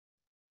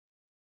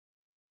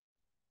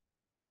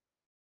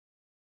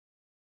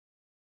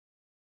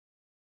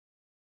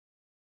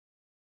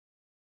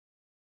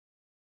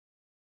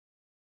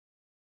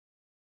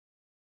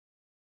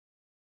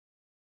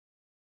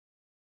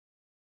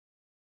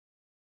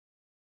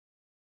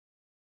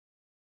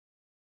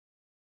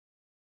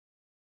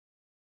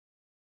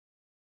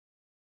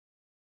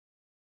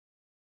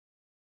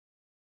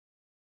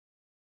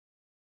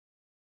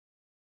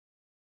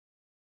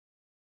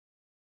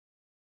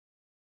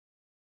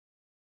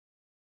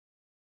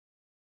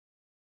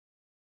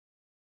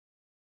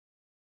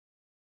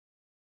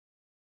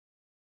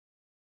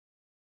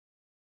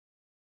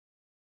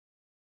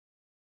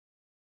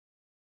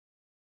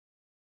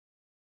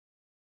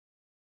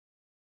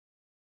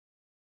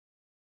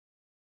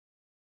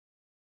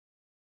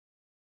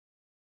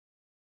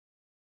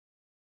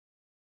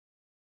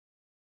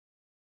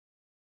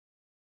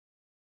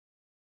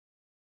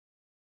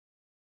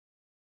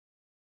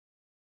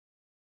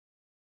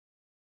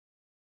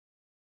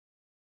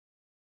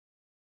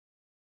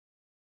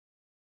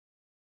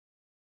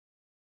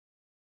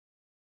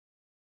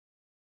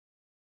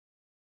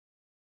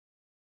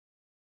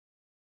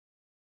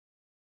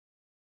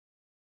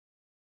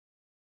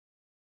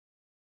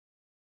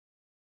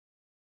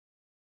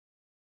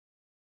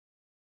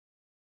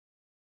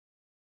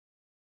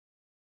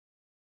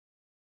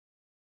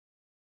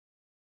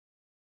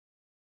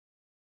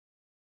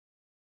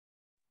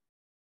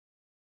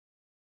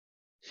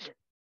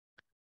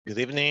Good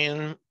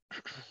evening.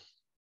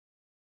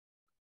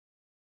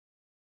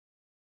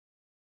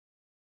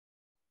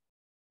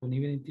 Good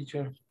evening,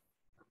 teacher.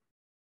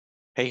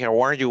 Hey,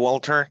 how are you,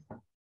 Walter?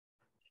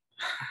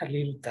 A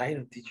little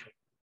tired, teacher.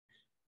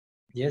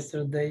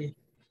 Yesterday,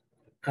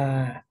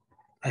 I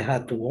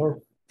had to work,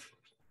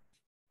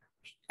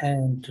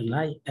 and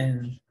tonight,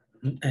 and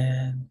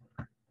the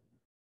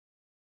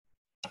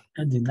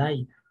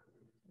night,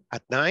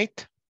 At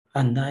night?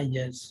 and night,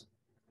 yes,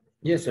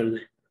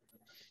 yesterday.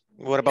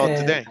 What about And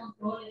today?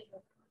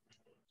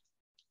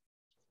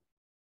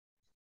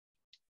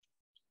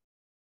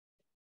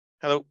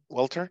 Hello,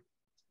 Walter.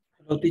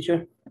 hello,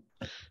 teacher.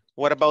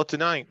 What about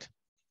tonight?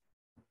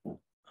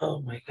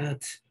 Oh my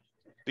God.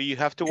 Do you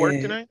have to work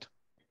Uh, tonight?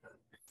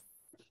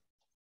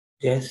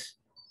 yes.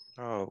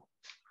 Oh,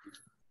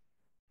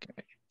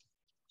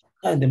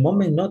 At the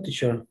moment, no,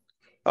 teacher.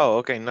 oh,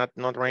 okay. Not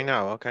right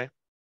now. Okay.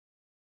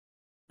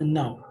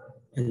 No.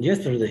 And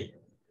yesterday.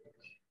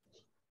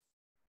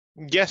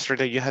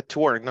 Yesterday you had to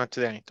work, not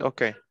today.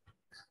 Okay.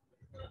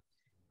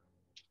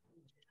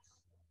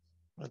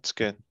 That's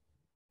good.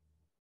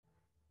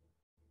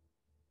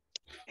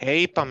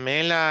 Hey,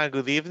 Pamela.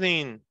 Good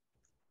evening.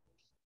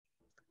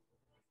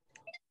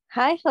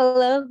 Hi,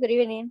 hello, good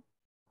evening.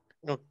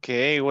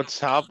 Okay,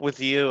 what's up with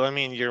you? I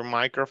mean, your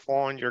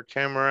microphone, your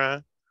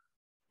camera.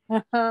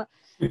 The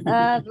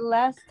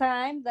last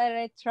time that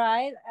I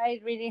tried, I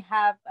really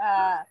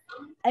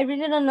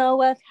don't know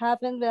what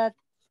happened, but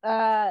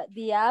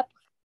the app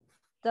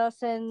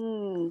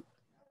doesn't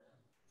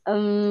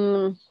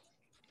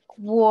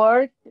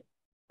work.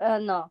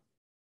 No,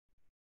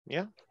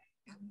 Yeah.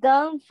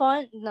 don't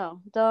find,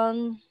 no,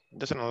 don't,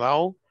 Doesn't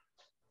allow.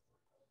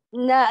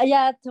 no,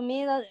 yeah, to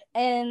me,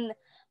 and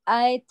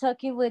I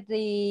talking with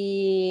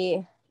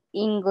the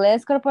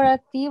Inglés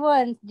Corporativo,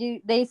 and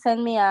they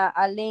sent me a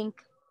link.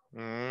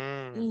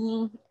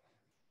 Mm,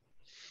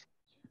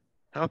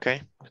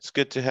 okay, it's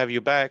good to have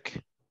you back.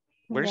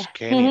 Where's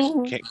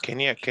Yeah.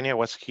 Kenya? Kenya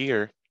was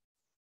here.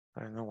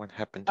 I don't know what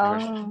happened to her.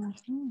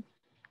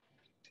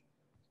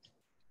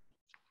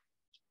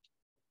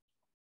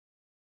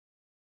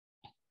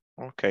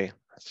 Okay,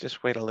 let's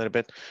just wait a little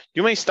bit.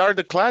 You may start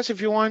the class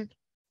if you want.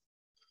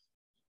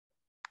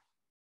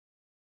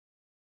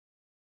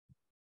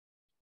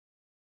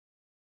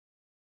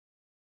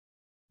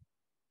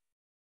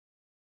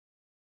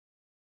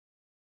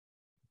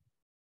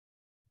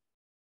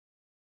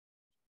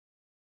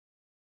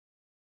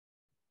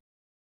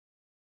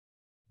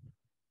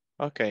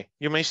 Okay,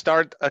 you may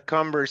start a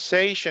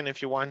conversation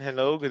if you want.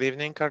 Hello, good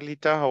evening,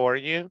 Carlita. How are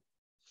you?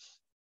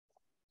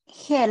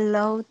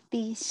 Hello,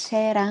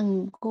 teacher,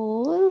 I'm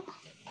good.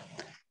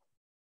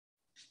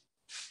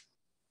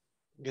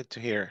 Good to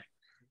hear.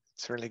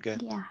 It's really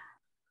good. Yeah.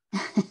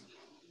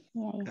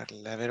 Yeah.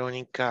 Carla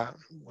Veronica,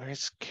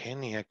 where's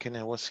Kenya?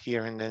 Kenya was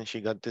here and then she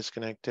got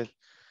disconnected.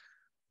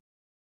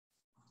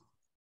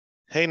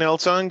 Hey,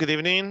 Nelson, good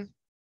evening.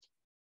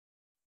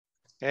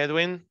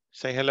 Edwin,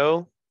 say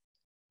hello.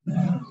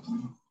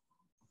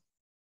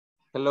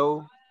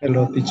 Hello.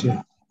 Hello,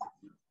 teacher.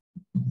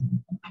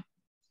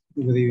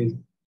 Good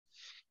evening.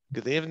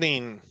 Good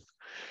evening.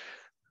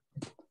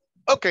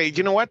 Okay,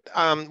 you know what?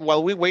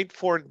 While we wait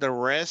for the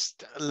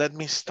rest, let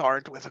me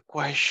start with a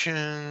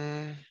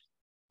question.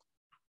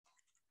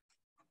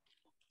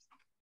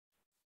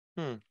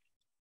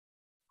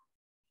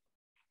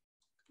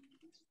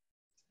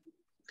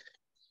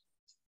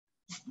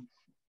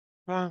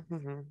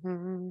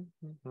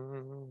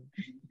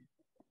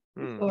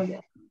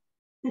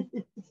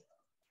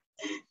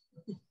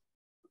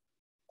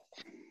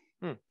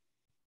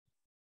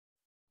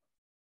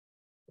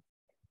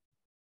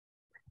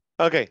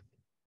 Okay.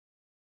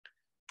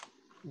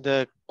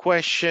 The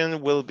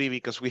question will be,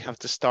 because we have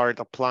to start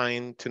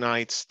applying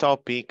tonight's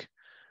topic.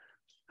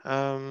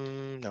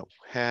 No,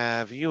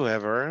 have you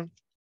ever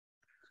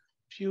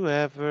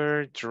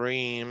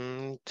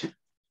dreamed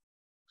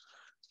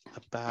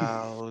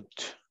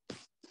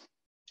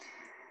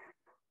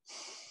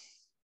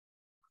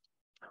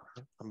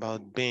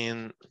about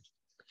being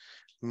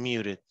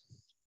muted?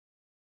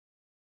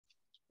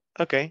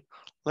 Okay,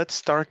 let's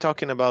start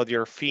talking about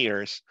your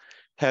fears.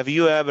 Have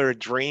you ever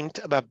dreamed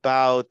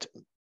about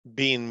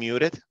being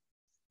muted?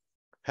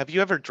 Have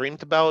you ever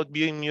dreamed about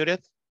being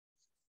muted?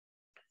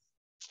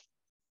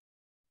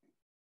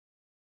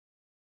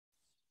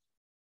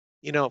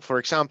 You know, for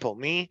example,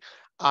 me,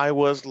 I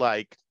was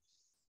like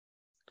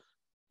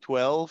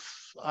 12,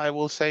 I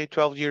will say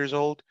 12 years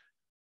old.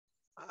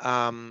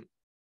 And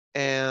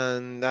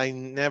I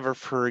never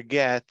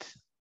forget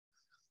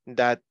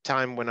that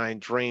time when I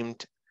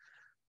dreamed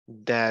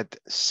that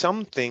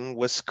something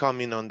was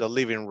coming on the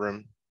living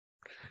room.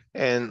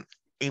 And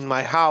in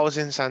my house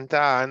in Santa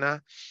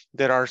Ana,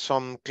 there are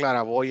some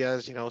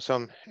claraboyas, you know,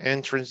 some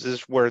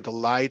entrances where the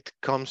light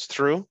comes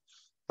through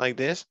like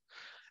this.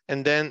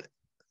 And then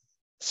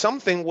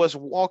something was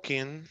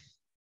walking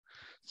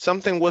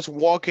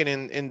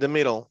in the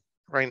middle,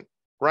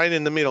 right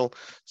in the middle.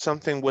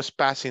 Something was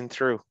passing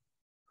through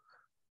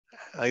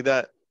like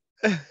that.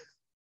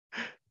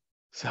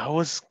 So I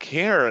was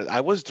scared.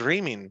 I was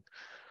dreaming.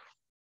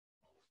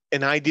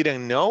 And I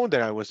didn't know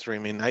that I was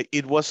dreaming.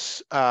 It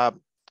was a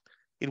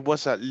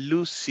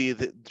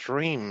lucid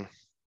dream.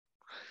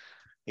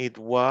 It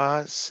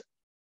was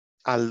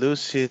a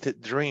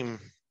lucid dream.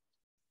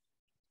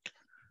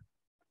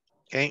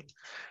 Okay.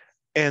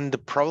 And the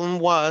problem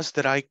was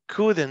that I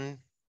couldn't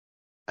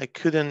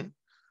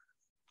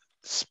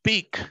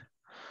speak.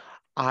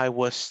 I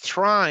was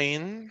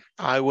trying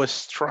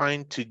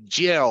to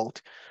yell.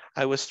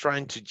 I was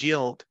trying to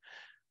yell,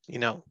 you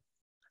know,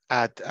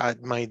 at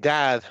my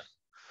dad,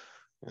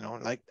 you know,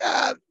 like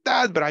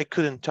dad, but I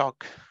couldn't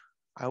talk.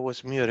 I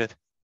was muted.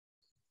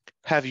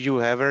 Have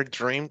you ever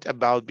dreamed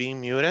about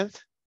being muted?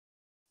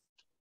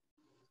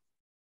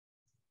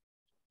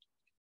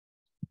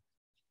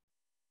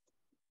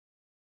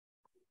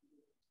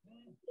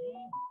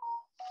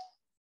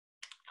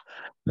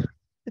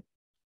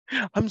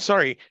 I'm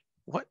sorry.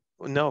 What?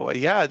 No,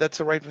 yeah, that's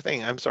the right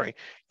thing. I'm sorry.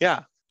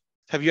 Yeah.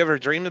 Have you ever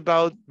dreamed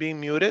about being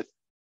muted?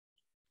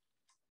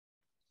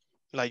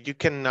 Like you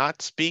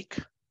cannot speak?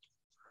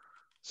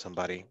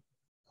 Somebody.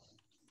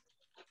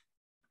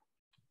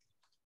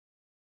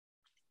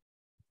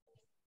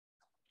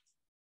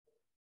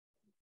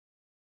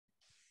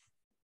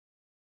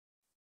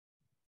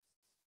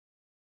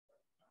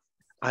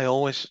 I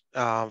always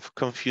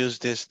confuse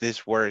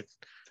this word,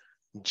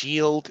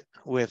 yield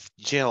with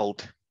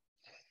gelled.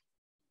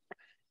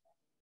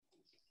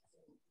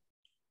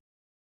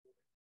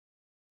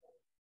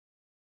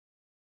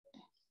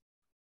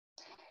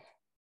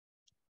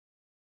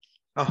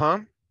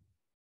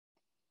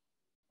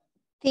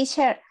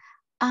 Teacher,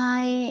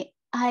 I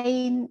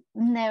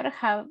never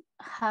have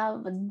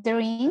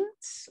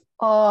dreams,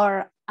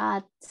 or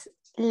at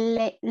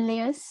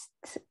least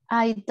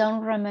I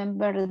don't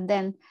remember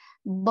them,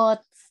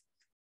 but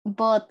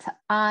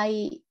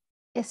I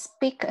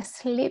speak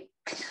sleep.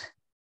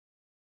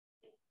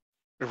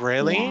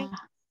 Really? Yeah.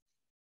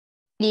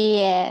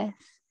 Yes,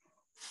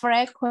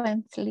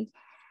 frequently,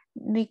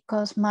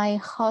 because my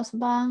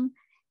husband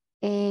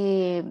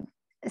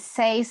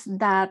says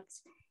that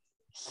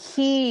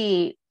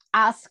he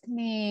asked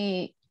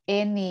me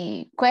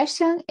any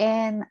question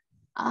and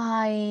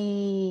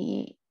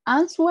I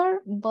answer,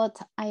 but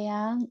I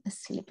am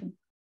sleeping.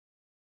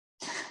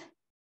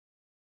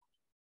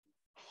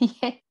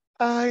 Yeah.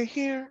 I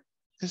hear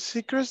the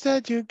secrets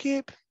that you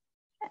keep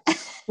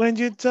when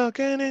you're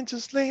talking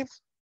into sleep.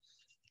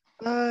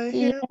 I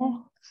hear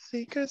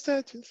secrets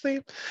that you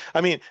sleep.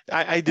 I mean,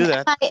 I do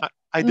that.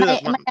 I do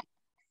that.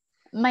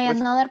 My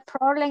another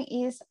problem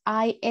is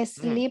I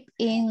sleep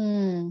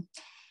in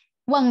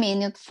 1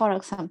 minute, for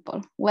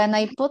example. When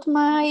I put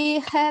my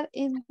head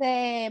in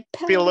the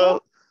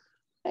pillow,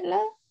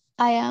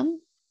 I am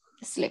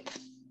asleep.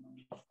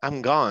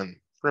 I'm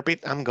gone.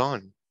 Repeat, I'm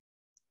gone.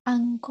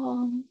 I'm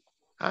gone.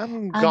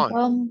 I'm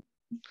gone.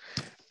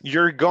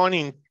 You're gone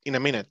in a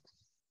minute.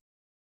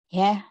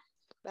 Yeah.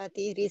 But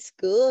it is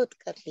good,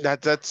 Carly.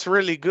 That's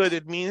really good.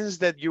 It means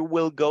that you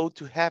will go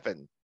to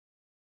heaven.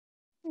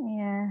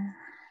 Yeah.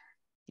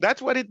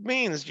 That's what it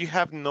means. You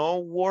have no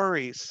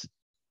worries.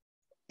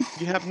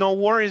 You have no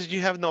worries.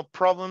 You have no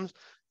problems.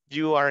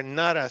 You are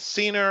not a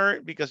sinner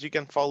because you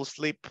can fall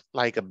asleep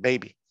like a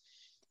baby.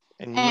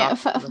 And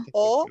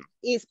or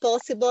it's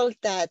possible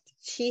that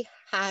she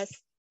has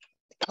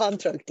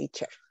control,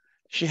 teacher.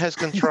 She has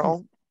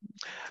control.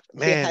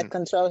 Man. She had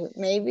control.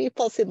 Maybe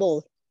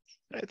possible.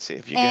 Let's see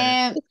if you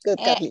get it. Good,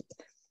 Carly.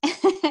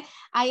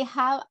 I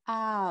have,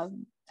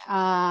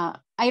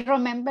 I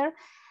remember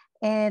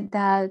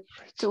that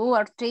 2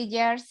 or 3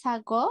 years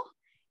ago,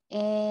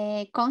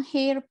 come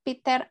here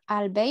Peter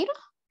Albeiro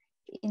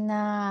in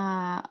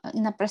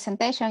a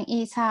presentation.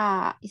 He's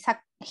a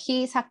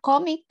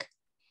comic.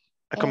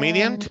 A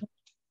comedian?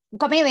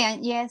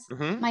 Comedian, yes.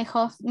 My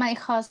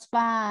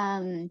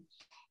husband.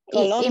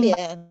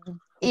 Colombian.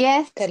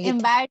 Yes, Carlita.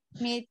 invited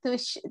me to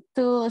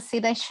see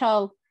the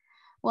show.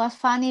 Was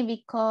funny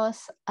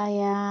because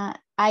I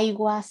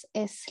was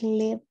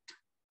asleep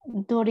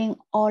during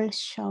all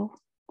show.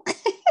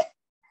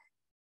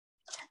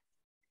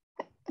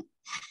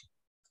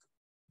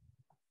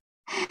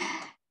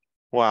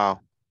 Wow.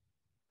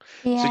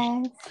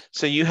 Yes.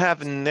 So you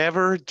have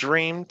never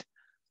dreamed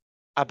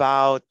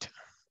about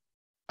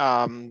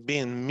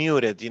being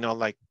muted, you know,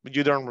 like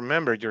you don't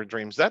remember your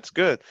dreams. That's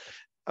good.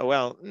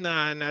 Well,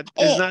 no,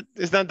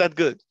 it's not that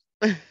good.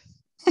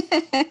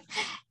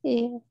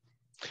 Yeah.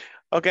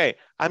 Okay,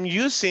 I'm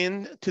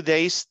using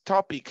today's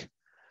topic.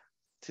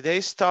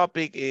 Today's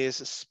topic is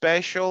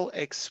special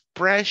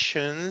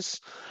expressions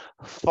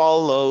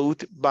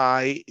followed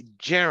by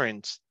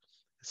gerunds.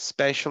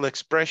 Special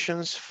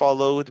expressions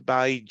followed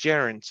by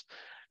gerunds.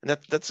 And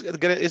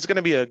it's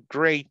gonna be a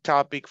great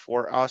topic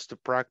for us to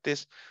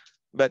practice,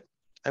 but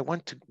I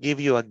want to give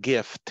you a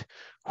gift.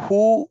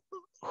 Who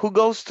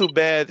goes to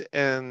bed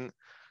and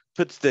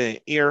puts the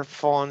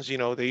earphones, you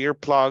know, the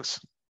earplugs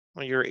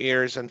on your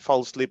ears and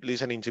fall asleep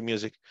listening to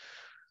music?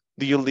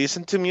 Do you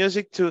listen to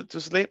music to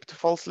sleep, to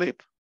fall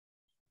asleep?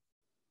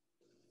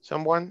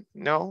 Someone?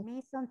 No?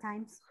 Me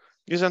sometimes.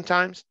 You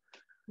sometimes?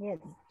 Yes.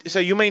 So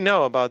you may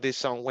know about this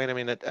song. Wait a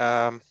minute.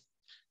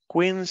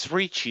 Queen's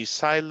Richie,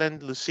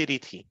 Silent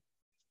Lucidity.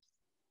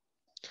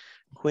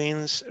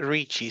 Queen's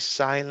Richie,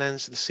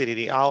 Silence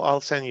Lucidity.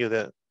 I'll send you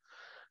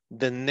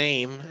the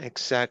name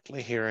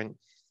exactly here, and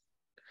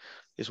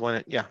just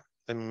want to, yeah,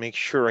 let me make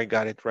sure I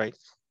got it right.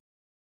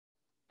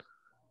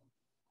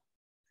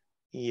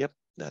 Yep,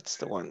 that's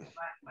the one.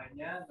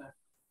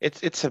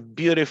 It's a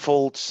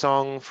beautiful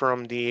song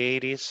from the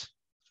 80s.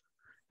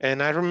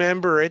 And I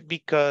remember it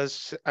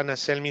because Ana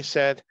Selmi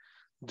said,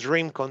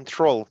 dream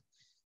control.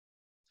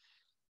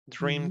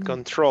 Dream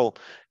control.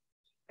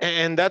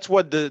 And that's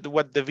what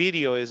the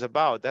video is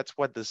about. That's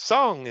what the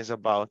song is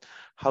about.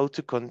 How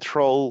to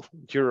control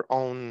your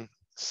own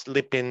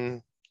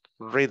sleeping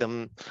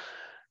rhythm.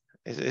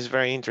 It's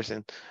very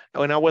interesting.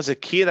 When I was a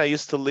kid, I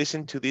used to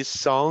listen to this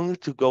song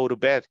to go to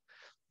bed,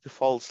 to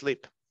fall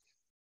asleep.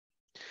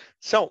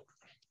 So,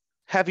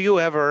 have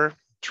you ever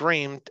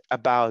dreamed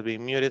about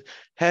being muted?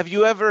 Have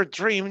you ever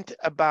dreamed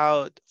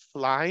about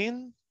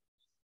flying?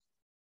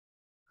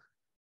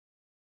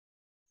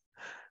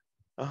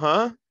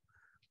 Uh-huh.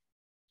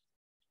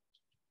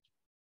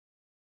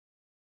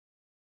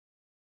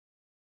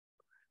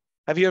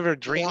 Have you ever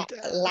dreamed?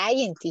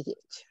 Lying, teacher.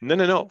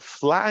 No,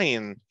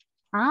 flying.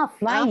 Ah,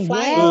 flying.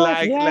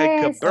 flying. Yes,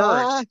 Like a yes.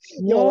 bird.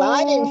 You're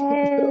lying.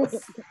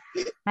 Yes.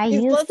 I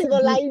It's used to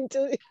possible lying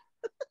too.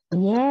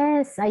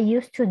 yes, I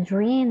used to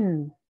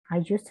dream. I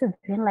used to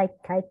dream like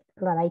I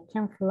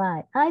can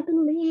fly. I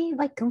believe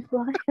I can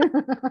fly.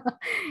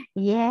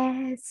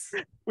 Yes.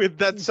 With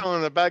that song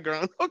in the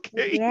background.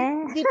 Okay.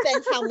 Yeah.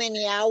 Depends how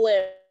many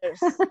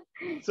hours.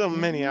 So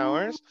many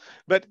hours.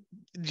 But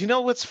do you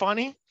know what's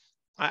funny?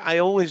 I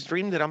always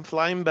dream that I'm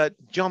flying, but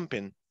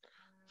jumping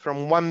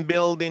from one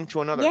building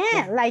to another.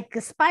 Yeah, like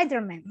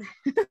Spider-Man.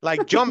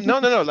 Like jump. No,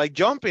 like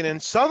jumping.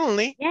 And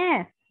suddenly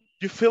Yeah.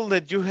 you feel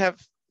that you have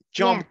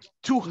jumped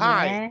too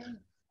high.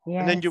 Yeah.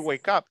 And then you Yes.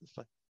 wake up. It's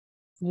like,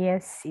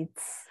 Yes,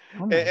 it's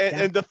oh my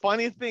and God. the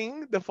funny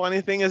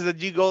thing is that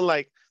you go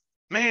like,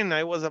 man,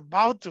 I was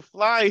about to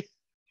fly.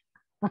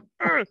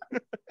 It's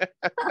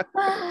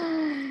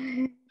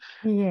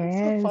so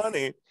Yes.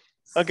 funny.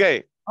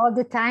 Okay. All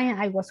the time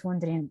I was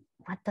wondering,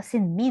 what does it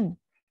mean?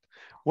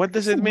 What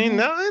does it mean?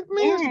 No, it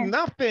means Yeah.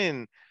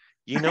 nothing.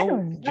 You I know,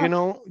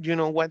 don't you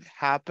know what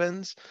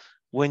happens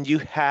when you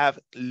have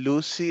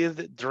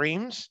lucid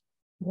dreams?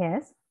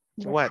 Yes.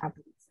 What?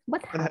 Happens?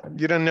 What happens?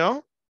 You don't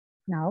know?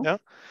 No. No?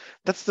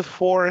 That's the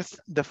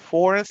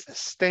fourth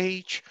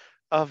stage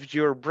of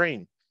your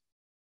brain,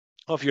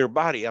 of your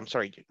body. I'm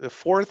sorry, the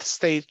fourth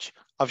stage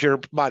of your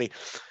body.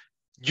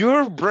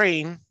 Your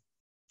brain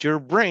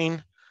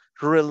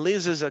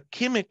releases a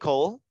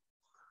chemical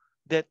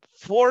that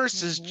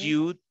forces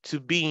you to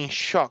be in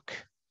shock.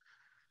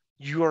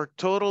 You are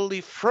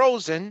totally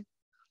frozen.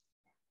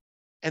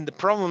 And the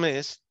problem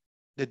is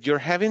that you're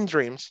having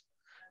dreams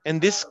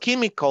and this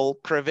chemical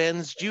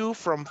prevents you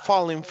from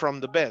falling from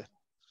the bed.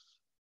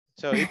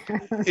 So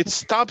it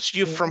stops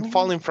you from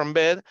falling from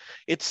bed.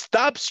 It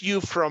stops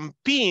you from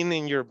peeing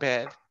in your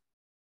bed.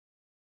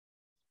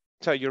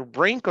 So your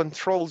brain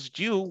controls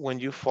you when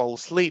you fall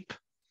asleep.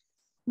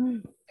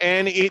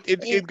 And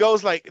it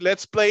goes like,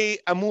 let's play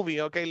a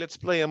movie. Okay, let's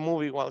play a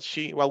movie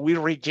while we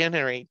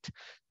regenerate,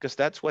 because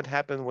that's what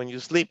happens when you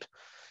sleep.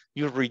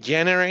 You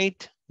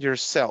regenerate your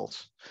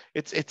cells.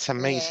 It's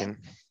amazing.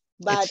 Yeah.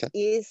 But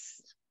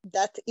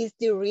that is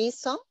the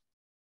reason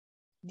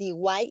the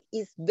why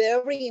is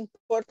very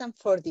important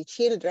for the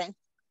children.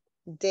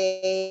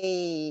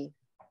 They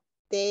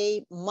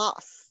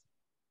must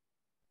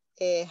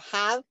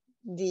have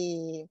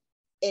the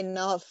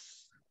enough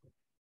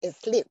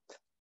sleep.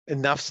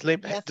 Enough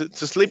sleep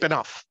to sleep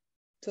enough.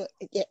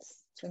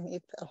 Yes,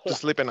 to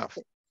sleep enough.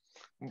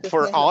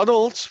 For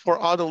adults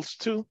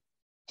too.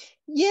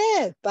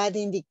 Yeah, but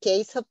in the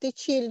case of the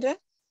children.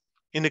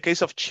 In the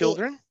case of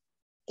children.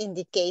 In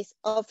the case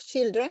of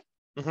children.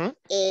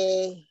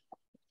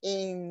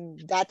 In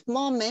that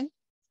moment,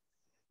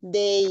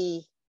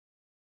 they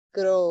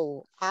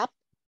grow up.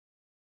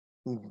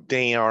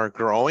 They are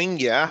growing,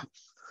 yeah.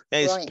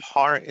 Growing.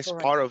 It's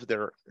part of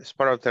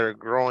their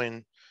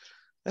growing.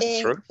 That's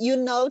true. You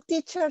know,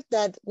 teacher,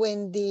 that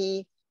when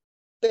the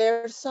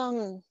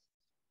person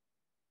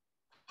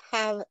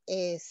have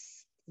a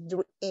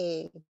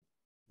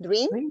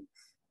dream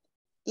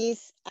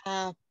is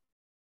a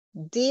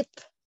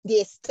deep,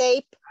 the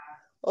state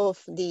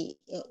of the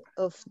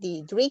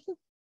dream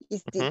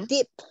is the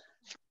deep.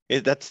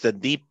 That's the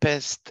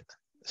deepest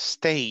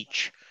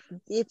stage.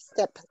 Deep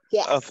step,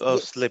 yes.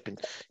 Of sleeping.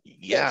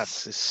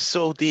 Yes, it's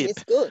so deep.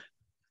 It's good.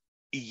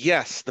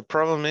 Yes, the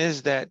problem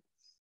is that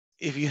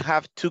if you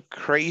have too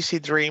crazy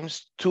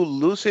dreams, too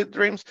lucid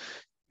dreams,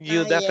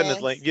 you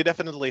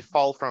definitely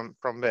fall from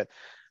bed.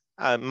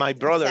 My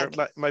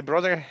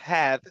brother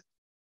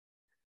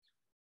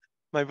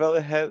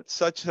had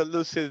such a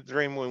lucid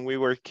dream when we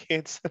were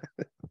kids.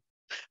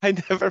 I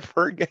never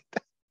forget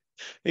that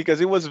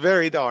because it was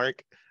very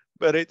dark,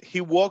 but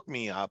he woke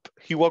me up.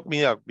 He woke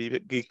me up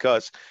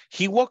because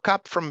he woke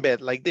up from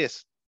bed like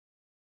this,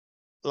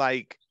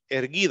 like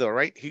erguido,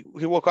 right? He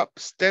woke up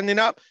standing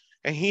up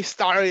and he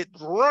started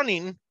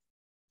running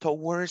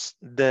towards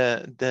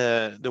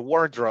the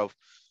wardrobe.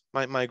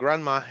 My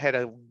grandma had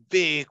a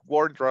big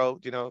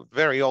wardrobe, you know,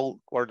 very old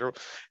wardrobe,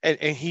 and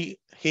he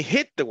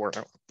hit the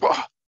wardrobe,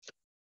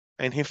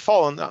 and he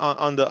fell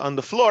on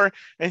the floor,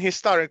 and he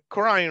started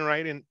crying,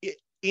 right? And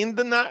in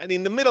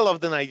the middle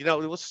of the night, you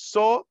know, it was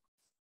so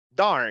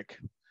dark,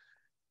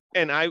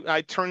 and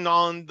I turned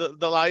on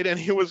the light, and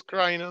he was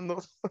crying on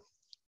the.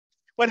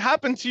 What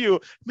happened to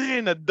you,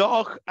 man? A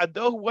dog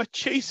was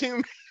chasing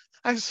me.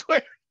 I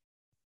swear.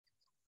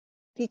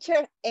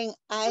 Teacher, and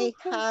I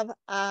have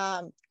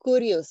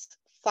curious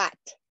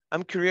fact.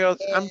 I'm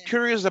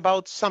curious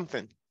about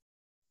something.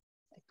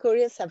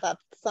 Curious about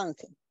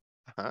something.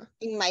 Uh-huh.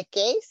 In my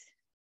case,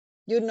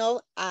 you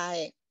know,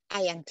 I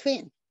am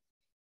twin.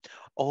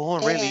 Oh,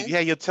 really? Yeah,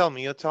 you tell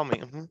me.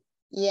 Mm-hmm.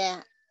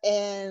 Yeah,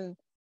 and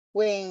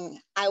when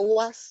I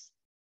was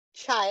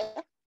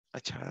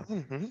A child.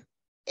 Mm-hmm.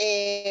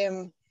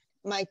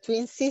 My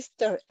twin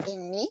sister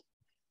and me,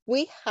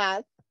 we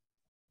had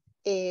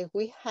the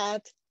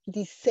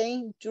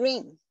same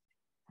dream.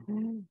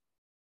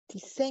 The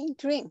same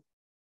dream.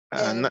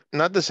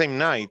 Not the same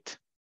night.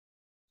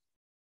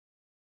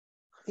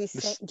 The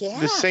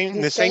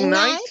same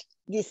night.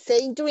 The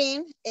same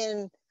dream,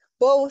 and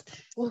both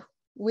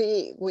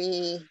we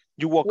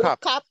You woke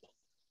up.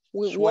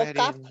 We Sweating.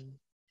 woke up,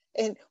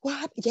 and what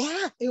happened?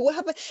 Yeah, what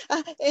happened?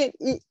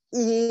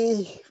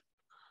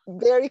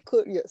 Very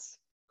curious.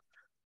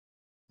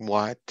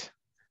 What?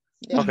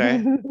 Yeah.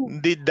 Okay.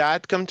 Did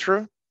that come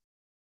true?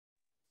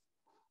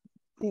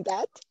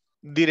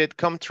 Did it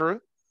come true?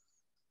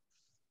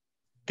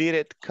 Did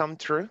it come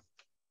true?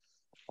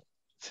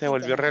 ¿Se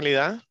volvió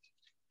realidad?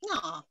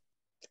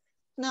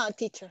 No,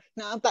 teacher.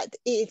 No, but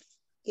if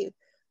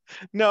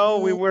no,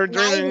 we were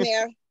dreaming.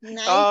 Nightmare.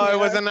 Oh, it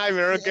was a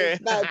nightmare. Okay.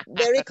 But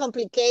very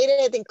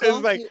complicated and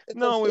it's like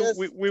no,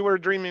 we were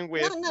dreaming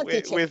with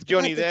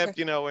Johnny Depp,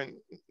 you know, and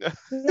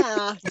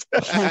no,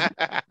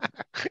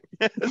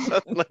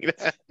 something like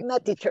that.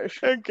 Not teacher.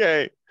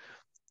 Okay,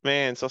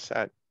 man, so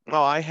sad.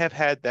 Oh, I have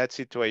had that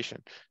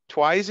situation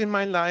twice in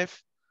my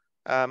life.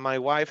 My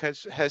wife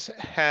had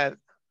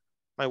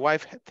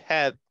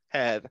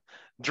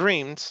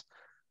dreams.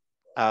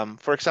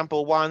 For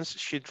example, once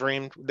she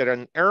dreamed that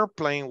an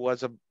airplane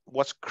was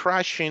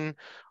crashing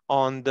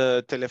on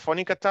the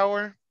Telefónica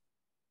Tower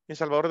in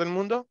Salvador del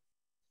Mundo.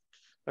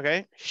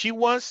 Okay, she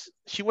was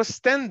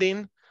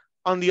standing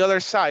on the other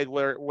side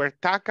where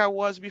Taca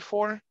was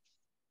before.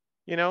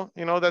 You know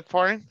that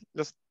part,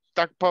 los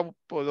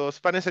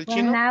panes el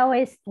chino. Now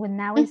is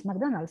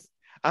McDonald's.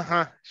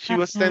 She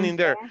was standing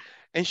there,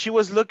 and she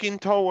was looking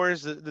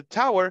towards the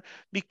tower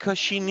because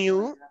she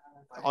knew.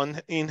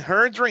 In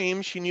her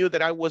dream, she knew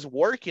that I was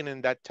working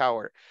in that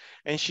tower,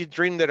 and she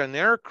dreamed that an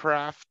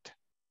aircraft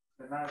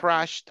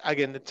crashed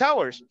against the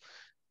towers.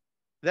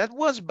 That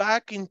was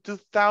back in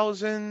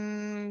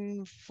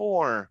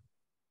 2004.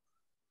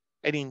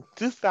 And in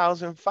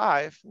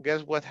 2005,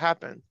 guess what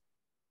happened?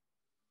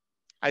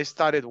 I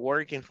started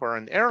working for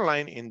an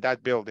airline in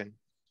that building.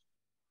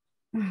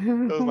 I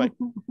was like,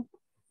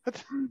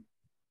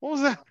 what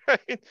was that?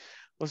 It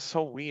was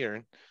so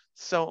weird.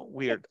 So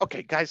weird.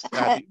 Okay, guys,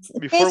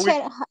 before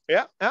teacher,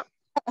 yeah.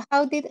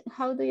 How do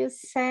you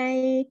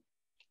say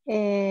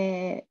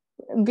vio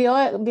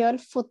el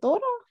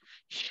futuro?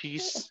 She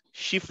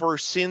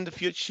foreseen the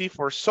future. She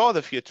foresaw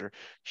the future.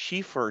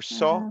 She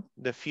foresaw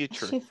the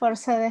future. She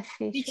foresaw the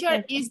future.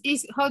 Teacher,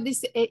 is how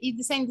this is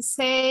the same to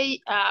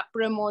say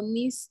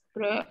premonition.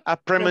 A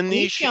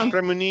premonition.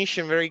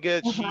 Premonition. Very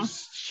good.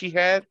 She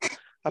had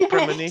a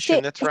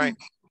premonition. That's right.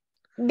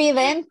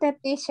 Vidente,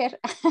 teacher.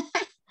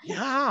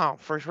 Yeah,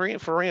 for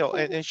real.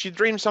 And she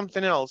dreamed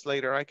something else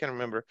later. I can't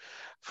remember.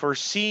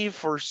 Foresee,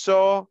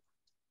 foresaw,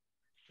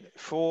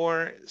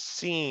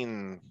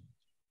 foreseen.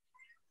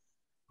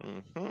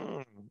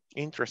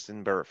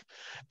 Interesting verb.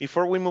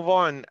 Before we move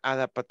on,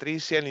 Ada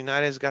Patricia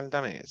Linares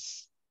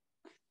Galdames.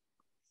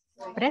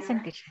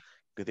 Present, teacher.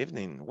 Good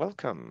evening.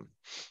 Welcome.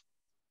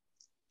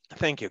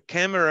 Thank you.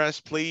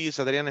 Cameras, please.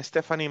 Adriana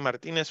Stephanie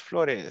Martinez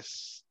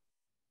Flores.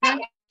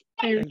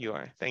 There you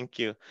are. Thank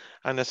you.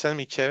 Ana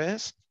Selmi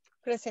Chévez.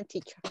 Present,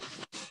 teacher.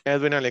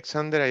 Edwin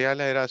Alexander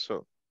Ayala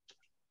Erazo.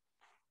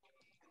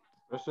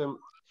 Present.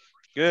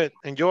 Good.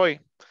 Enjoy.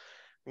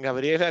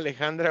 Gabriela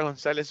Alejandra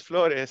González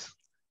Flores.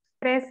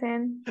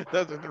 Present.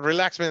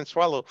 Relax, man.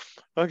 Swallow.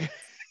 Okay.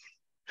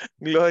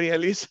 Gloria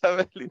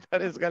Elizabeth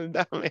Linares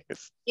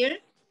Galdames. Here.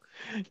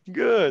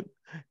 Good.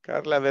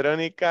 Carla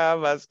Verónica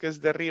Vázquez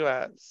de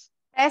Rivas.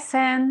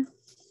 Present.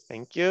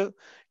 Thank you.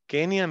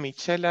 Kenia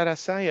Michelle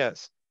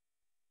Arasayas.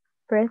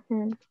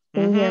 Present.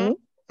 Can you hear me?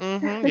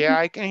 Yeah,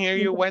 I can hear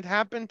you. What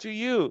happened to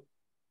you?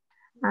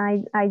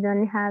 I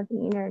don't have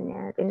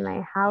internet in my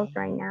house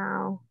right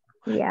now.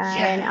 Yeah, yes.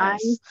 and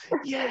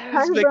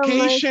I'm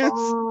vacations. From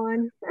my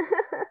phone.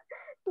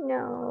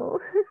 No.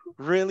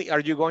 Really? Are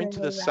you going to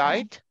the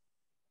site?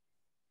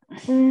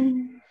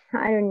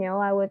 I don't know.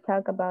 I will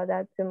talk about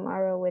that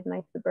tomorrow with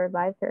my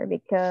supervisor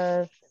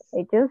because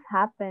it just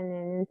happened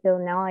and until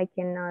now I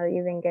cannot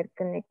even get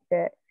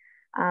connected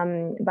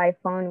by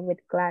phone with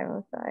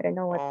Claro. So I don't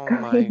know what's Oh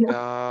my going on.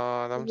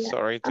 God, I'm Yeah.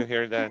 sorry to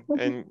hear that.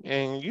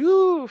 And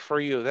you, for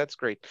you, that's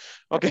great.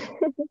 Okay.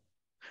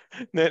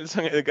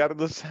 Nelson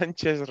Edgardo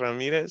Sánchez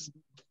Ramírez.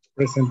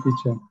 Present,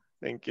 teacher.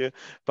 Thank you.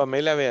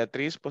 Pamela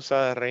Beatriz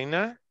Posada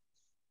Reina.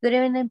 Good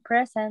evening,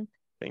 present.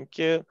 Thank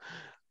you.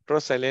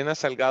 Rosa Elena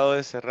Salgado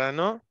de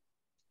Serrano.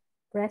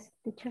 Present,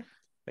 teacher.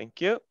 Thank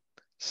you.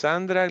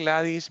 Sandra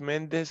Gladys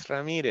Méndez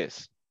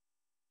Ramírez.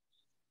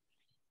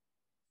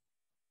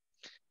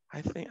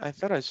 I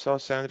thought I saw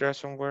Sandra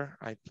somewhere.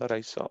 I thought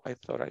I saw.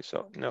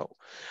 No.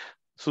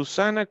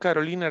 Susana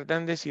Carolina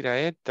Hernández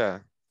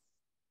Iraeta.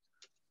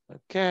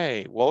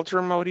 Okay.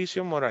 Walter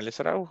Mauricio Morales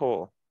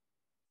Araujo.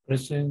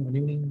 Present, good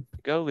evening.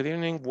 Good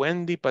evening.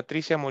 Wendy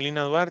Patricia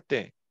Molina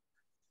Duarte.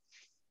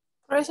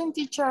 Present,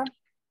 teacher.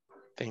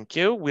 Thank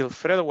you.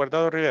 Wilfredo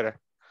Guardado Rivera.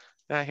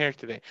 Not here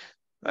today.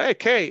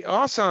 Okay,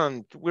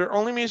 awesome. We're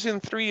only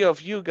missing 3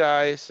 of you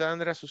guys,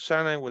 Sandra,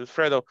 Susana, and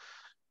Wilfredo.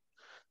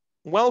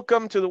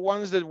 Welcome to the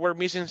ones that were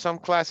missing some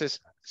classes.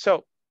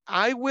 So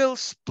I will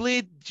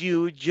split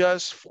you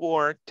just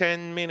for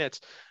 10 minutes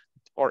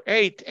or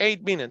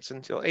 8 minutes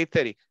until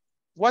 8:30.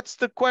 What's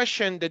the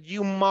question that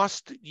you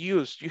must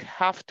use? You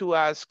have to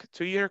ask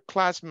to your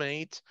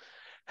classmates,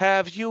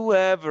 have you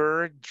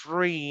ever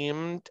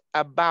dreamed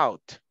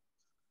about?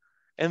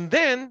 And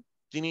then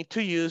you need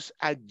to use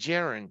a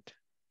gerund.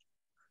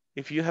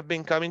 If you have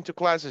been coming to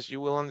classes, you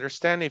will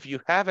understand. If you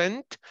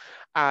haven't,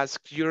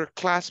 ask your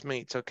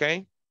classmates,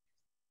 okay?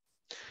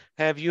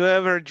 Have you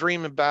ever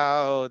dreamed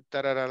about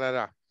da da da da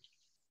da?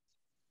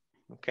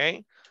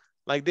 Okay,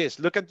 like this.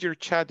 Look at your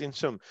chat in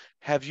Zoom.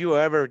 Have you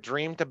ever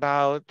dreamed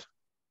about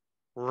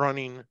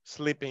running,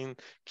 sleeping,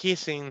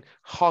 kissing,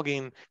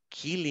 hugging,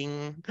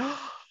 killing?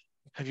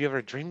 Have you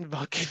ever dreamed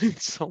about killing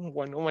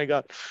someone? Oh my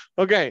God.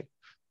 Okay.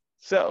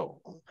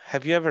 So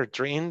have you ever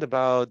dreamed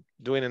about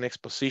doing an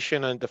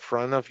exposition on the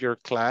front of your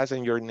class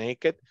and you're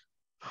naked?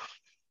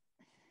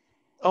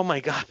 Oh my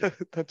God,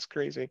 that's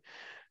crazy.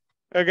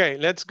 Okay,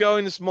 let's go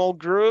in small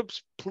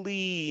groups.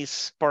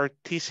 Please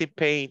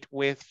participate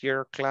with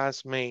your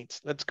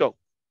classmates. Let's go.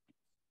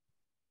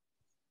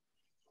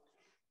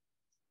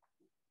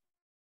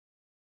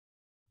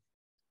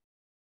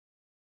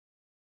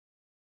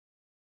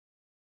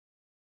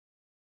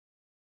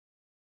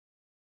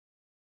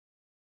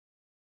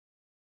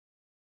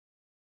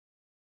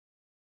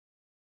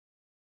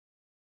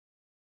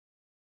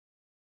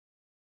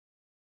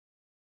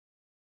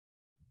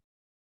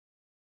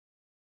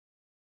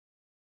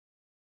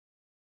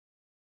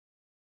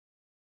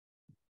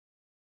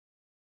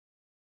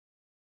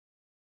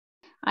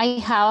 I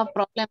have a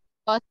problem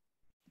because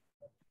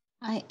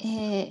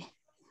I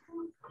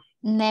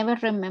never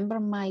remember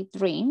my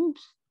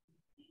dreams.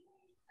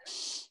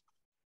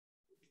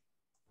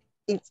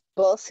 It's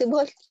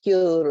possible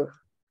your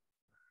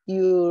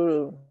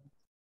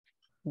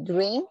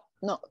dream,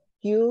 no,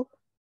 you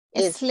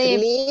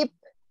sleep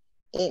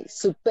in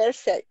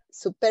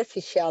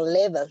superficial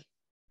level.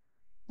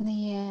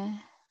 Yeah.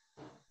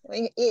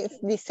 It's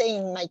the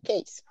same in my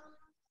case.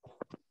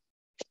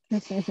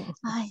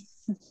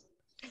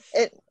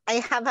 I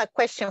have a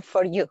question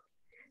for you.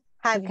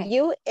 Have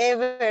you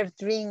ever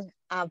dreamed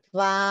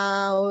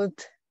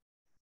about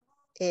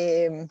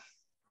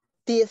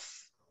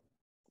this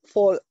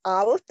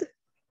fallout?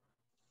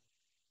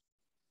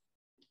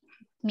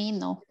 Me,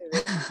 no.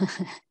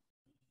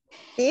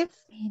 This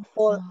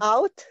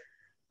fallout?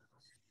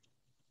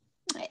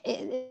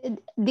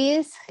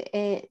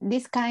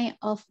 This kind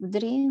of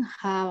dream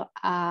have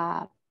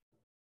a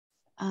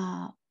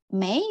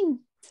main.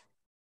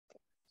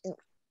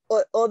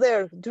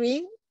 Other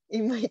dream,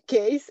 in my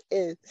case,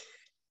 is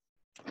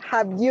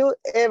have you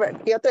ever,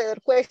 the other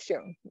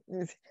question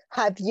is,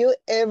 have you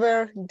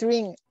ever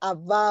dreamed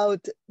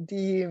about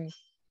you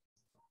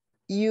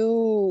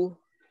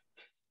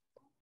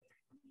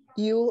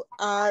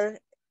are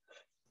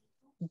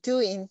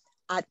doing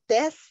a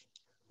test,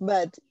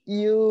 but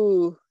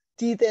you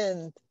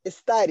didn't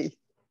study?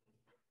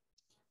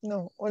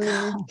 No, only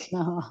me.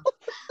 No.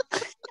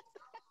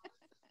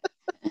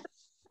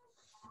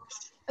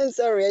 I'm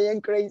sorry, I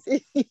am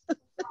crazy.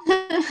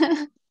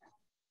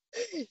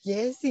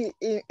 Yes,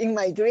 in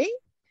my dream,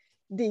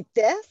 the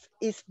test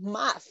is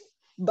math,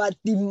 but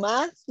the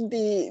math,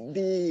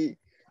 the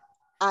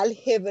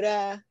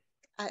algebra,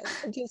 how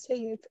do you say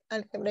it?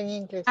 Algebra in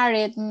English?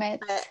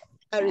 Arithmetic.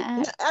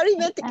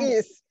 Arithmetic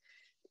is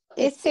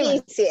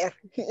easier.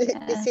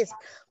 It's easier.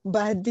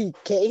 But the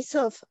case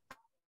of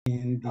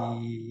In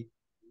the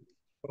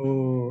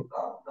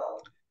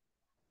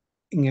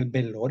in el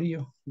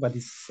velorio, what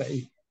is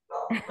say?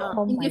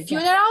 Oh In my the God.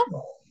 funeral?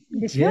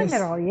 The Yes.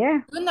 funeral, yeah.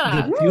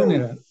 The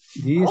funeral.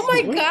 This, Oh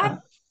my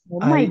God. Oh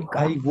my God.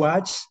 I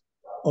watch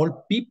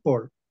all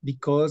people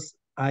because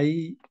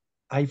I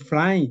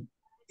fly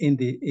in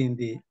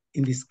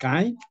the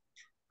sky.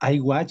 I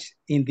watch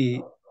in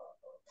the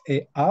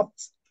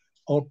ups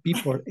all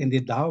people in the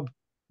down.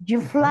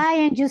 You fly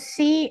and you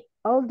see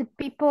all the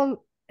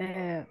people.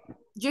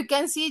 You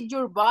can see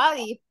your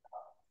body.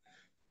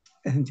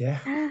 Yeah.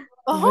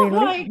 Oh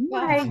Really?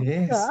 my God.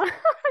 Yes. God.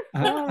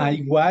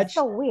 I watch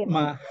So weird.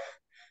 my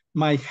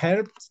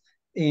herbs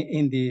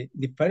in the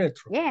petrol.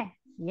 Yeah,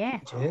 yeah.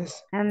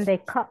 Yes. And the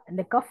coffee. And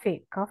The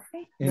coffee.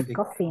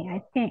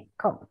 I think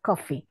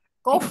coffee.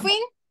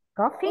 Coughing?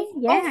 Coffee?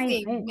 Yeah,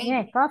 Coffee,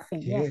 yeah, coffee.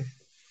 Yeah. yeah.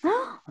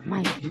 Oh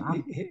my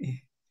God.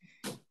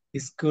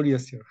 It's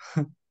curious.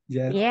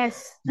 Yes.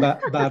 Yes.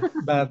 But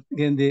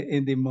in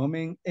the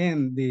moment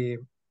and the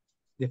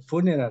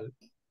funeral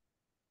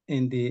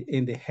in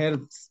the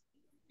herbs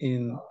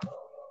in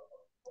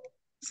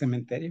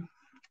cemetery.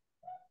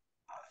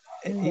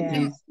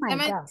 Yeah. My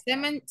God.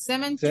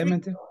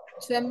 Cemetery.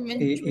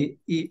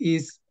 It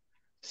is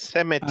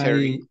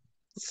Cemetery.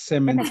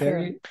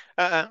 cemetery.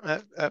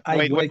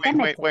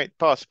 Wait.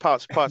 Pause.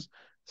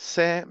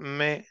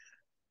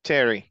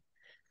 Cemetery.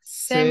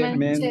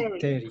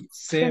 Cemetery.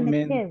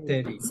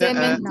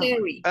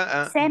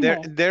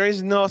 There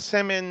is no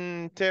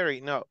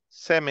cemetery. No,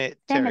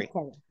 cemetery.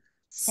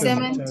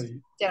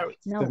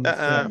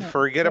 No.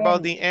 Forget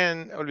about the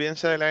N.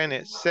 Olvídense de la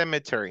N.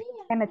 Cemetery.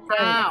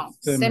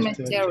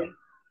 Cemetery.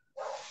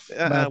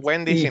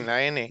 Wendy sin la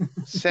N.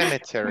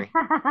 Cemetery.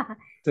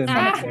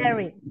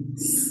 Cemetery.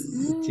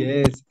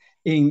 Yes.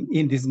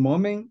 In this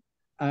moment,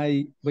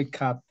 I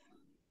wake up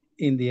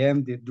in the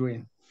empty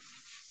dream.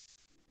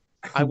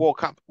 I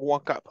woke up. You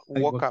woke up.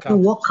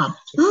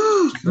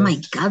 Oh my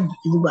God,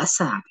 it was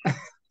a,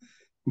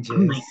 Yes. oh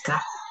my God,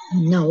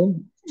 no.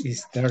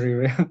 It's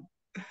terrible.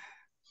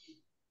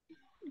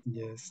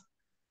 Yes.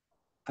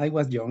 I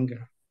was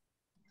younger.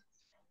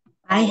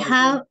 I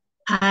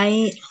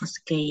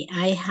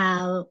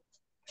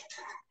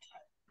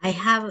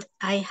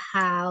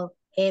have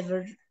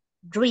ever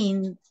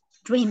dreamed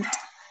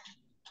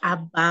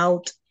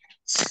about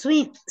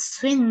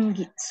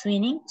swimming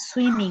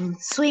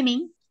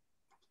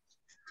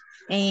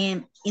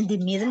and in the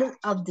middle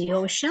of the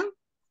ocean,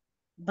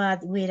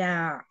 but with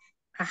a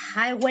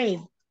high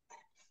wave,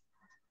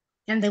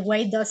 and the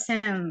wave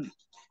doesn't.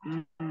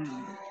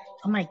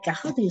 Oh my God,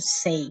 how do you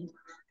say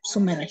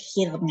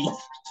sumergirme?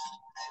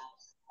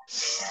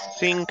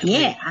 Sink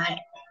Yeah, me.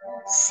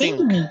 sink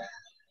me.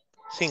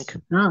 Sink.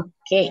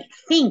 Okay,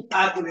 think.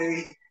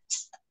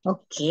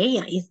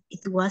 Okay,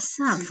 it was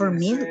for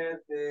me,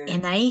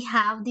 and I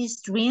have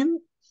this dream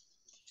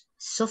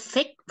so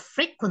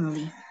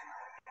frequently.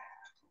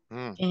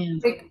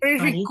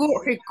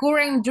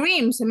 Recurring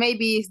dreams,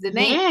 maybe is the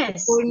name.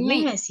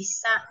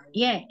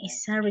 Yes,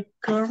 it's a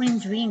recurring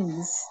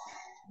dreams.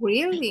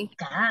 Really?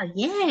 God,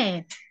 yeah.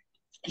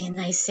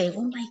 And I say,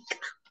 oh my God,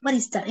 what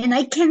is that? And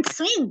I can't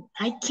swim.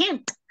 I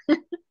can't.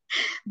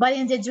 But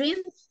in the dream,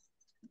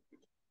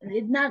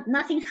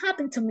 nothing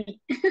happened to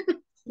me.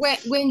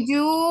 when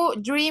you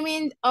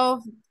dreaming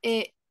of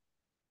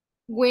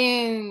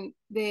when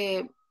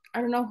the, I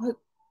don't know,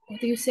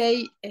 what do you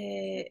say,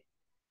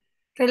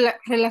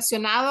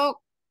 relacionado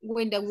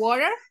with the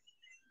water?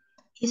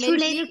 It's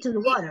related to the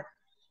water.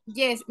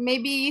 Yes,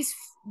 maybe it's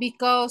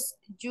because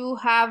you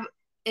have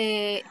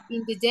in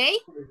the day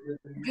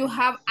you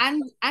have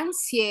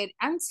anxiety.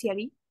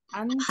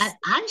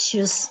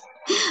 Anxious.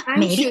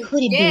 Maybe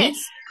could it be?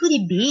 Could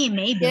it be?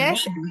 Maybe.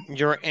 Yes. Maybe.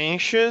 You're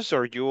anxious,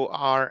 or you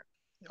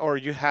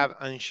have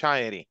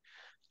anxiety.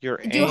 You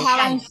have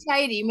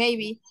anxiety,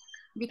 maybe,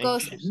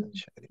 because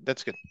anxiety.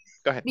 That's good.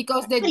 Go ahead.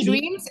 Because the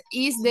dreams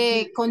is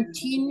the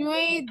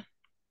continued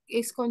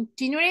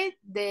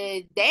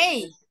the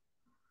day.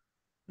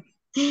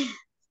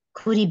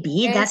 Could it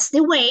be? Yes. That's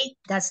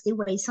the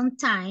way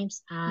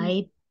sometimes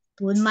I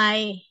put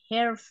my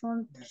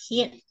earphones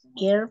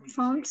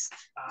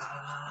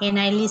and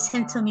I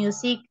listen to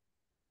music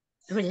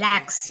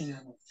relaxing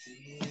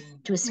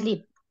to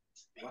sleep.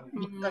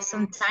 Because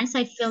sometimes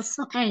I feel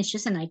so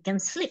anxious and I can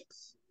sleep.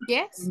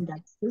 Yes. And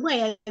that's the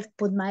way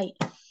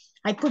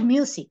I put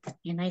music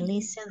and I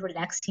listen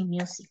relaxing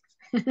music.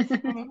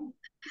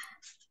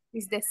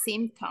 It's the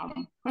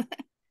symptom.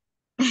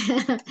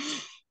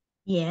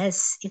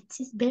 Yes, it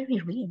is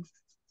very real.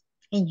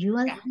 And you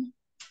are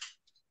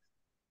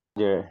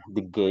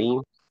the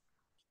game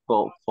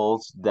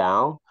falls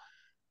down,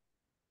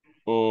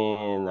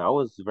 and I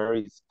was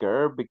very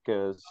scared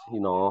because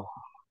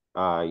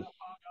I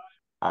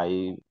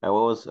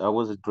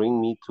was dreaming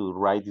me to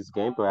write this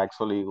game, but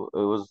actually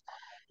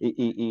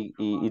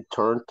it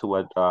turned to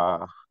a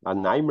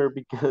nightmare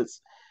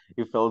because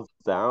it fell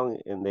down,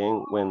 and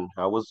then when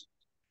I was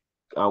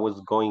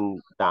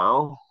going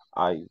down,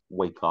 I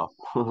wake up.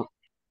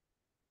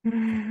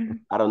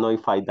 I don't know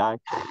if I died.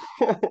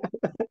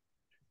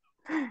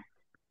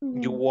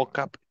 You woke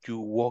up. I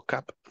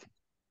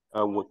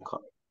woke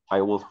up.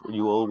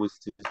 You always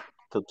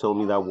tell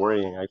me that word,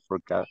 and I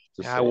forgot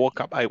to say. I woke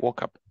up.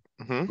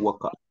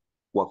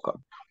 Woke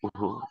up.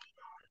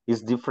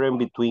 It's different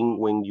between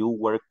when you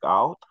work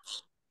out,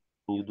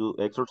 and you do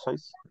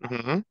exercise.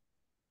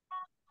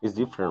 It's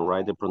different,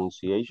 right? The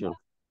pronunciation.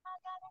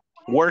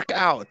 Work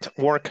out.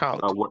 Work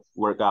out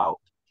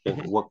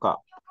and woke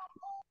up.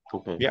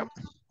 Okay. Yeah.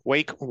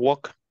 Wake,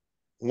 walk,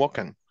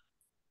 woken.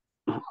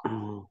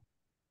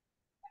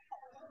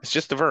 It's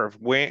just a verb.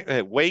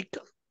 Wake,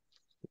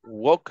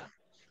 woke,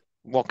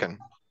 woken.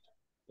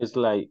 It's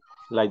like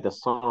the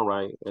song,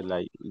 right?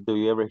 Like, do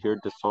you ever hear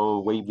the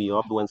song "Wake Me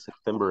Up When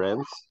September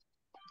Ends"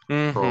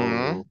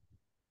 from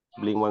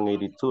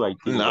Blink-182? I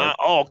think. Nah, Right?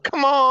 oh,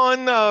 come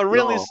on.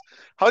 Really? No.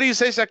 How do you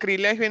say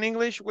sacrilegio in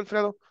English,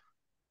 Wilfredo?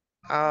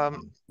 I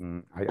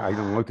don't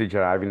know,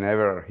 teacher. I've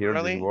never heard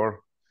Really? this word.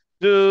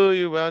 Do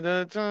you want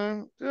the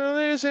time to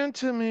listen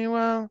to me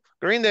well?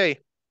 Green Day.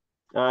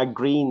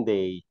 Green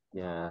Day.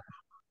 Yeah.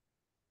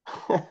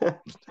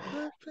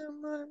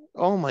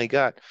 Oh my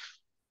God.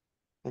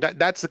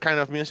 That's the kind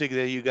of music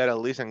that you gotta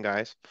listen,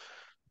 guys,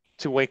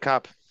 to wake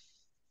up.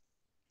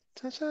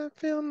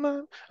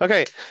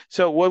 Okay,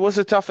 so what was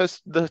the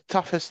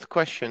toughest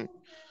question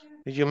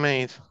that you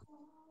made?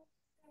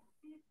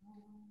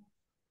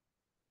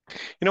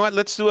 You know what?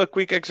 Let's do a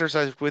quick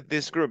exercise with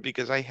this group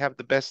because I have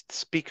the best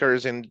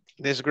speakers in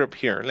this group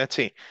here. Let's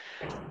see.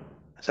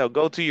 So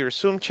go to your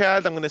Zoom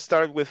chat. I'm going to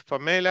start with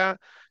Pamela.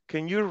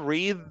 Can you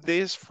read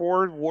these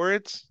 4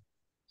 words?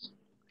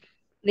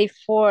 The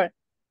 4,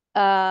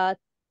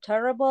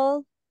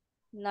 terrible,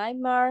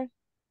 nightmare,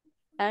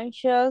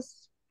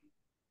 anxious,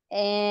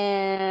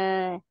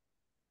 and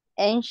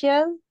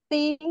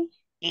anxiety.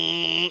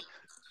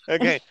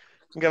 Okay,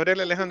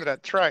 Gabriela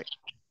Alejandra, try.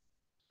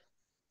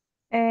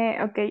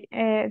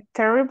 Okay,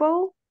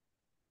 terrible,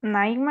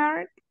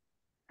 nightmare,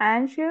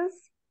 anxious,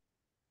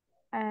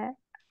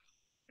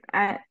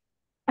 anxious,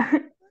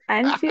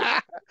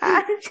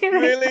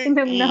 Really? I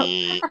don't know.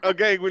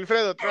 Okay,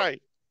 Wilfredo, try.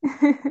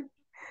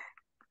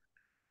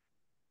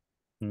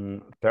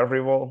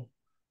 Terrible,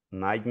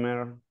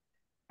 nightmare,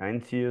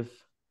 anxious,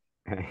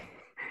 and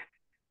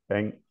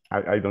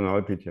I don't know,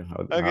 teacher,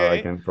 how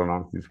I can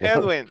pronounce this word.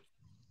 Edwin.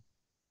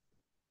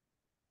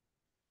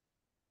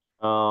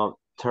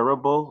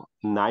 Terrible,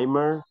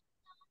 nightmare,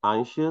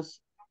 anxious,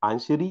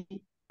 anxiety.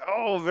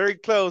 Oh, very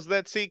close.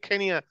 Let's see,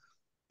 Kenya.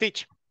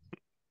 Teach.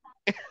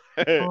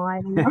 Oh,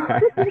 I don't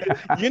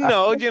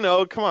know. you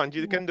know. Come on,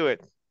 you can do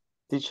it.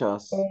 Teach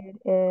us. It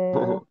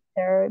is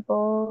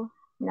terrible,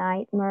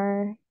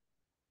 nightmare,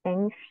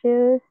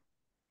 anxious,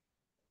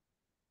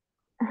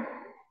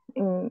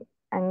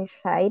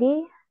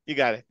 anxiety. You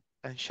got it.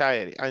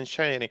 Anxiety.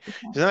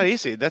 It's not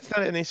easy. That's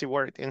not an easy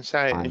word.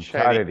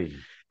 Anxiety.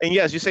 And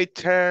yes, you say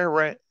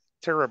terrible,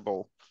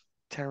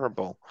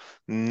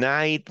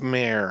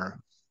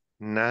 nightmare,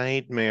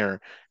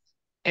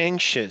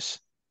 anxious,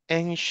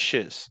 and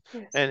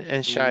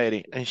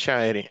anxiety.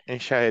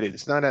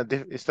 It's not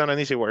an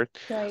easy word.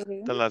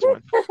 The last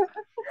one.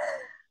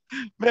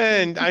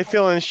 Man, I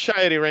feel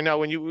anxiety right now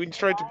when you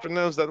try to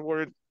pronounce that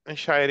word.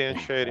 Anxiety.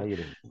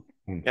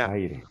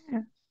 Yeah.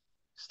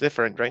 It's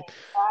different, right?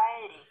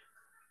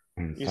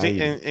 You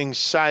see,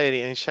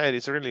 anxiety.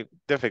 It's really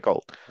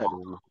difficult.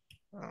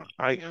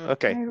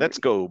 Okay, let's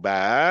go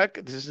back.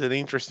 This is an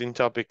interesting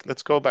topic.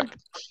 Let's go back.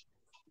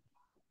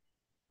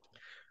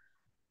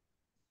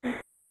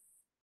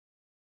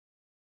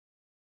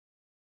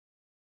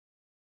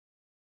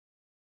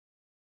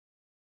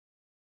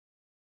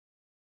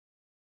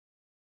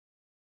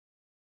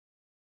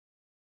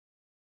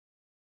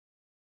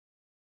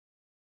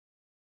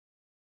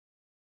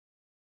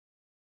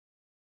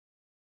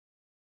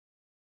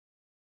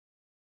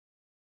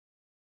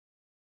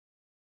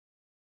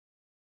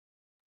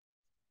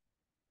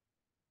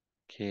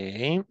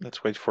 Okay,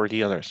 let's wait for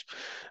the others.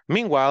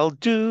 Meanwhile,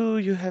 do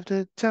you have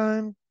the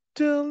time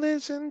to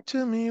listen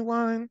to me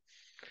whine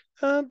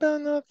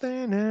about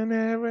nothing and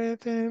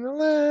everything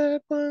all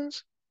at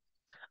once?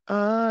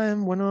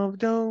 I'm one of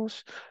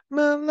those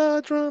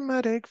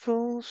melodramatic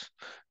fools,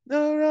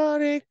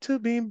 neurotic to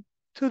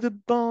the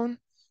bone.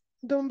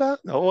 Don't bow.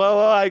 Oh, well,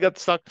 I got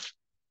stuck.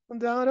 No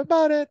doubt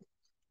about it.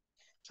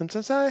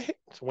 Sometimes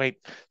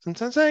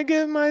I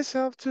give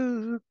myself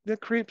to the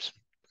creeps.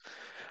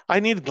 I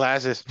need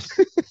glasses.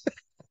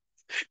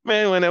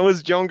 Man, when I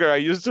was younger, I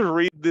used to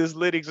read these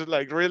lyrics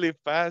like really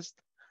fast.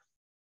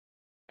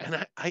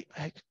 And I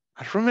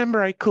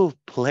remember I could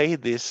play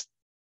this.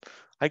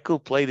 I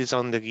could play this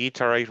on the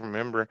guitar. I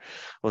remember it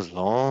was a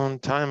long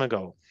time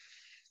ago.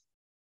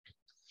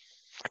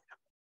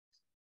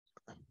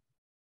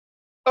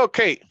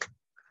 Okay,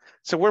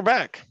 so we're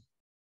back.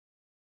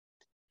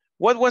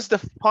 What was the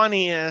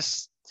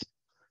funniest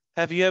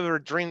have you ever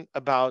dreamed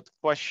about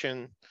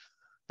question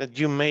that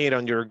you made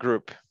on your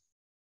group?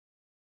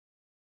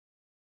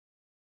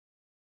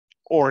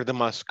 Or the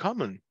most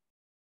common?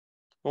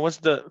 What was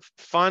the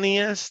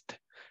funniest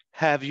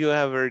have you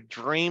ever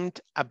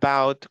dreamed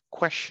about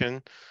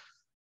question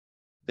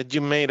that you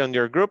made on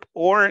your group,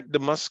 or the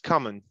most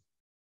common?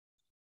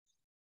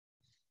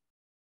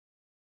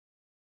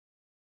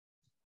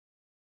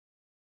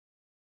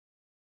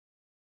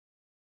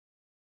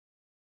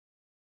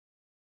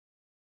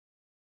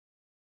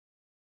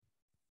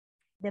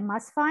 The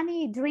most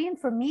funny dream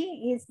for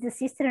me is the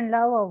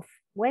sister-in-law of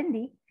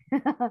Wendy.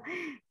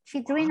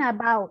 She dreamed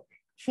about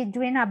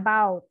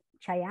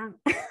Cheyenne.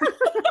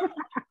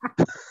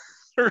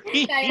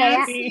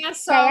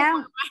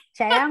 Chayanne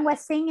Chayanne was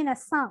singing a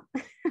song.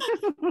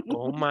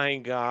 Oh my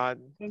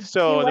God. And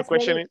So the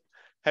question really, is,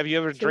 have you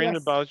ever dreamed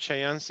about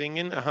Cheyenne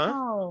singing?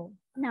 No,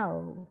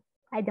 no,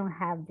 I don't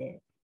have the,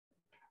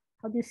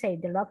 how do you say,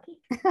 the lucky?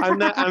 I'm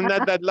not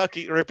that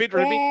lucky. Repeat.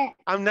 Yeah,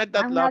 I'm not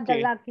that I'm lucky. not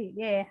that lucky.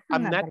 Yeah,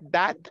 I'm not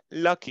that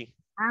lucky.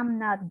 I'm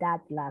not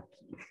that lucky.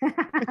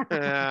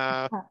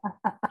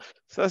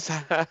 So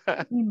sad.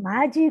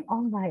 Imagine,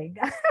 oh my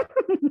God.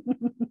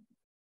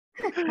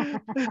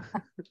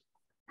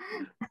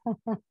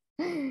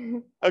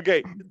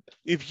 Okay,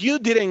 if you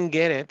didn't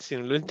get it, si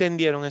no lo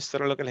entendieron, esto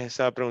era lo que les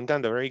estaba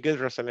preguntando. Very good,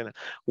 Rosalina.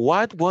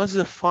 What was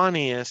the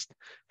funniest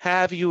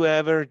have you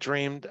ever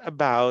dreamed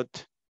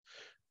about?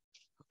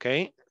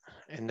 Okay,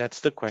 and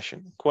that's the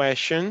question.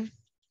 Question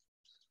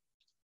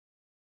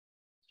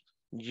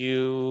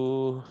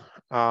you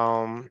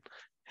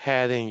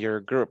had in your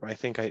group. I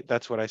think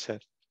that's what I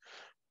said.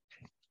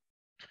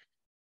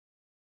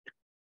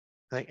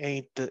 I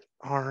ate the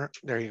R.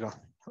 There you go.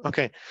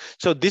 Okay,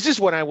 so this is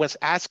what I was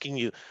asking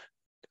you.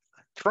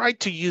 Try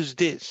to use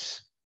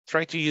this.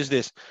 Try to use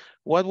this.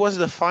 What was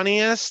the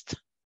funniest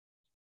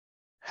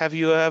have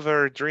you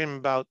ever dreamed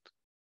about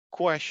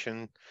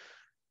question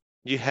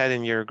you had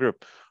in your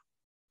group?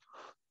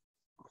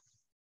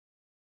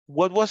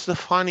 What was the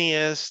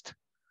funniest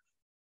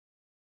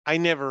I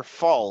never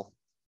fall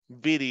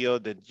video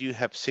that you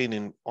have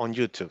seen on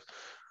YouTube?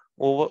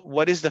 Well,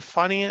 what is the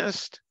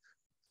funniest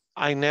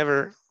I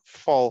never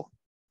fall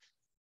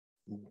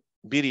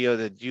video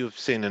that you've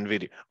seen on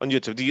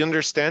YouTube? Do you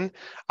understand?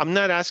 I'm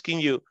not asking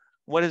you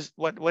what is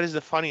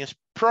the funniest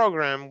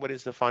program, what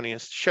is the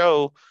funniest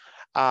show,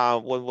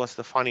 what was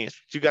the funniest.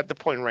 You got the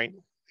point, right?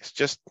 It's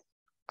just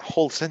a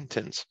whole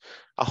sentence,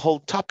 a whole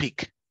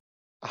topic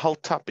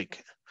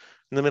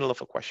in the middle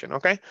of a question.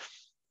 Okay,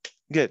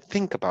 good.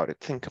 Think about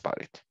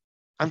it.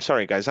 I'm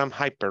sorry, guys, I'm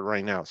hyper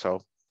right now,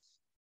 so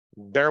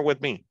bear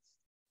with me.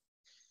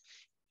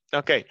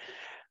 Okay,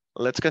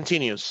 let's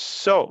continue.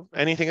 So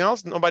anything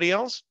else? Nobody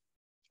else?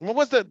 What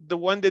was the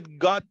one that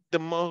got the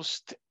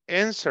most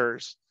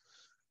answers?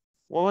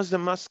 What was the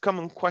most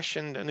common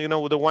question? And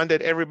the one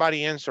that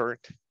everybody answered.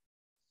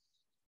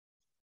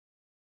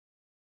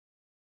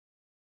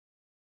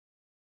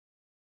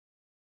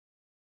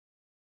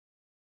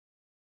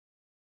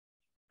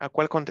 ¿A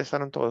cuál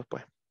contestaron todos,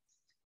 pues?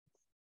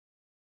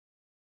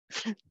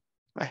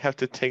 I have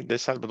to take the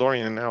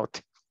Salvadorian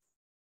out.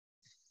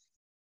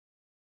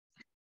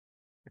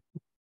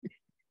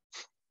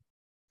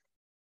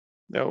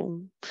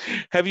 No.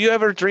 Have you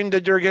ever dreamed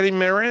that you're getting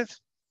married?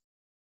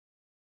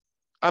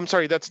 I'm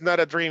sorry, that's not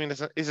a dream,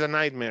 it's a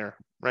nightmare,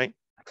 right?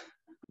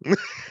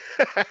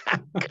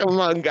 Come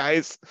on,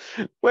 guys,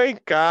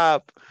 wake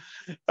up.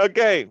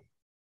 Okay.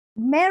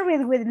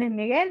 Married with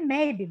Miguel,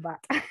 maybe,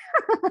 but.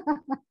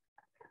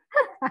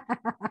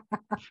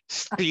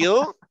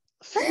 Still?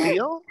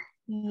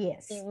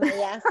 Yes.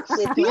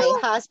 With my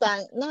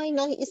husband. No,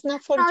 it's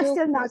not for you.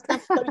 Still not. It's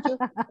not for you.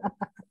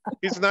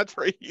 It's not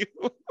for you.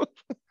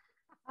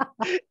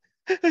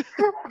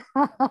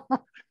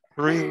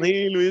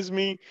 Really,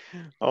 Luismi?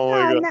 Oh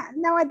my God.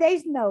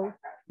 Nowadays, no.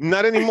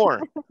 Not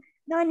anymore.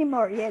 Not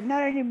anymore. Yeah,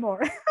 not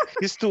anymore.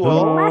 He's too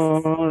old.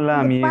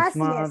 La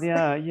misma de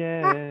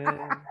ayer,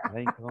 la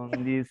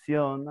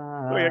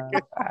incondicional.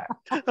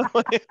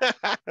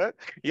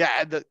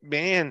 Yeah,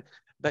 man,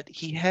 but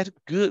he had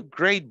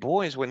great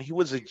voice when he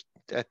was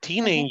a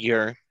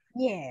teenager.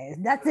 Yes,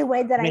 that's the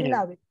way that I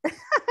love it.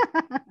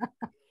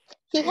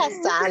 He has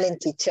talent,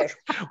 teacher.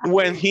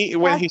 When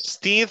his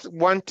teeth,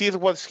 one teeth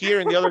was here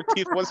and the other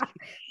teeth was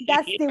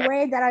That's the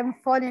way that I'm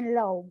falling in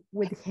love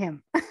with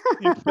him.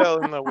 You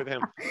fell in love with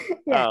him.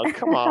 Yeah. Oh,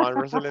 come on,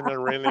 Rosalina,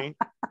 really?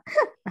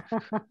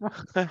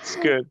 That's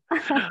good.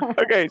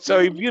 Okay, so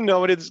if you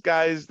notice,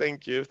 guys,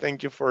 thank you.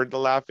 Thank you for the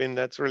laughing.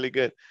 That's really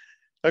good.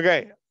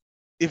 Okay,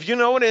 if you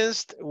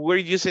noticed, we're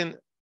using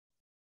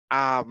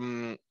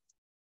the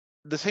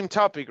same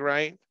topic,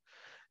 right?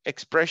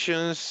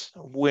 Expressions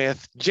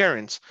with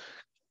gerunds.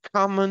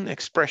 Common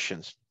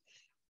expressions.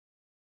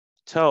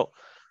 So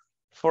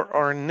for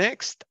our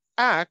next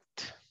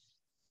act,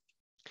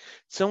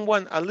 a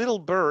little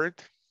bird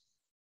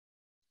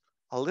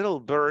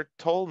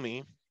told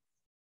me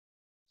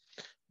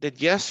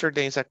that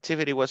yesterday's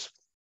activity was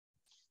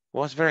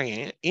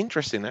very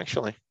interesting,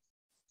 actually.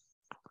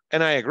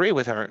 And I agree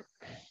with her.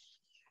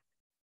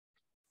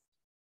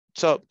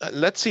 So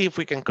let's see if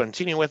we can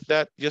continue with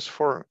that just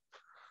for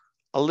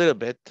a little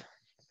bit.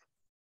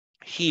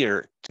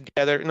 Here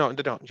together. No,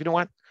 you know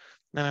what?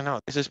 No,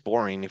 this is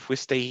boring. If we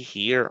stay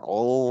here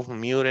all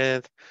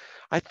muted,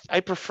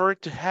 I prefer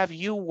to have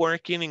you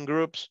working in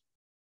groups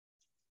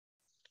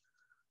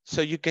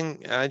so you can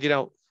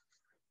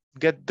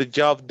get the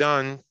job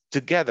done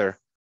together.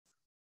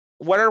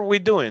 What are we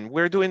doing?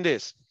 We're doing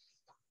this.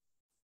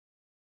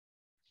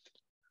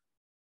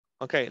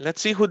 Okay,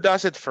 let's see who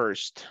does it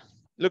first.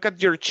 Look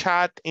at your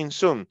chat in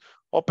Zoom.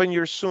 Open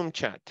your Zoom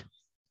chat.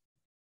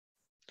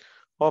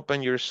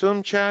 Open your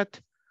Zoom chat.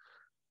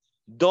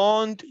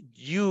 Don't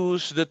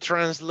use the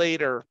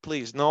translator,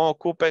 please. No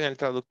ocupen el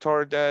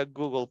traductor de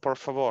Google, por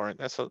favor.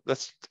 That's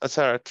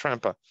a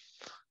trampa.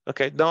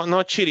 Okay,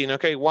 no cheating.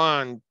 Okay,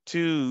 1,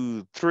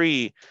 2,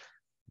 3,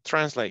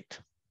 translate.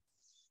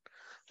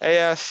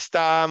 Ella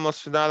está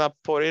emocionada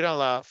por ir a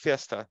la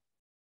fiesta.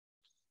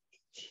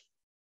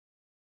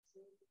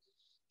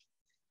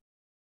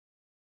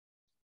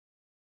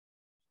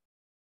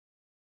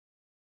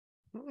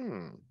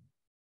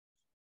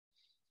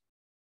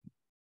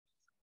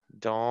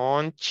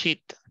 Don't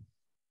cheat.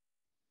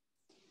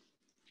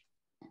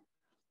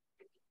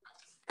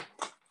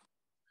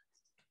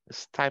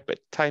 Just type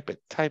it, type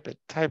it, type it,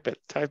 type it,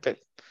 type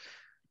it,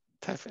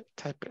 type it,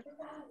 type it.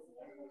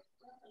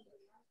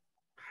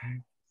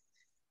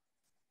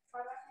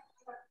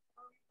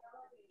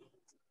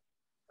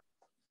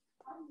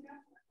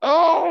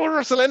 Oh,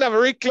 Rosalena,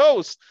 very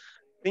close.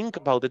 Think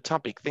about the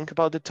topic. Think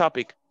about the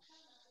topic.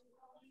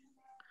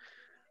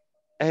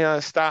 Ella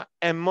está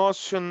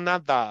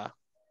emocionada.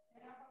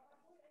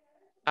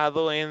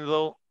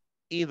 Ado,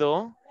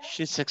 ido.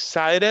 She's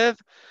excited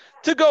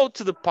to go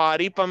to the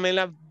party.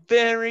 Pamela,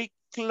 very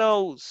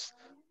close.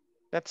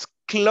 That's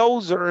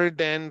closer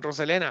than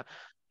Rosalena.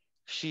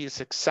 She is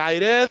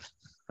excited.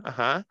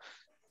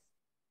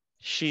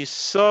 She's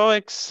so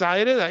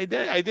excited. I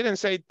didn't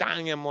say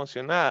tan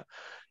emocionada.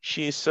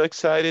 She's so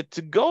excited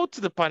to go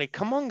to the party.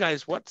 Come on,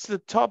 guys. What's the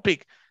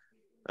topic?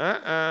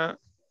 It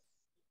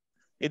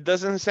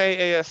doesn't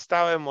say ella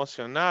estaba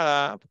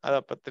emocionada,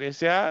 Ada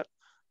Patricia.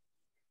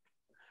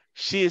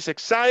 She is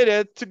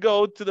excited to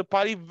go to the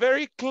party.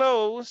 Very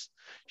close.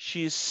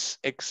 She's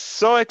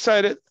so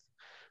excited.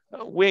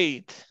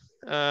 Wait.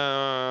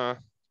 There's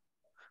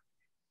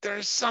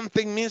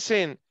something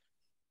missing.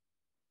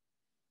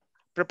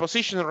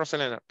 Preposition,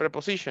 Rosalena.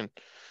 Preposition.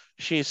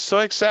 She's so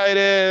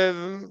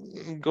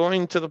excited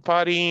going to the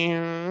party.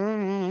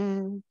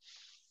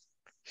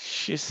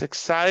 She's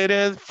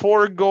excited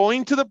for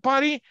going to the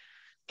party.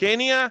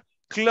 Kenya,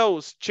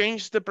 close.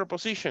 Change the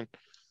preposition.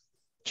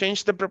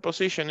 Change the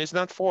preposition. It's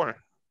not for.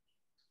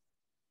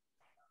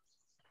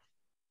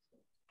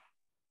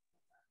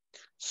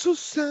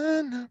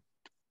 Susana.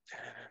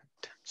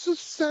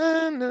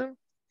 Susana.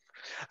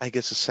 I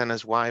guess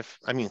Susana's wife,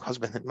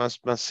 husband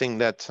must sing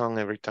that song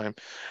every time.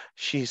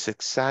 She's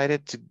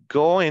excited to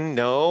go in.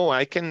 No,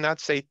 I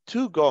cannot say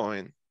to go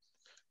in.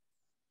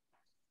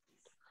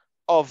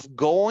 Of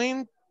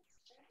going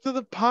to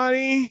the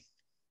party.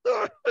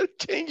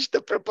 Change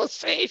the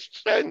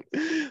preposition.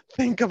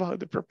 Think about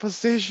the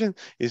preposition.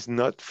 It's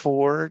not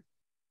for,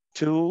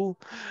 to.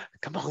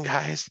 Come on,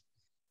 guys.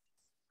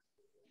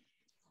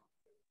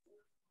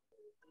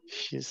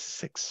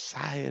 She's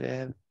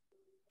excited.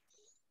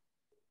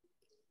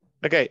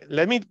 Okay,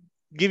 let me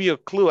give you a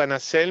clue. And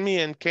Aselmi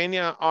and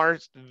Kenya are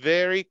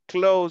very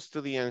close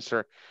to the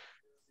answer.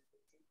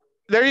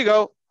 There you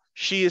go.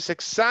 She is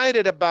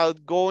excited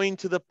about going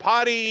to the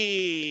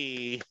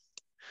party.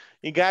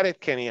 You got it,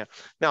 Kenya.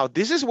 Now,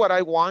 this is what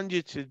I want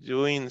you to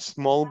do in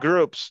small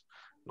groups,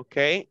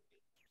 okay?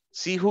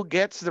 See who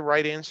gets the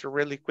right answer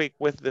really quick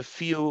with the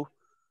few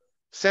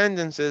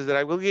sentences that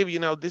I will give you.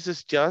 Now, this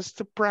is just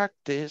to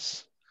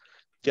practice,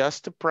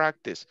 just to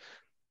practice.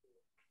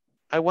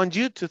 I want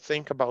you to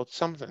think about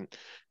something.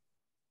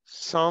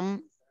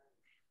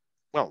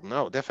 Well,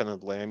 no,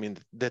 definitely.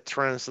 The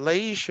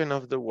translation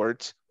of the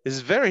words is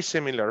very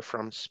similar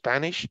from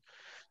Spanish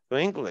to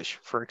English.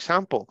 For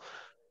example,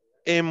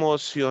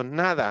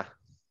 emocionada,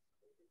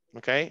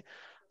 okay?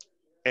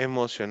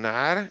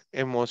 Emocionar,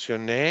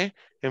 emocioné,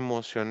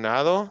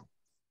 emocionado,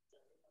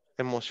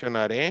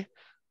 emocionaré,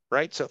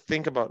 right? So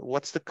think about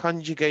what's the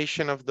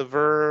conjugation of the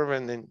verb,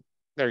 and then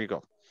there you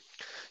go.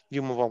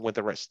 You move on with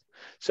the rest.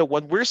 So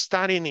what we're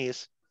studying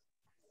is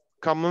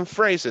common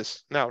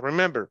phrases. Now,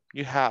 remember,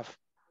 you have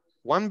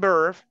one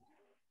verb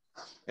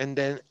and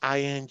then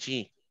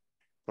ing,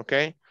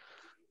 okay?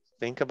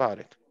 Think about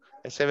it.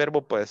 Ese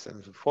verbo puede ser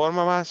en su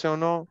forma base o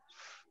no,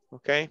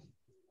 okay?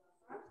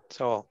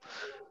 So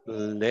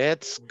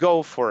let's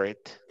go for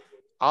it.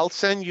 I'll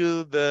send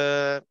you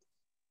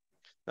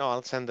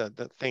I'll send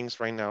the things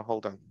right now.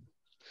 Hold on.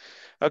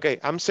 Okay,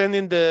 I'm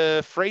sending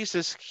the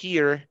phrases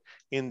here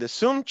in the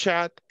Zoom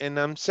chat, and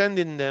I'm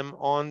sending them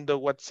on the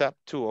WhatsApp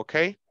too,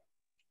 okay?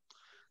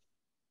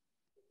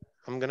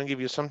 I'm gonna give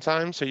you some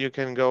time so you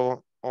can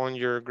go on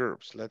your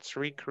groups. Let's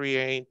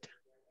recreate.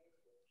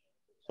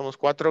 Somos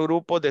 4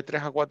 grupos de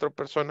 3 a 4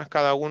 personas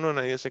cada uno.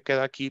 Nadie se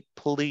queda aquí,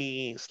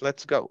 please.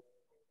 Let's go.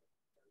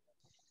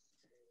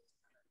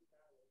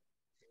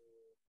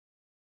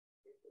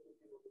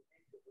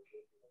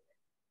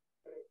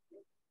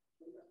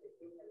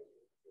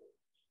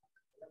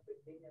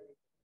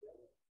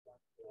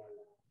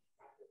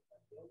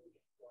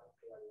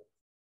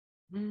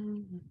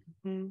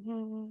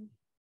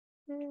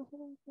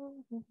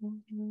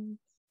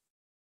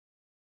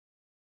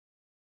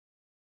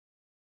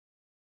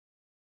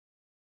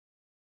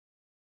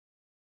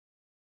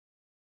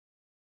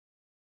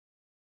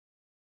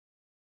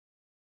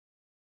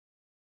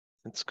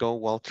 Let's go,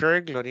 Walter,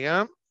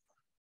 Gloria.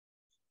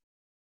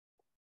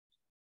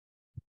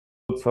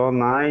 So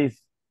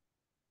nice.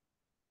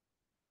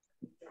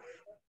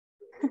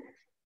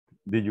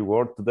 Did you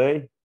work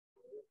today?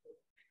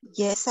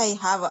 Yes, I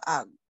have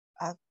a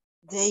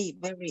day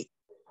very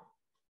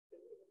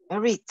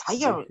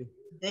tired.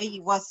 Day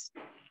was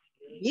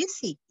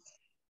busy.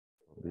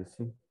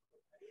 Busy.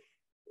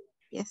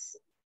 Yes.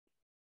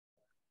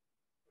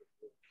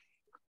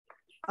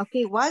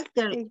 Okay,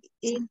 Walter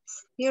is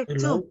here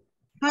Hello. too.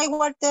 Hi,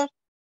 Walter.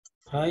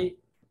 Hi.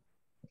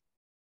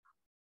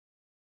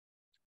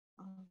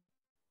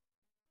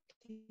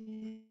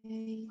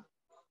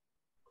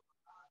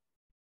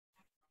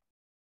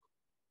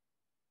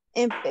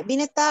 Okay.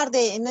 Vine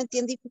tarde, no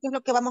entendí qué es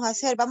lo que vamos a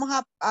hacer. Vamos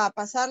a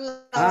pasar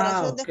la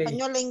oración de Okay.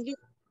 español a inglés.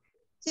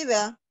 ¿Sí,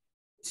 vea?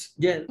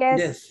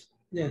 Yes.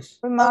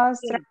 We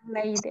must Okay.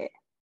 translate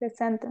the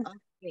sentence.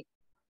 Okay.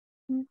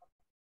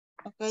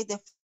 Okay, the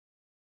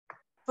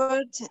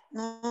first,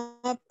 no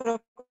me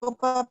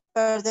preocupa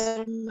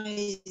perder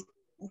mi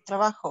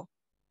trabajo.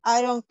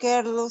 I don't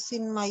care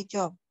losing my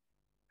job.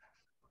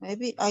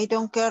 Maybe I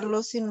don't care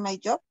losing my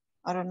job.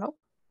 I don't know.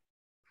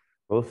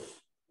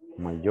 Lose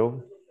my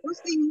job.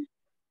 Losing.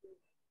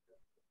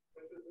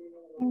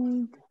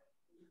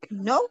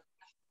 No.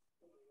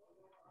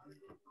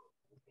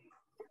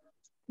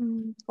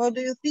 What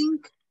do you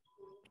think?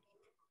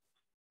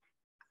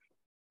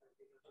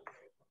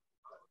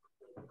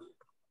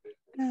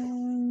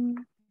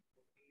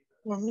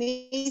 For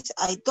me,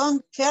 I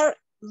don't care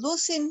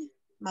losing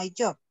my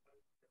job.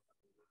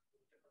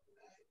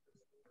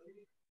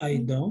 I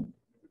don't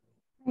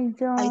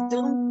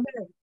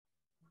care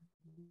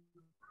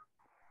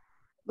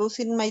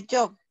losing my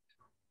job.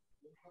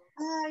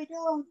 I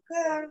don't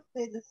care,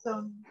 say the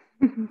song.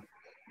 I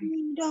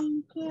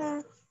don't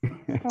care.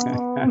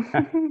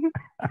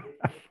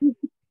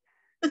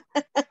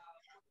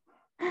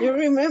 You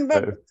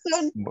remember the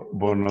song?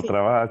 Vos no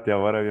trabajaste,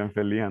 ahora bien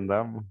feliz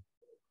andamos.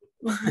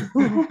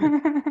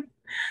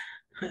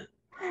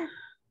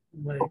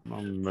 No,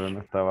 hombre,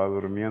 no estaba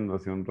durmiendo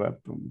hace un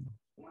rato.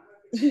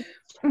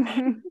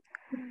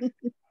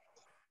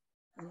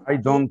 I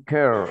don't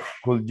care.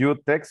 Could you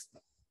text?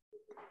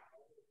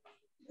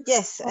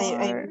 Yes,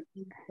 I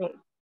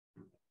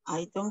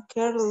don't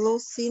care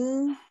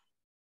losing.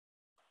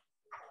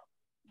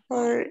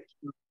 Could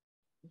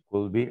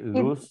be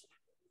lose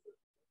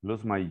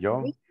my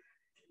job.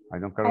 I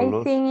don't care I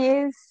lose. think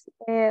is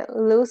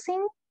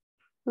losing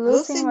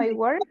my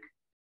work.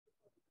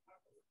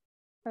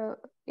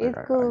 It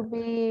could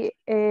be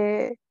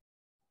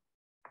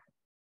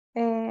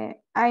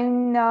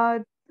I'm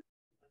not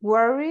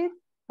worried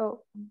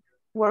about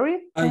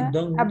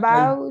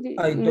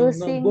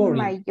losing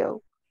my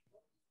job.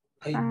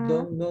 I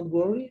don't not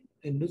worry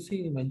and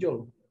losing my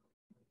job.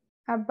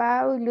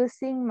 About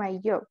losing my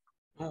job.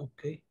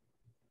 Okay.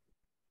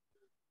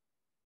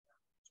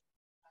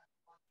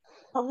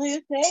 How do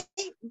you say,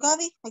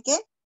 Gabi,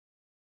 again?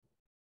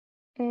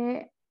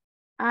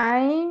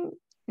 I'm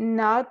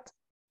not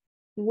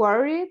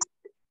worried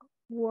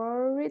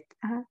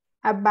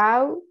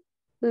about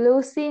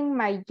losing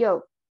my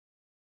job.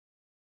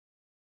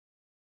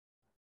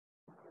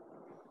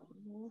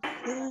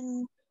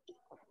 Losing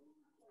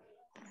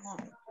my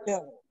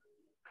job.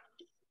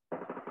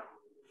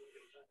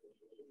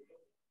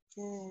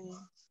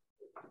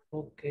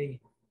 Okay.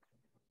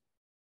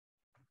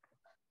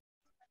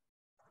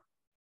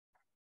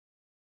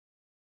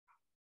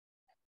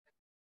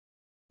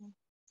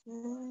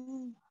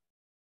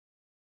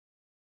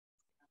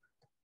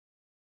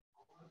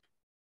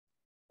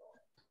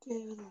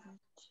 Okay, let me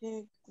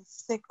check the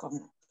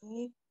second.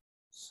 Okay.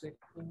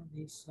 Second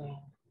is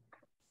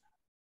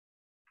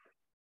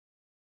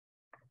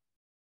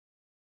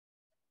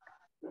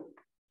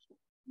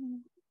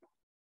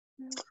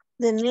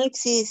The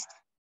next is,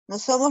 no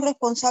somos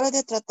responsables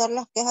de tratar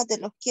las quejas de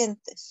los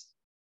clientes.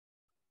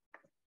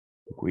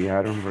 We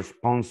are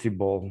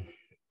responsible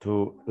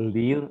to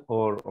lead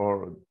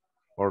or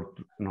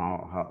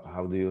no,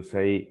 how do you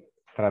say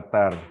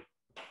tratar?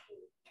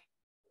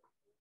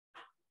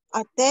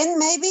 Attend,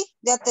 maybe,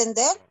 de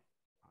atender.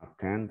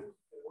 Attend,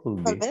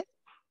 could Tal be. vez.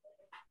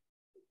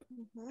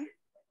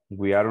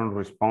 We are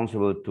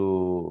responsible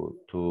to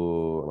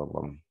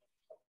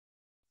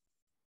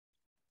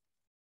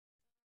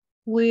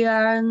We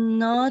are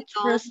not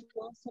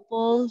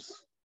responsible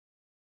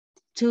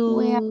to.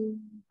 We are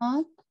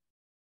not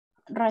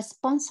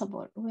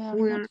responsible. We are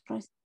not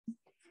responsible.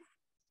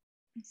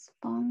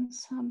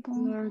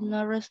 We are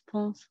not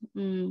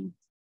responsible.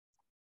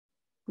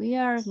 We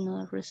are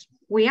not responsible.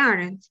 We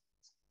aren't.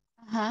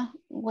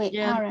 We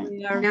Yeah, aren't.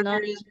 we are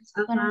not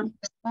responsible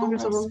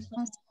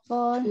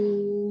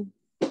to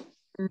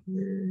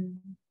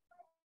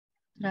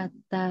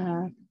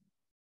tratar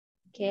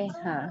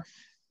quejas.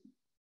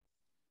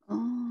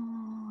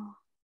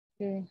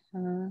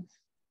 Quejas.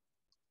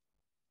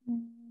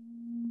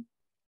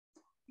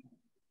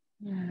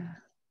 Yeah.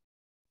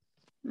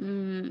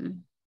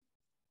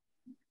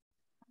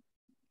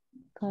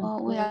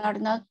 We are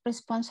not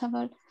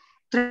responsible.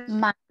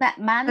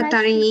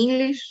 Tratar en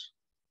English.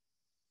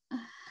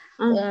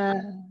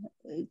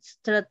 it's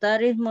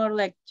tratar is more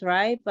like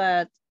try,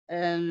 but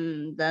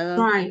that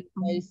don't think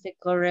that is the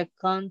correct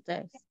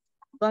context.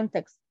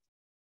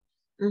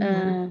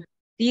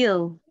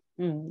 Deal.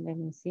 Let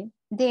me see.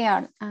 They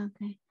are,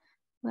 okay.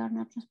 We are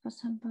not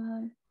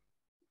responsible.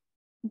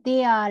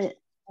 Deal.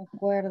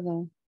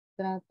 Acuerdo.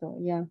 Trato,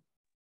 yeah.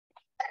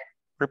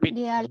 Repeat.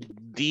 Deal.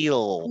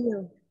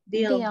 Deal.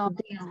 Deal.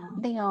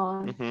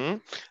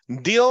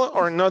 Deal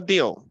or no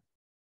deal?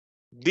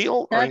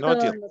 Deal or no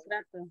deal?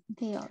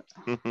 Deal.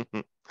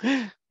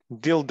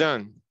 Deal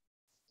done.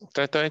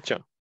 Trato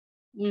hecho.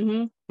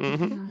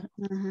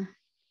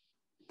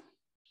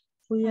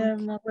 We are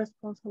not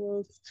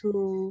responsible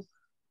to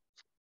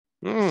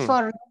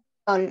for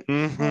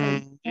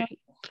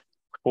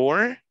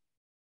for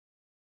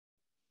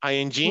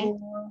ing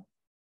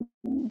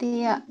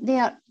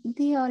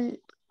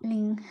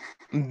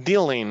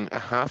dealing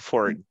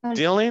for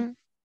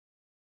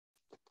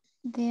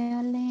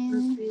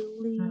dealing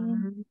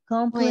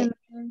compliment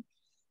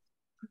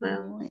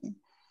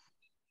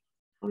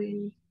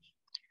with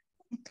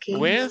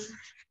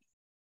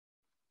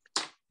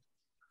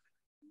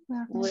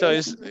so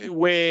it's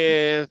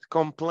with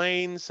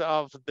complaints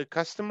of the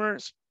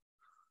customers.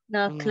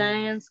 No,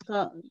 clients,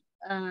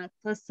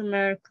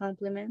 customer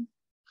compliment.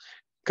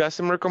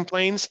 Customer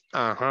complaints.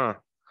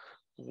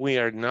 We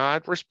are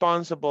not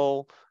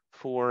responsible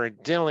for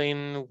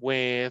dealing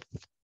with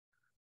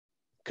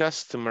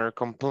customer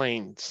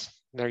complaints.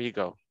 There you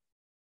go.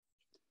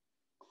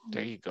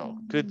 There you go.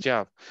 Good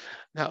job.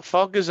 Now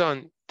focus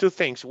on two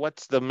things.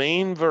 What's the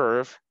main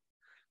verb?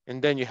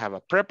 And then you have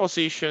a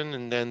preposition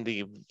and then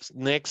the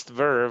next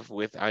verb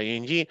with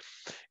ing.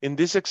 In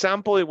this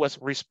example, it was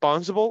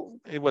responsible.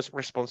 It was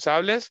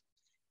responsables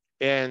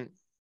and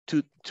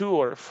to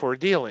or for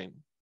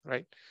dealing,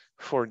 right?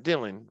 For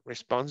dealing,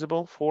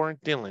 responsible for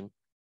dealing.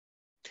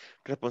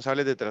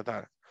 Responsable de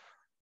tratar.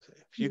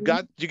 If you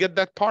get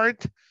that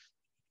part,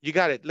 you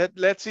got it.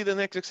 Let's see the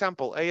next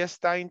example. Ella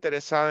está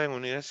interesada en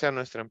unirse a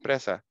nuestra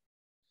empresa.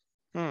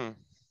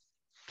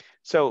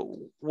 So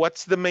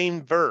what's the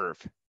main verb?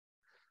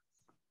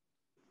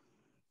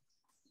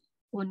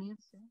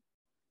 Unirse.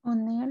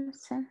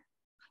 Unirse.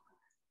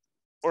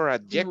 Or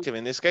adjective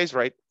in this case,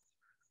 right?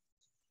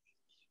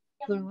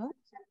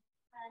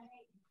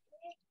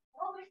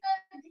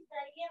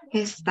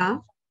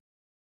 Está.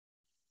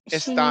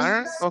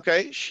 Estar,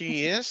 okay,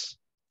 she is.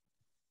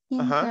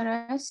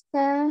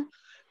 Interested.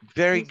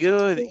 Very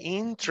good,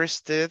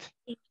 interested.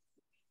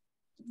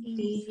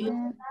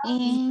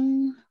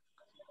 In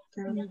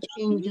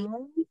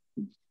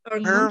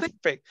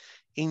Perfect.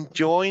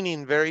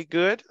 Enjoying, very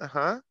good.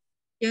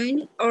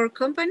 Join our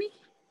company?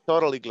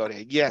 Totally,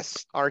 Gloria.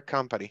 Yes, our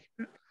company.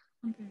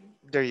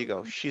 There you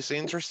go. She's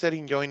interested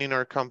in joining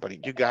our company.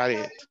 You got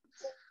it.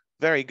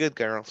 Very good,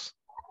 girls.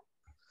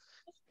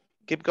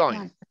 Keep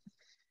going.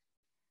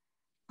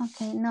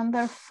 Okay,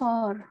 number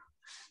 4.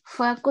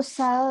 Fue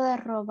acusado de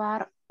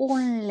robar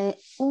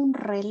un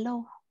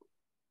reloj.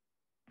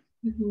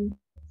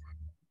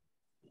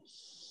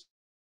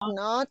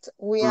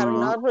 We are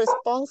not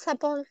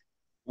responsible.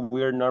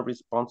 We are not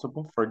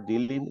responsible for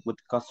dealing with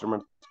customer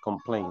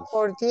complaints.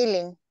 For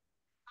dealing.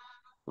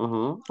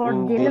 For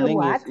dealing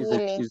what?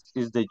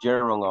 Is the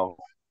gerund of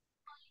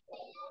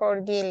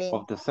for dealing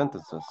of the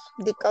sentences.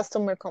 The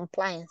customer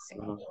compliance.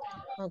 Okay.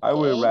 I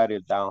will write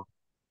it down.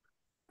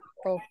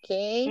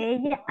 Okay.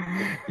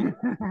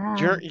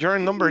 You're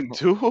number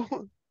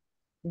 2?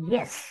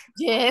 Yes.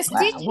 Yes,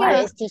 teacher.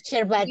 Yes,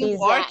 teacher, but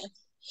it's a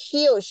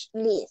huge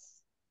list.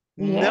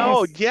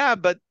 No, yeah,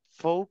 but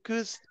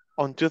focus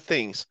on two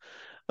things.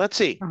 Let's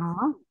see.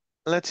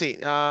 Let's see.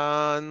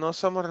 No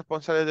somos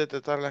responsables de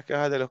tratar las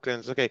quejas de los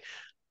clientes. Okay.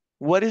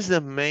 What is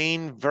the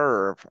main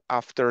verb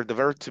after the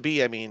verb to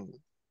be? I mean,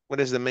 what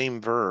is the main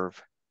verb?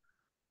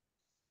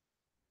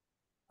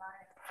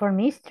 For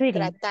me, it's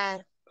treating.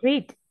 Tratar.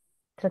 Treat.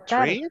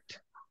 Tratar.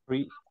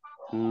 Treat?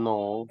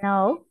 No.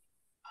 No.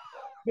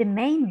 The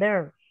main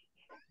verb.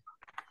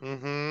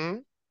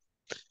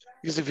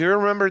 Because if you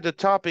remember the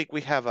topic,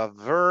 we have a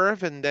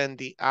verb and then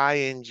the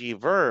ing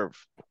verb.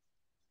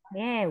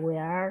 Yeah, we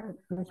are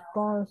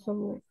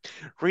responsible.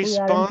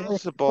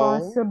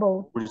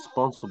 Responsible.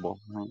 Responsible.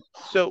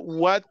 So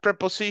what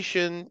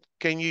preposition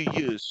can you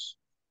use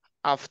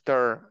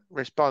after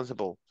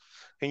responsible?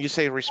 Can you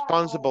say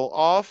responsible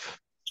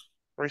of,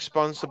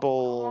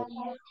 responsible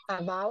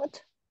about,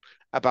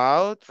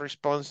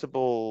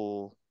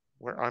 responsible,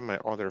 where are my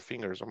other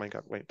fingers? Oh my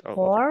God, wait.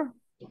 Oh,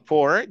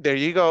 for, there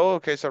you go.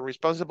 Okay, so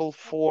responsible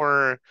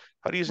for,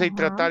 how do you say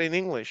tratar in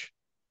English?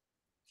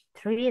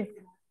 Treat.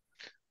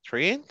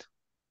 Treat?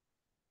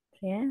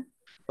 Yeah.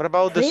 What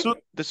about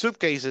the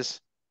suitcases?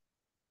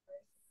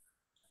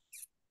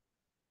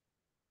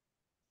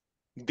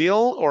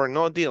 Deal or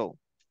no deal?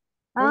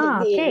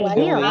 Okay, deal.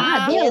 Deal,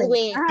 right?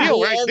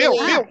 Deal.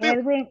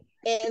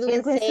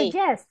 Edwin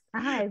suggests.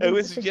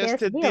 Edwin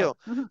suggested deal.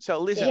 So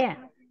listen. Yeah.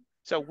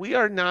 So we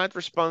are not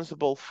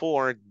responsible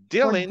for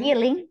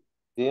dealing.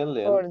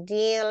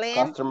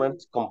 Customer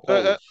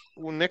complaints.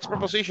 Next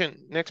proposition.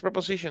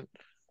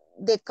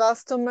 The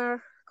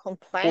customer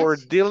complaints. For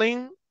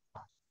dealing.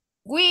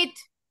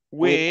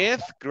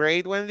 With.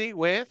 Great, Wendy.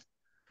 With.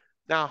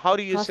 Now, how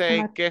do you say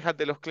Customer. quejas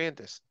de los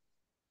clientes?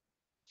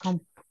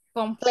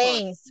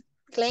 Complaints.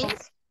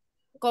 Claims.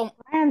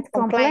 And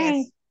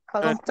complaints.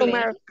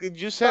 Customer.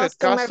 You said it.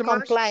 Customer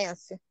Customers.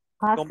 compliance.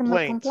 Customer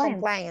Complaints.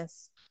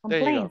 Compliance. There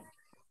you go. Complaints.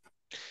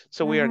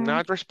 So we are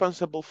not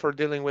responsible for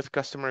dealing with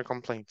customer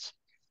complaints.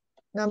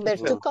 Number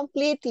two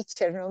complete,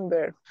 teacher.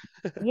 Number.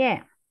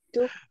 Yeah.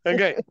 Two.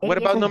 Okay. What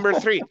about number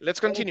three? Let's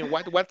continue.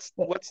 What's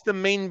the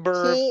main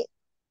verb?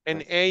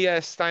 En ella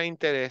está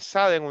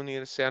interesada en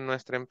unirse a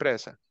nuestra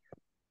empresa.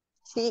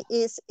 She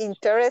is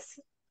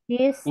interested.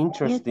 He is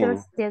Interesting.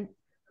 interested.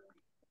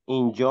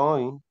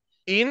 Enjoy.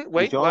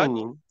 Wait,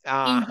 Joining.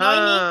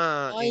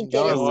 what?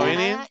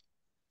 Joining.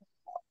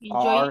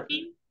 Our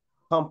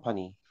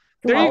company.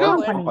 There you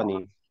go.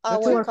 Company.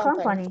 Our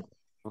company.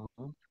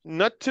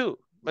 Not two,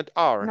 but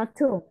our. Not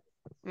two.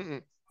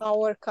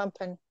 Our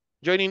company.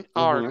 Joining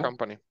our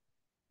company.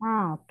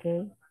 Ah,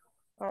 okay.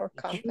 Our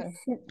company.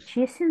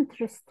 She's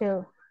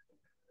interested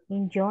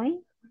in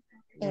joining.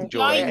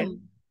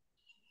 Joining.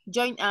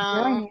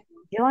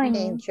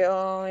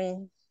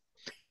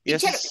 Y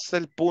ese es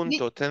el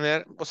punto,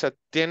 tener, o sea,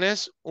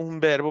 tienes un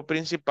verbo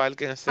principal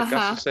que en este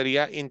caso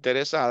sería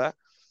interesada,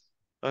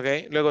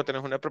 ¿ok? Luego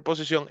tenés una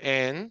preposición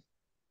en,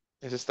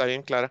 esa está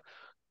bien clara.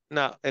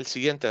 No, el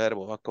siguiente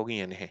verbo va con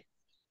ing.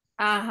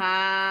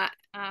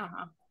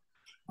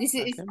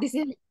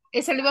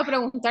 Eso le iba a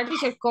preguntar,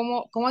 teacher,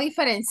 ¿cómo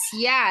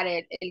diferenciar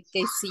el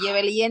que sí lleva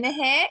el ing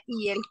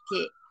y el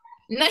que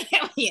no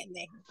lleva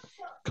ing?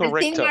 Correcto.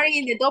 El thing are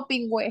in the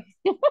doping way.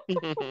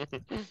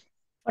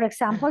 For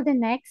example, the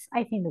next,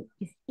 I think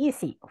is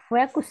easy.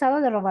 Fue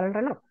acusado de robar el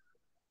reloj.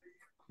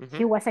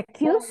 He was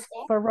accused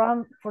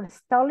for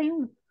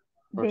stealing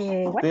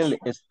the watch.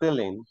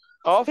 Stealing.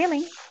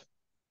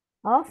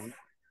 Of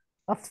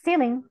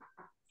stealing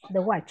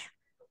the watch.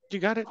 You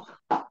got it.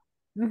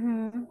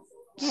 Yeah,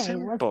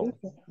 simple.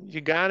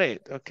 You got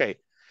it. Okay.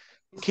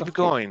 Keep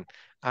going.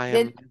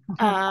 I'm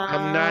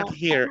not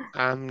here.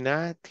 I'm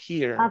not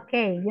here.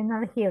 Okay, you're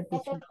not here,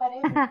 teacher.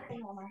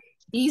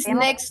 Is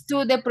next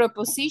to the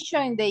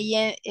preposition,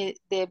 the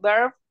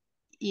verb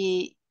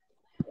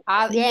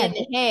add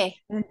ing.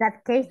 In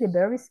that case, the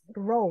verb is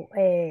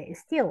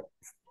still.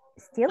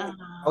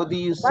 How do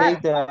you say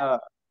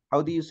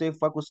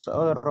fue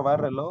acusado de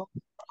robar reloj?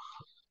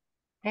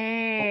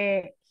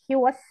 He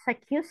was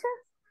accused.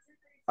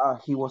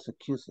 He was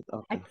accused.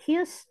 Okay.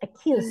 Accused.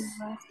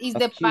 Is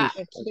the past.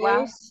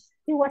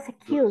 He was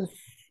accused.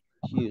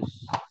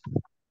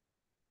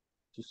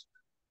 Just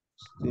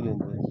stealing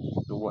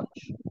the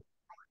watch.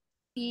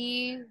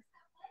 He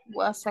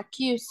was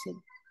accused.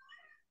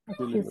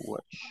 Stealing the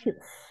watch.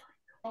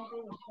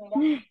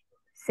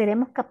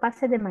 Seremos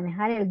capaces de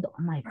manejar el...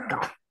 Oh my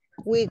God.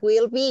 We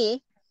will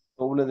be.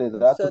 Doble de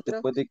datos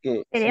después de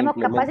que seremos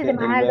capaces de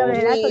manejar el doble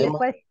de datos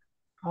después.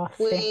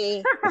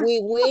 We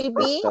will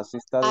be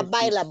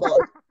available.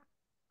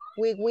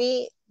 We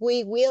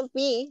will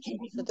be.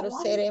 Nosotros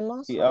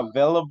seremos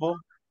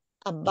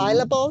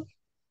available,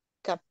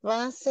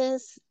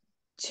 capaces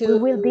to we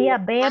will be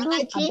available,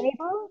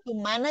 to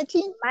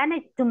managing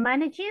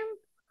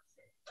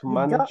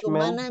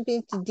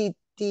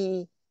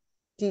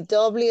the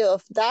double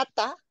of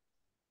data.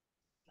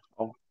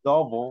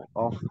 Double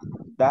of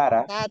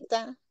data.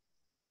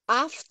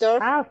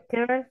 After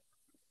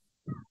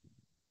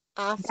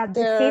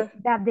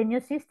that the new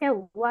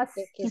system was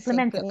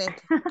implemented.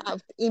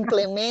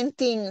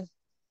 Implementing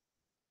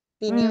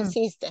the new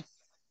system.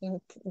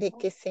 De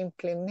que se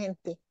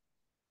implemente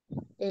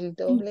el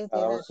doble de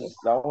datos.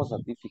 That was a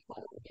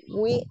difficult.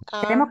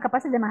 Seremos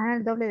capaces de manejar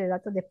el doble de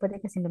datos después de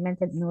que se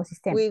implemente el nuevo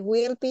sistema. We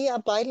will be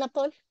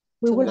available.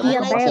 We will be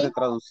available. De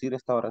traducir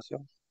esta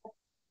oración.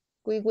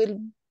 We will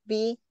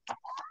be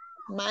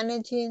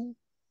managing.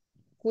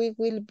 We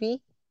will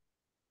be.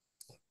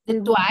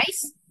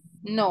 Twice?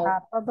 No.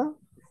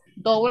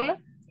 Double.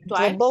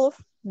 Twice.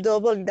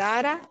 Double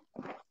data.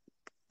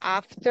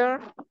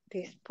 After.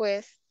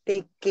 Después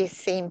de que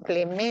se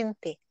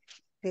implemente.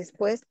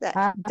 Después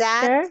that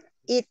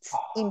it's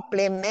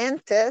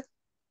implemented.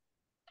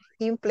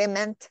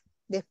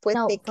 Después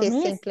de que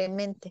se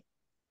implemente.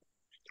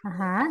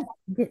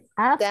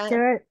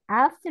 After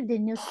the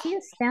new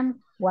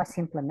system was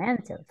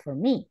implemented for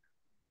me.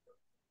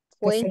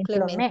 Fue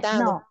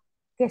implementado. No,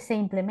 que se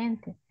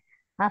implemente.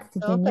 After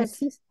the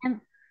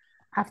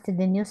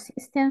new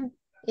system.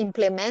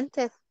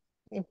 Implemented.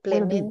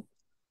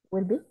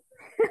 Will be.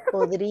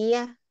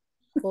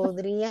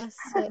 Podría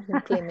ser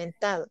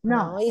implementado.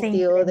 No, it's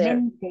the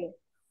implemente.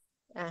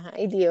 other.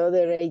 It's the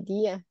other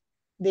idea.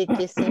 De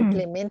que se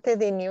implemente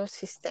the new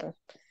system.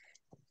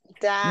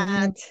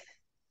 That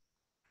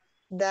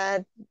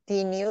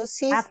the new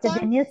system. After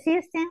the new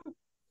system.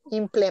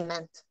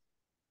 Implement.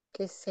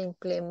 Que se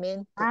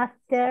implemente.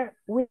 After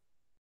we.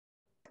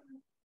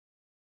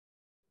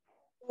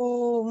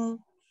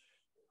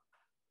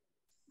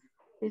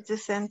 It's a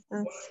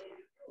sentence.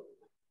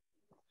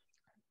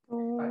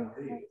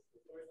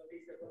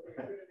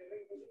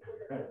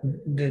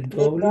 The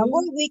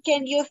double, we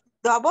can use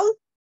double.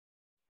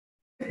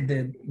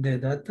 The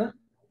data?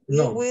 You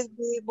No. will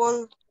be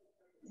able.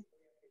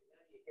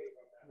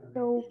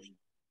 So,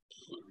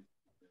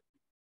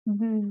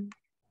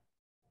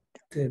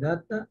 The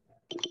data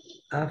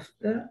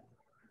after.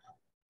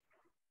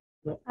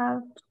 No.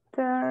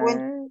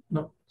 after,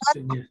 No.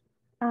 Yes.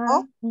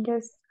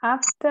 just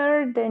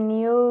after the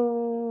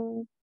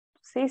new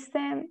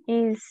system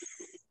is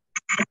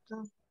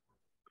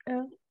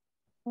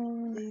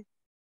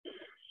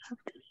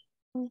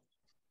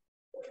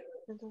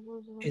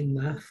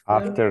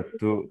After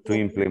to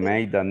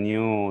implement the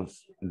new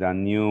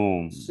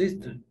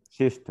system.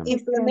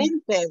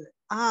 Implemented.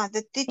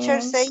 The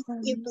teacher says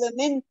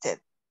implemented.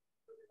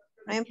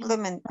 No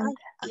implement.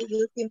 I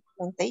use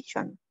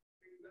implementation.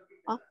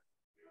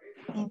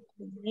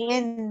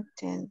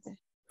 Implemented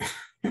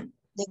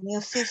the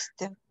new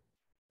system.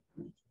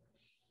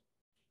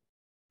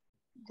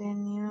 The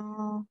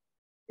new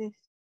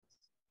system.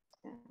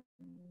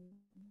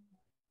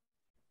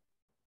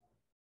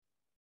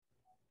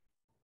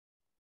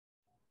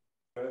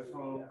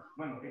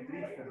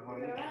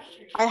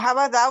 I have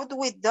a doubt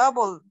with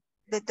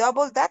the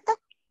double data.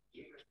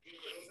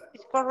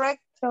 Is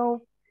correct?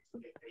 So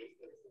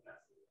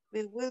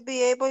we will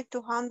be able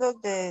to handle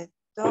the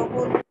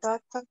double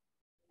data.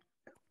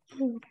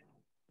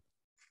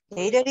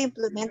 Later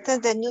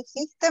implemented the new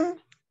system.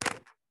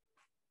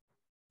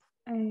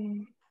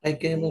 I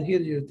cannot hear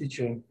you,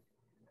 teacher.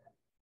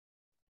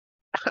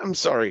 I'm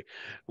sorry.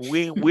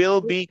 We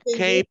will be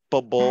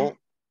capable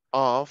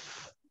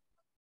of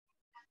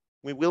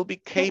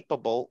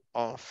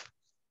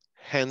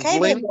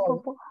handling.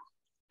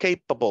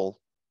 Capable.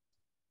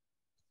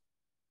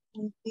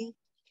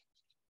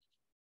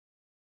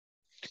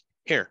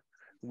 Here,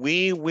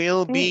 we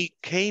will be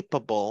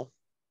capable,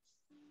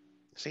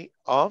 see,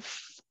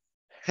 of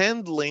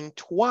handling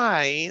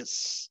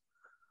twice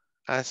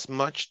as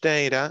much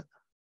data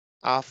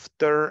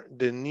after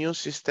the new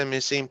system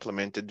is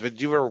implemented, but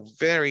you are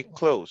very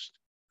close.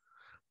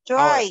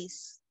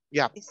 Twice.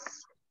 Yeah.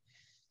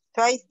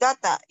 Twice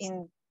data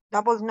in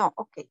double no,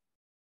 okay.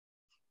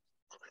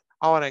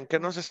 Ahora, ¿en qué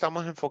nos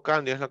estamos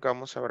enfocando? Y es lo que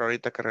vamos a ver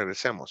ahorita que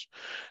regresemos.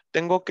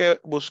 Tengo que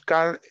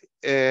buscar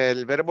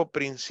el verbo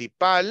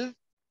principal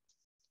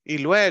y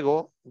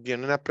luego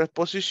viene una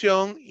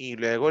preposición y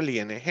luego el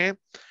ing.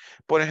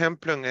 Por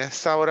ejemplo, en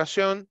esta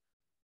oración,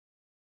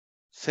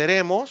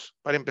 seremos,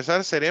 para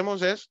empezar,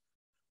 seremos es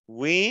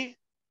we,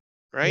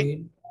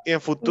 right? Y en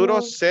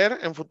futuro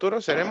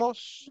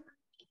seremos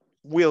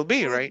will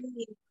be, right?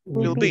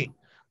 Will be.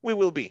 We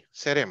will be,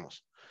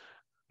 seremos.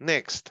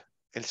 Next,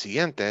 el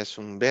siguiente es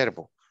un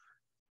verbo.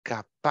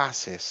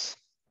 Capaces.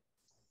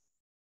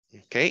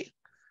 Okay.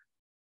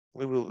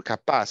 We will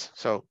capaz,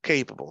 so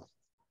capable.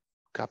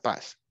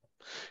 Capaz.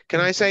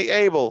 Can I say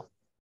able?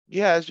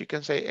 Yes, you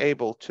can say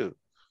able too.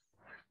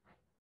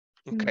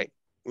 Okay.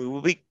 We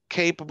will be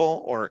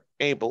capable or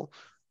able.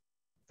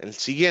 El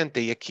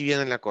siguiente, y aquí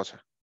viene la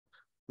cosa.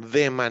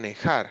 De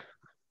manejar.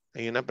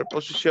 Hay una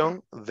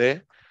preposición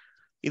de,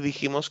 y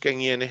dijimos que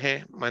en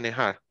ing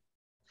manejar.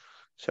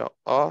 So,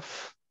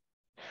 of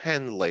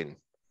handling.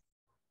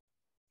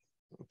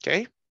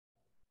 Okay.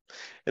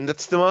 And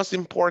that's the most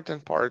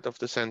important part of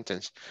the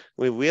sentence.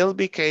 We will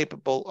be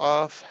capable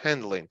of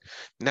handling.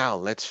 Now,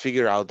 let's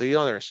figure out the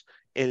others.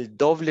 El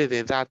doble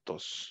de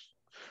datos.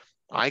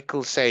 I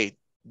could say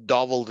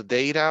double the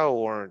data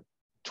or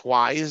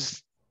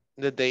twice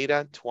the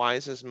data,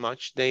 twice as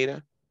much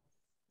data.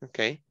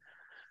 Okay.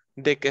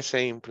 De que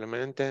se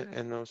implemente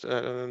el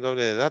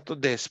doble de datos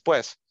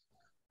después.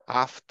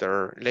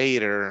 After,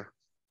 later,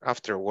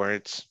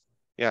 afterwards.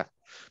 Yeah.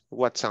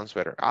 What sounds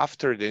better?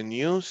 After the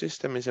new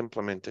system is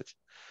implemented.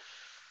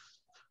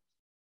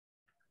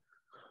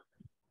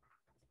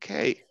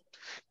 Okay,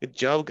 good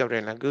job,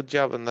 Gabriela. Good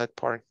job on that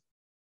part.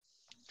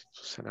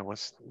 Susana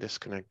was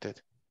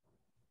disconnected.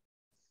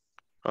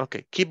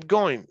 Okay, keep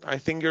going. I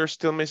think you're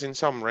still missing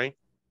some, right?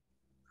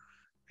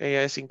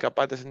 Ella es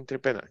incapaz de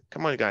sentir pena.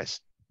 Come on, guys.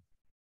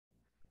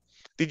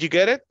 Did you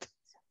get it?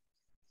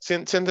 ¿Se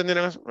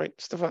entendieron eso? Right,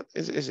 Stefan?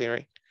 Is it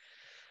right?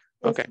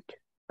 Okay.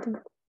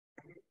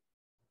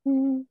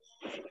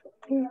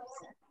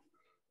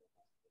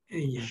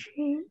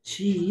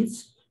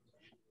 She's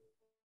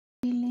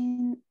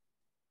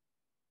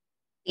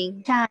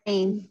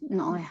Shine.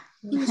 No,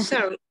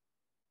 sorry.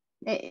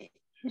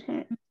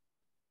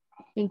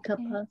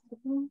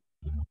 Incapacitable.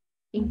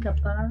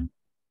 Incapaz.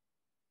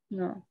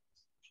 No.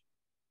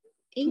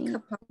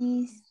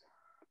 Incapable.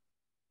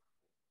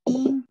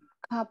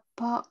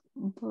 Incapable.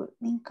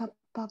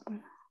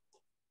 Incapable.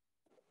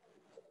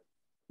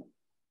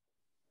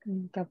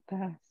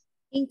 Incapaz.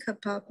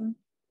 Incapable.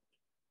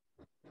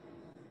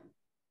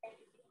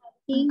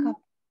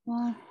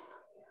 Incapable.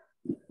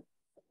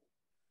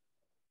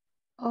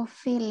 Of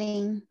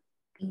feeling.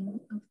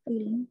 Of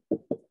feeling.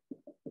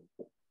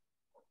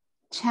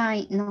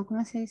 Shy. No,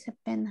 ¿cómo se dice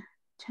pena?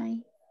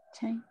 Shy.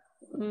 Shy.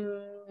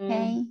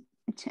 Hey.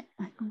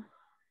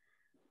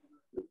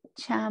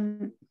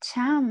 Cham.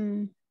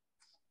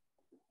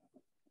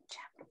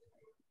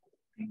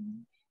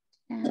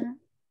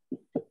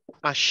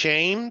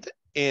 Ashamed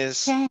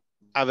is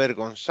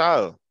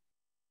Avergonzado.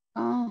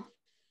 Oh.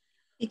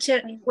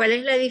 Teacher, ¿cuál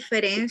es la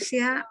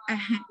diferencia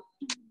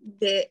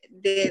de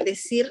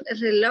decir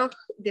reloj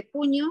de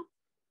puño,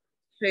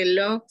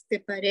 reloj de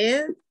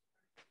pared?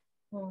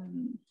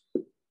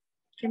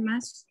 ¿Qué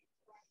más?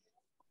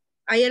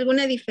 ¿Hay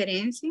alguna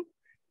diferencia?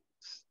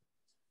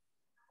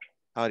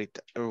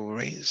 Ahorita,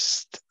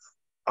 wrist.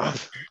 Oh,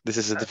 this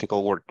is a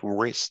difficult word.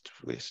 Wrist.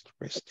 Wrist.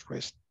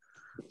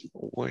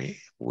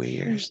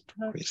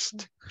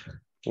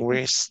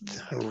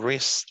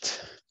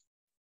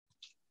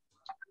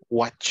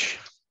 Watch.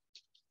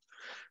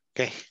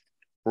 Okay.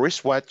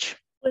 Wristwatch.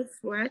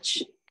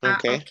 Wristwatch.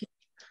 Okay. Okay.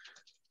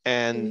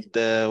 And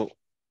the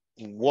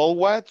wall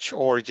watch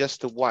or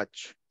just the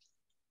watch?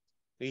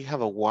 Do you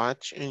have a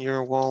watch in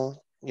your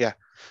wall? Yeah.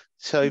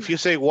 So if you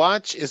say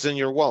watch, it's in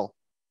your wall.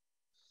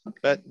 Okay.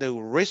 But the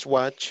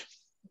wristwatch.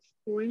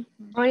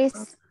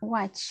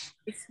 Wristwatch.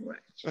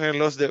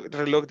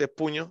 Reloj de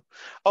puño.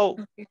 Oh,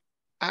 okay.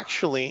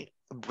 Actually,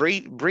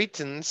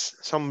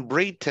 some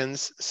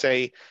Britons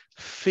say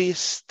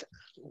fist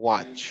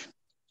watch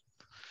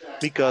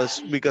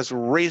because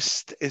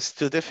wrist is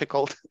too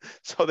difficult.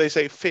 So they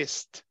say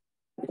fist,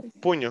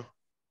 puño,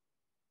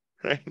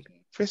 right?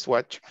 Fist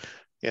watch.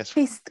 Yes.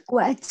 Fist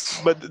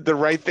watch. But the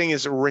right thing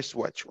is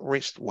wristwatch.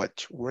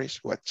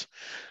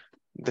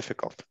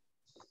 Difficult.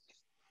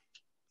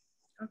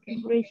 Okay.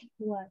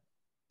 Wristwatch.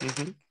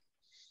 Mm-hmm.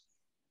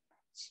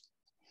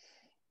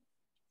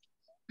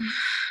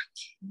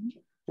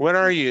 Where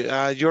are you?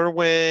 You're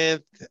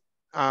with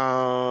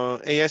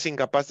ella es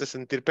incapaz de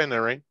sentir pena,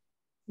 right?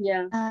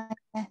 Yeah.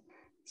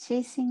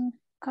 She's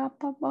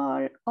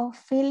incapable of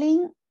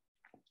feeling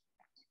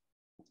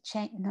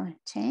shame.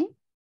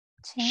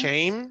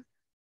 Shame?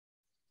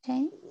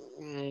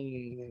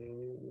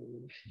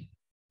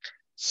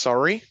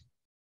 Sorry?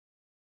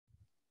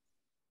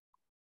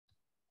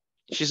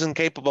 She's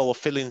incapable of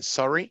feeling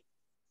sorry?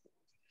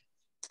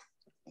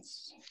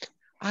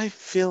 I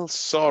feel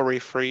sorry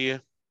for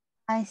you.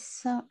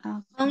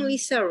 Only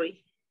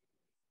sorry.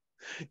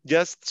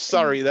 Just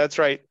sorry, that's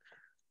right.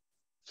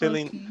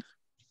 Feeling, okay.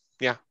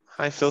 Yeah,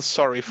 I feel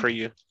sorry for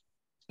you.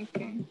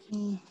 Okay.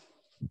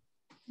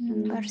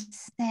 Number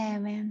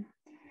 7.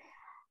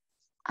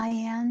 I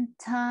am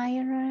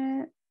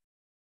tired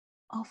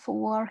of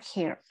work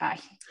here.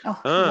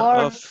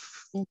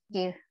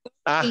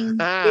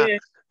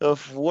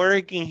 Of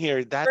working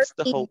here. That's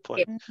the whole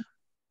point.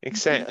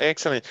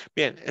 Excelente.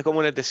 Bien,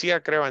 como les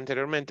decía, creo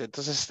anteriormente,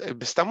 entonces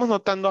estamos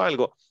notando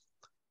algo.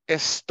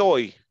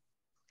 Estoy.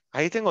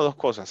 Ahí tengo dos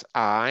cosas.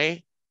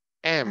 I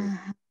am.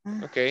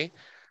 Ok.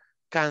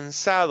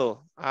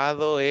 Cansado.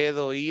 Ado,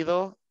 edo,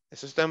 ido.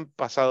 Eso está en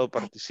pasado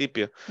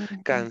participio.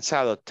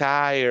 Cansado.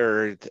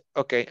 Tired.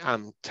 Ok,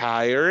 I'm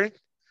tired.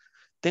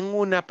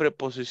 Tengo una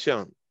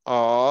preposición.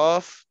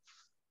 Of.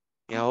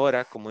 Y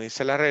ahora, como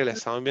dice la regla,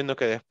 estamos viendo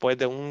que después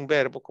de un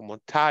verbo como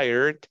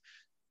tired,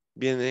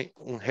 viene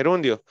un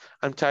gerundio.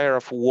 I'm tired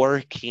of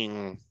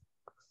working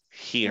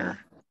here.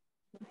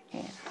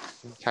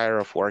 I'm tired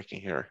of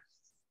working here.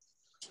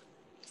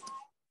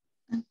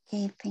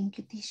 Okay, thank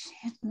you, teacher.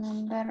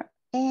 Number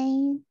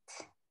 8.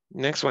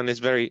 Next one is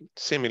very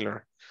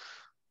similar.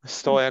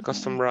 Estoy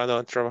acostumbrado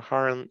a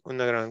trabajar en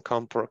una gran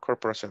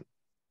corporación.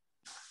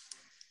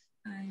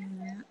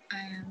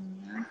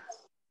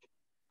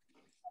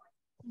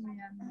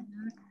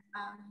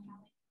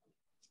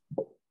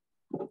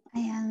 I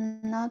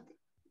am not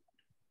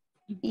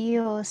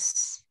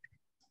used.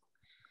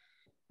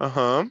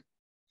 Uh-huh.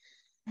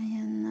 I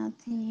am not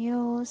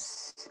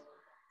used.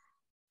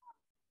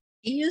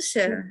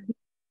 User.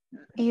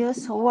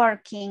 Use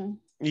working.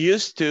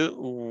 Used to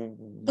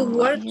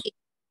working.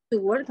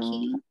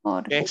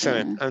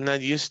 Excellent. I'm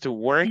not used to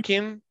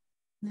working.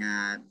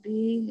 A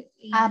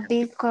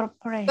big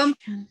corporation.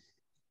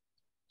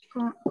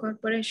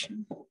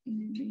 Corporation.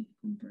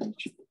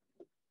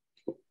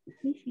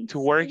 To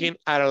working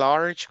at a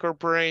large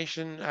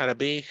corporation, at a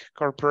big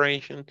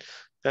corporation.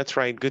 That's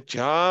right. Good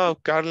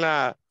job,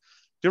 Carla.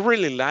 You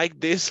really like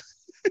this.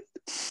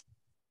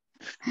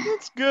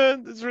 That's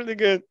good. That's really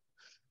good.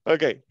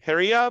 Okay,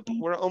 hurry up.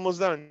 We're almost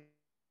done.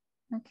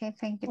 Okay,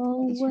 thank you.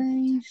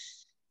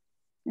 Always.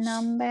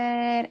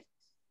 Number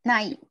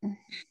 9.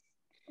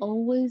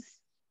 Always.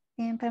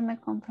 Siempre me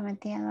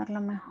comprometí a dar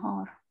lo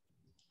mejor.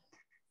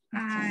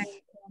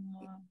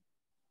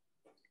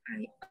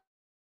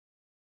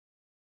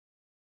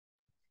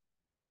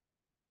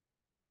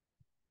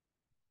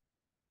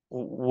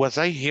 Was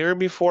I here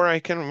before? I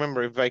can't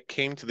remember if I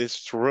came to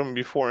this room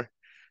before.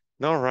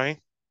 No,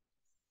 right?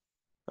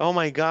 Oh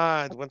my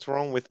God, what's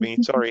wrong with me?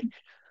 Sorry.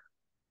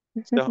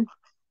 So,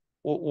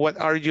 what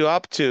are you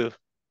up to?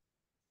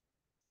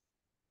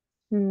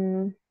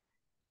 Where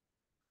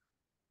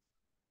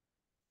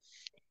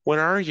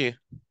are you?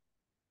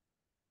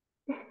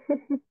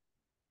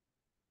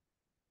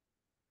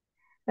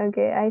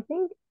 Okay, I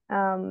think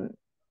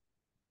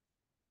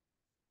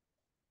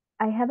I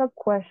have a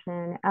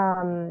question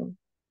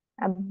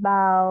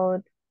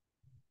about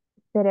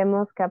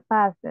seremos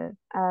capaces.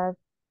 As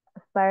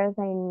far as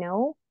I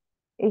know,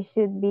 it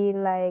should be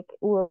like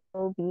will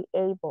be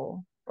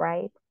able,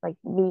 right? Like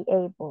be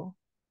able.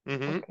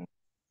 Okay.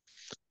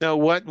 Now,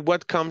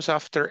 what comes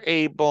after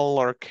able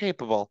or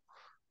capable?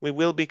 We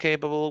will be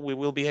capable, we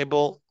will be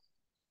able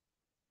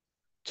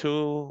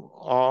to,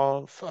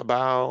 of,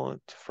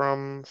 about,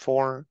 from,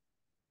 for.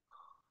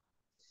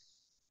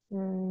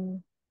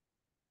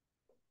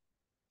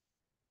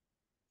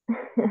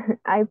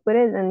 I put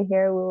it in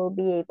here, we will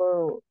be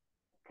able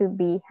to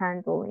be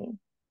handling.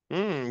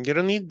 You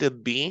don't need the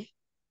be.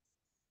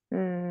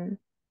 Yeah,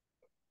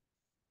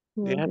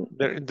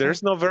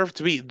 there's no verb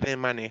to be, de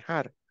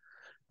manejar.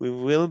 We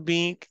will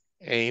be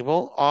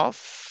able of,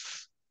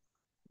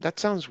 that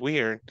sounds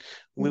weird.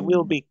 We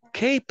will be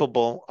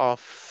capable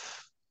of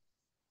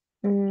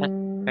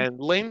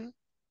handling.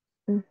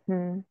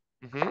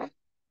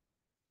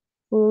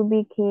 Will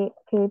be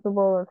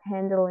capable of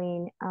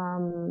handling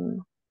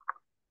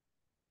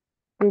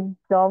the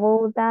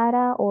double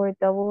data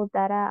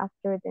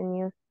after the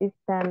new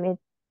system is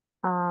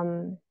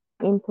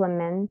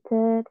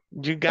implemented.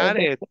 You got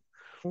it.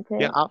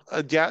 Yeah,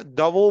 yeah,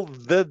 double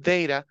the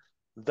data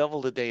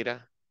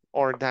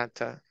or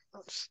data.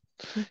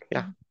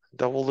 Yeah,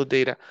 double the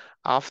data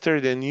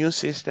after the new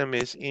system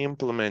is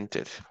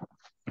implemented.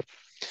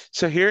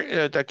 So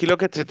here, aquí lo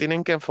que se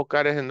tienen que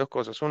enfocar es en dos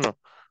cosas. Uno,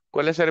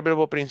 ¿cuál es el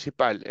verbo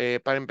principal?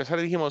 Para empezar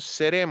dijimos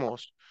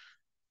seremos.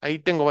 Ahí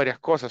tengo varias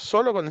cosas.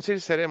 Solo con decir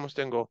seremos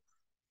tengo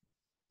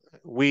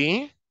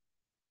we.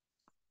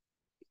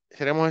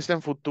 Seremos está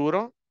en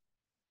futuro.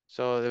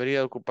 So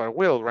debería ocupar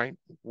will, right?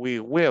 We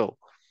will.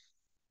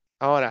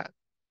 Ahora,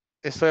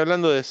 estoy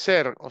hablando de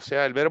ser, o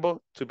sea, el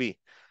verbo to be.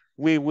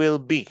 We will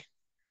be.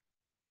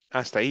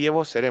 Hasta ahí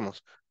llevo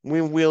seremos.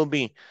 We will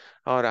be.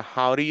 Ahora,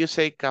 how do you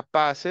say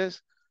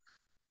capaces?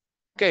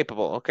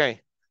 Capable, ok.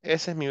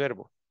 Ese es mi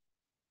verbo.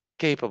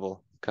 Capable,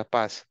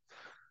 capaz.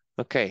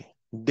 Ok.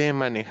 De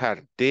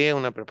manejar. De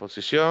una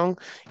preposición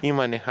y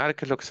manejar,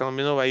 que es lo que estamos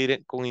viendo, va a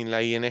ir con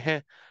la ing.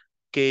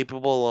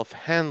 Capable of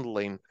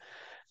handling.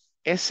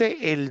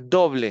 Ese el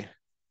doble.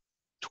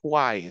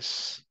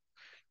 Twice.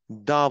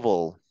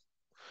 Double.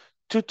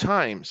 2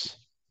 times.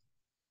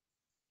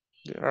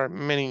 There are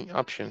many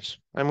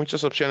options. Hay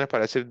muchas opciones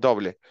para decir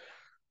doble.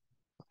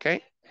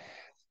 ¿Ok?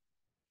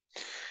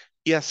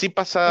 Y así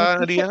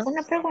pasaría.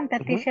 Una pregunta,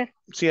 teacher.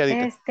 Sí,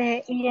 Adita.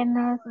 Y en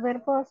los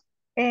verbos,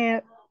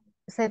 en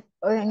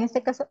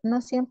este caso,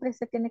 no siempre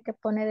se tiene que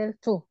poner el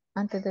to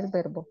antes del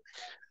verbo.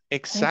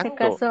 Exacto. En este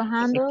caso,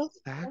 handle,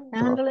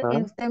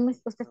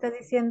 usted está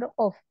diciendo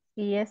of,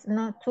 y es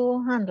no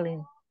to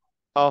handling.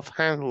 Of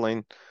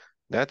handling.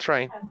 That's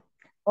right.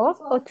 Of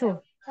o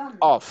to.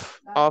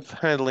 Of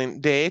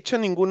handling. De hecho,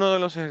 ninguno de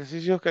los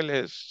ejercicios que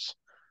les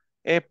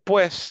he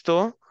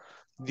puesto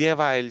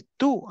lleva el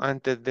to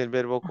antes del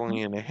verbo con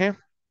ing.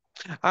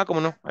 Ah,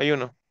 ¿cómo no? Hay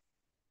uno.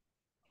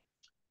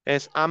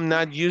 Es I'm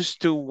not used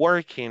to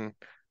working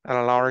at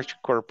a large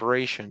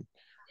corporation.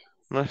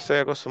 No estoy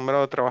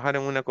acostumbrado a trabajar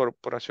en una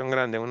corporación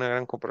grande, en una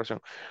gran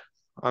corporación.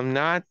 I'm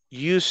not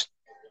used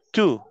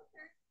to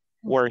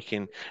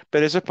working.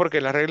 Pero eso es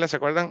porque las reglas, ¿se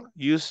acuerdan?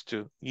 Used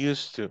to.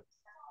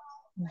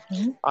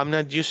 I'm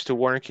not used to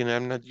working.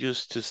 I'm not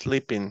used to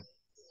sleeping.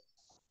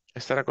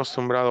 Estar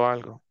acostumbrado a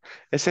algo.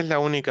 Esa es la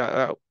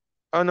única.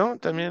 Oh, no,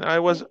 también I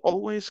was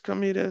always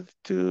committed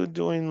to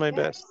doing my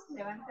best.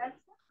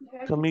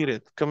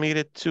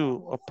 Committed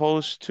to,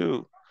 opposed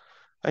to.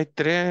 Hay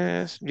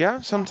tres.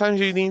 Yeah, sometimes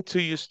you need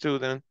to used to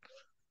then.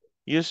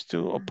 Used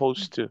to,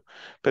 opposed to.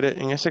 Pero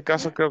en ese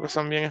caso creo que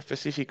son bien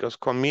específicos.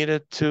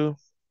 Committed to,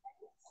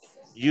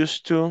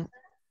 used to,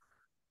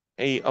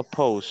 y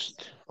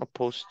opposed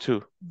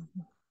to.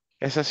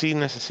 Esas sí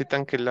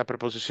necesitan que la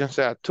preposición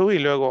sea to y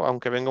luego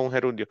aunque venga un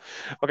gerundio.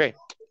 Okay,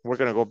 we're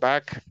going to go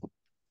back.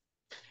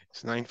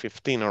 It's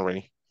 9:15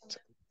 already. So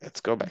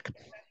let's go back.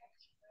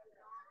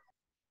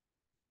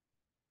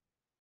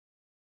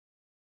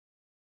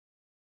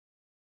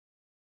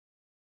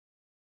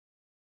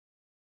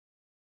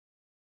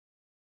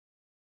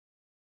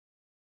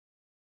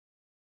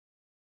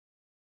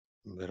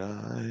 But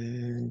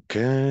I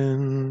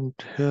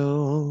can't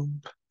help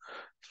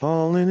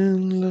falling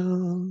in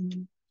love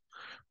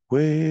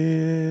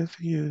with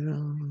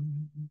you.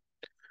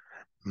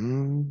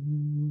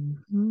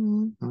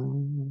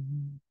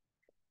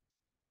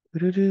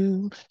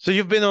 So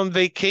you've been on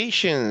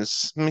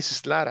vacations,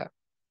 Mrs. Lara.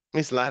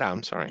 Miss Lara,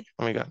 I'm sorry.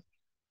 Oh my God.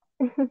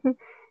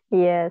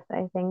 Yes,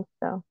 I think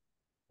so.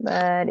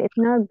 But it's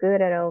not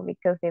good at all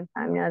because if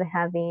I'm not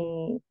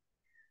having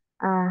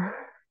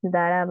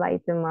data by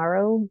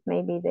tomorrow,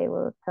 maybe they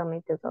will tell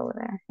me to go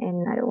there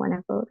and I don't want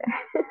to go there.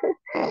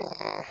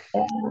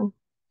 Yeah.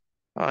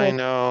 I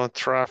know,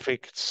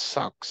 traffic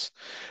sucks.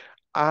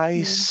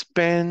 I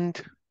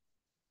spent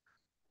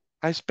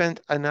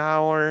an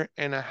hour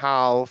and a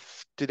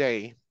half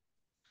today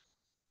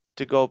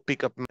to go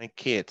pick up my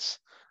kids.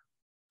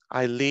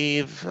 I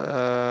live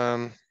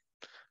around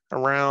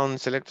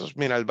Selectos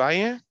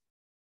Miralvalle.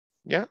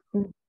 Yeah.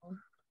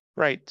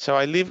 Right. So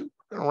I live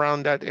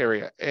around that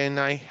area and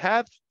I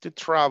had to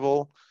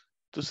travel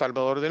to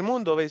Salvador del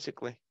Mundo,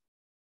 basically,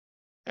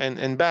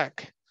 and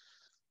back.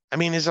 I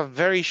mean, it's a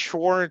very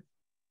short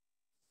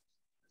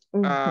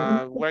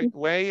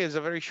way, is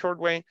a very short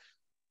way,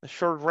 a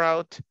short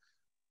route.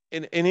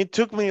 And it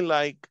took me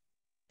like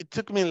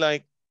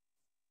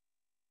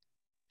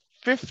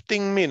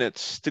 15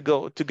 minutes to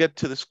get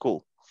to the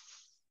school.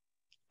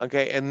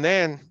 Okay, and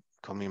then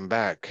coming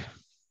back,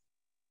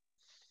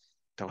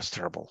 that was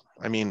terrible.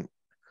 I mean,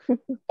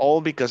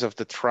 all because of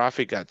the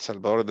traffic at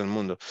Salvador del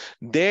Mundo.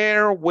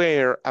 There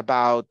were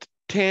about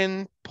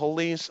 10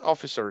 police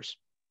officers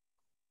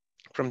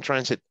from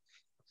transit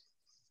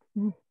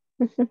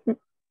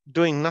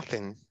doing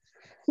nothing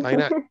like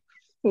that.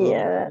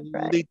 Yeah, that's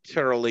right.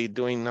 Literally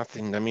doing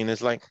nothing. I mean,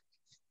 it's like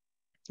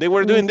they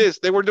were doing this,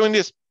 they were doing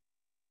this.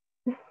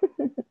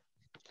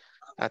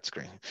 That's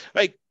great.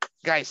 Right,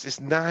 guys, it's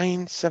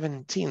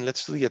 9:17.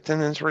 Let's do the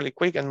attendance really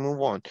quick and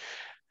move on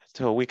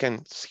so we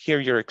can hear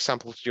your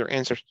examples, your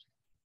answers.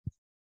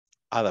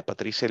 Ada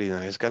Patricia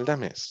Linares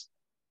Galdames.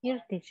 Here,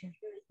 teacher.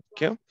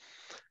 Okay.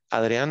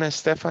 Adriana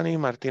Stephanie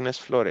Martínez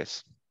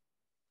Flores.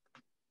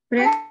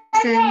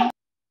 Present.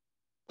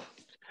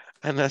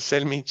 Ana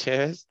Selmi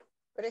Chévez.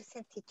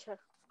 Present, teacher.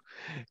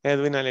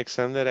 Edwin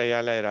Alexander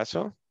Ayala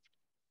Erazo.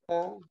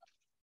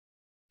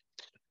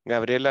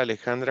 Gabriela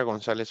Alejandra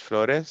González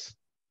Flores.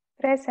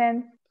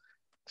 Present.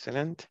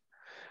 Excelente.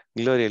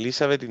 Gloria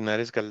Elizabeth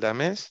Linares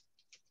Galdames.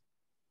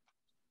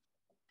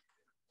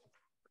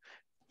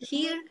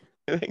 Here.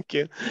 Thank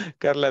you.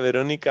 Carla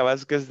Verónica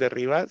Vázquez de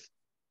Rivas.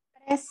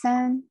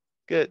 Present.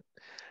 Good.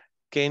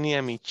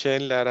 Kenia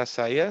Michelle Lara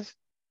Sayas.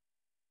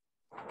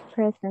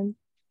 Present.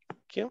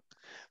 Thank you.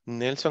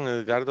 Nelson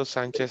Edgardo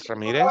Sánchez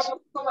Ramírez.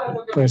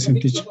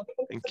 Present, teacher.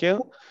 Thank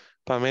you.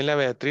 Pamela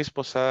Beatriz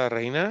Posada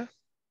Reina.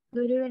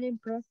 Good evening,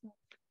 present.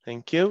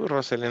 Thank you.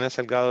 Roselena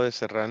Salgado de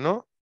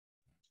Serrano.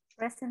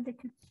 Present,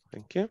 teacher.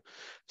 Thank you.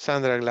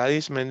 Sandra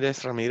Gladys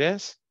Méndez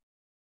Ramírez.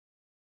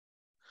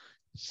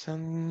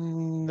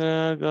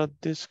 Sandra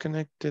got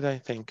disconnected, I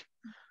think.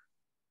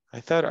 I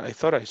thought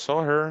I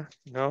saw her.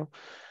 No.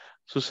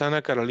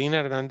 Susana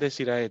Carolina Hernández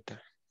Iraeta.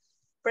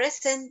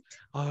 Present.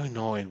 Oh,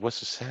 no, it was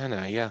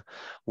Susana, yeah.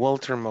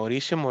 Walter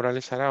Mauricio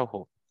Morales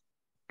Araujo.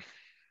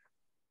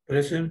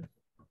 Present.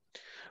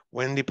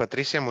 Wendy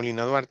Patricia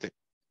Molina Duarte.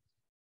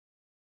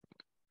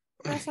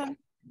 Present.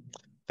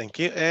 Thank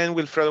you. And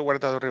Wilfredo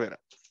Guardado Rivera.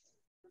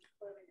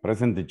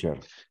 Present, teacher.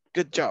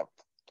 Good job.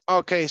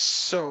 Okay,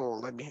 so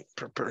let me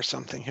prepare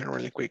something here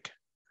really quick.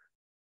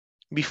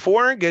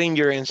 Before getting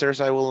your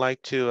answers, I would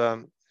like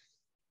to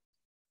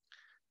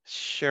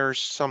share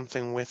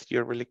something with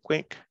you really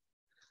quick.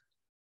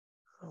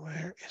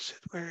 Where is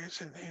it? Where is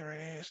it? Here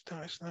it is.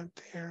 No, it's not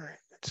there.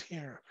 It's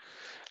here.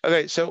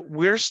 Okay, so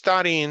we're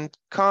studying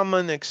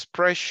common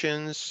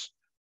expressions.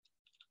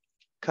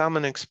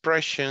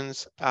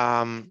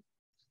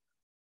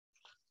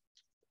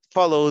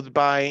 Followed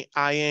by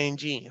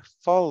ing.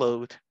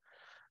 Followed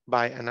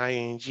by an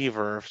ing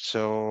verb.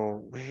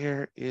 So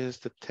where is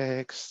the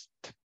text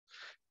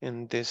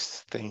in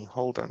this thing?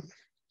 Hold on.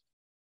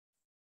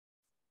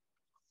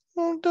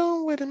 Hold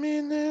on, wait a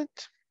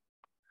minute.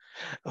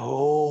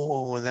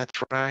 Oh,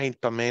 that's right.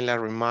 Pamela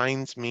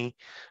reminds me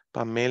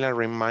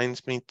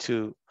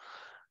to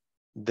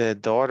the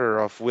daughter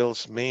of Will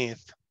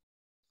Smith.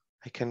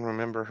 I can't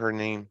remember her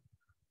name.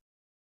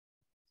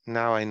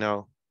 Now I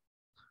know.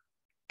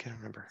 Can't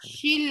remember her name.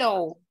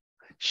 Shiloh.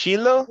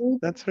 Shiloh?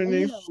 That's her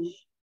name?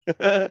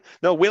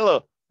 No,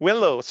 Willow.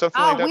 Willow,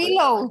 something like that.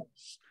 Willow.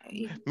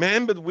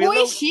 Man, but Willow.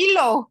 Who is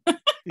Shiloh?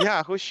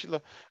 Yeah, who's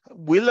Shiloh?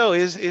 Willow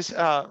is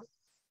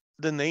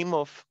the name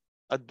of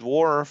a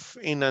dwarf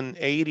in an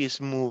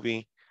 80s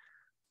movie.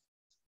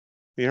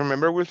 You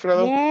remember,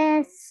 Wilfredo?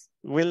 Yes.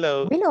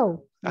 Willow.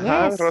 Willow.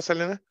 Yes.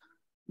 Rosalina?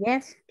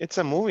 Yes. It's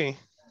a movie.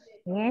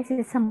 Yes,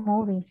 it's a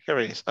movie. Here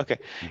it is. Okay.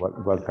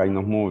 What kind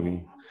of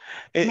movie?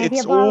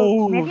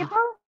 Medieval.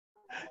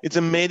 It's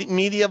a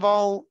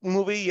medieval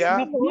movie,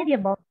 yeah.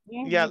 Medieval.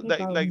 Yeah,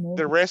 like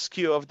the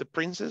rescue of the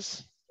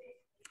princess.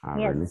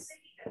 Yes. Really?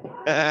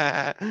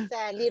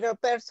 The little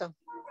person.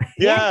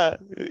 Yeah,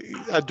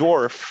 a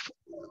dwarf.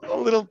 A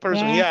little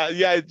person. Yeah.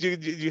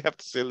 You have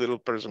to say little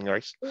person,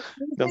 guys.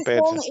 Don't pay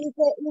attention.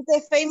 It's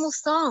a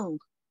famous song.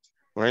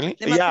 Really?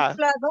 Yeah.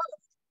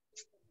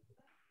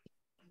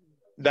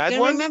 That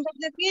You one? remember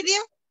the video?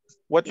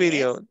 What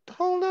video?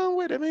 Hold on,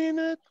 wait a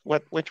minute.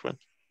 Which one?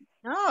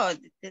 No,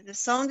 the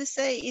song they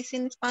say is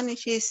in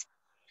Spanish is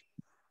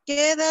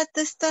Quédate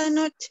esta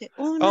noche.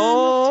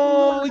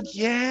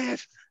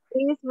 Yes.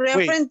 It's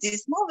reference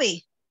this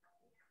movie.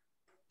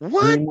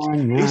 What?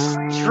 It's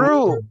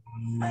true.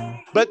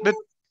 But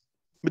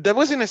that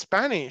was in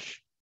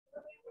Spanish.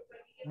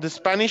 The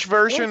Spanish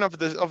version of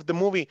the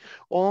movie.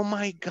 Oh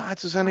my God,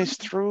 Susana, it's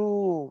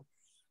true.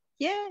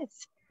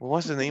 Yes. What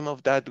was the name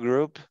of that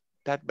group?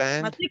 That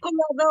band?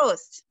 Matrícula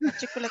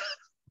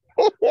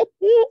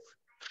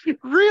 2.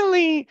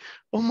 Really?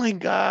 Oh my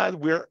God,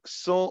 we're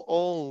so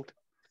old.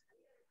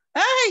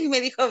 Ay,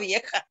 me dijo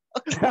vieja.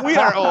 We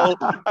are old.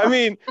 I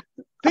mean,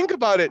 think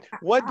about it.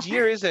 What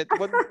year is it?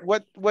 What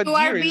You year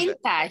are is it?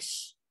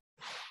 vintage.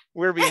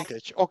 We're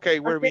vintage. Okay,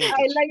 we're vintage.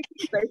 I like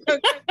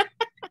vintage.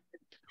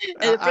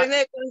 El premio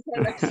de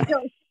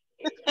consolación.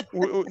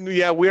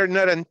 Yeah, we are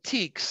not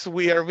antiques.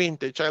 We are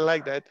vintage. I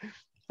like that.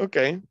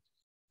 Okay.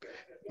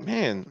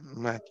 Man,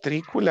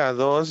 matrícula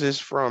 2 is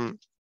from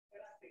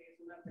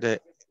the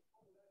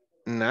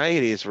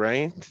 90s,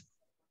 right?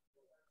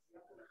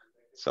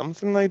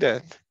 Something like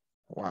that.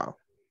 Wow.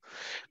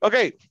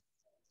 Okay.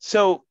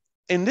 So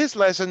in this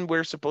lesson,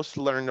 we're supposed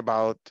to learn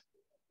about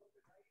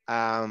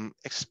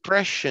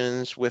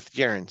expressions with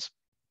gerunds.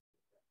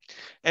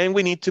 And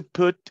we need to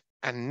put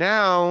a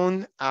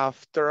noun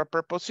after a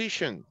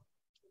preposition.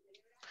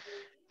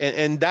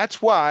 And that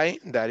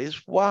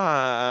is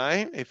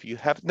why, if you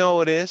have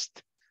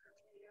noticed,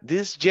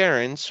 these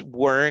gerunds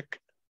work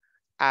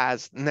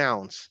as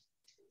nouns,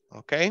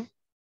 okay?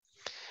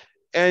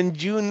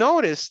 And you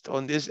noticed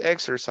on this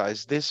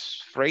exercise,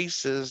 these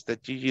phrases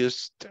that you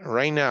used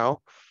right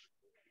now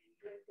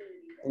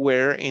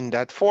were in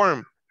that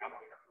form.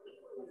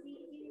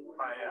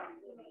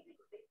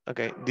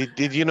 Okay,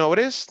 did you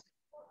notice?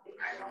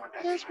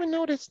 Yes, we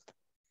noticed.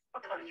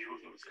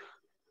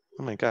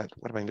 Oh my God,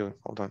 what am I doing?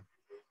 Hold on.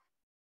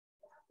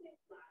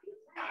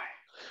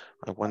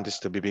 I want this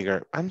to be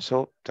bigger. I'm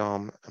so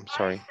dumb, I'm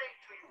sorry.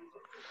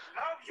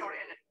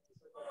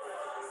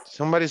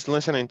 Somebody's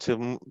listening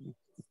to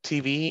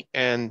TV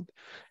and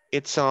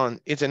it's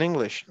in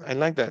English. I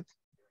like that.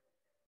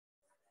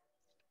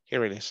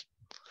 Here it is.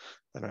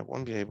 And I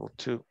won't be able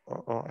to,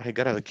 I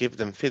gotta give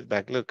them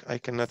feedback. Look, I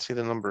cannot see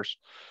the numbers.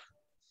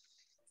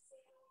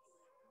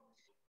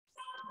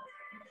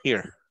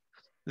 Here,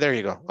 there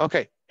you go.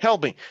 Okay,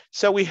 help me.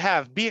 So we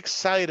have be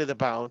excited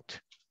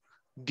about.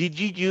 Did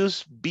you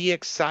use be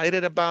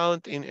excited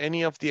about in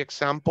any of the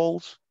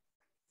examples?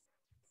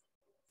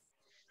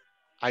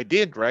 I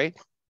did, right?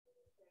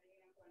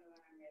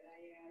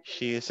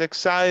 She is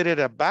excited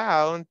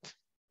about.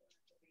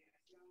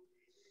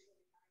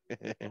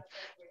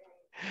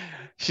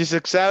 She's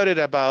excited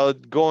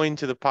about going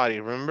to the party,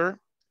 remember?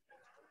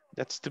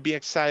 That's to be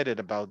excited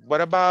about.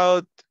 What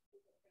about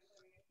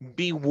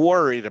be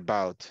worried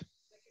about?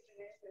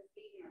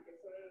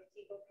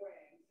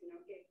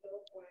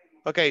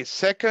 Okay,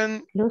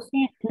 second.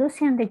 Lucy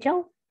and the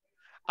Joe.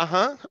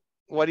 Uh-huh.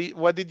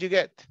 What did you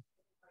get?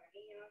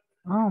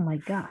 Oh my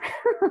God.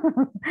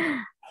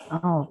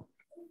 Oh.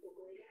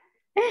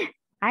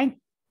 I'm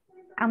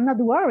not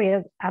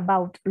worried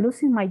about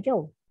losing my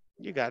job.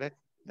 You got it.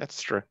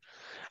 That's true.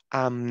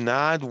 I'm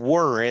not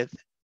worried.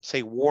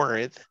 Say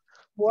worried.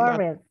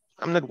 Worried.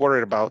 I'm not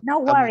worried about.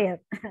 Not worried.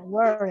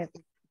 Worried.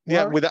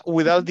 Yeah,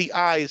 without the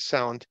I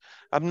sound.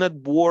 I'm not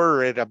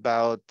worried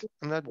about.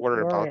 I'm not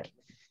worried about.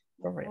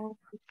 Worried.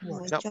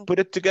 Now put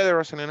it together,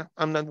 Rosalina.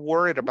 I'm not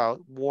worried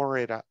about.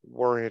 Worried about.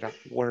 Worried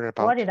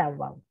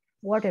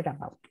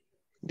about.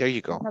 There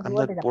you go. I'm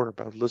not worried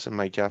about losing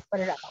my job.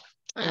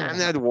 I'm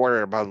not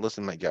worried about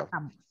losing my job.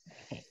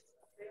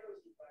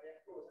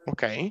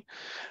 Okay.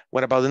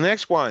 What about the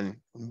next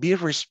one? Be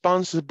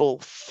responsible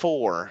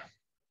for.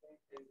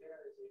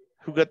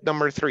 Who got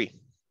number 3?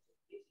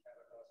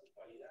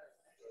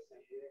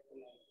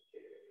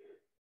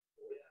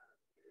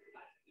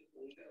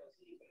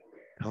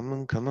 Come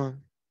on, come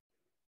on.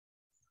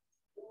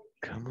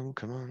 Come on,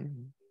 come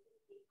on.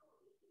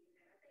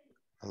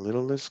 A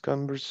little less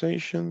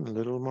conversation, a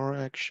little more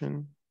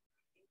action.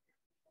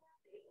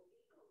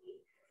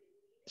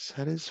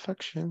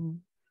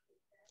 Satisfaction.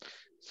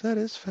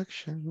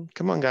 Satisfaction.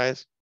 Come on,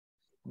 guys.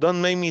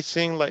 Don't make me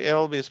sing like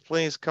Elvis,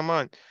 please. Come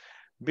on.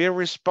 Be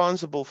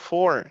responsible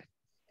for.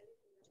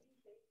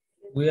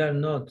 We are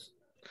not.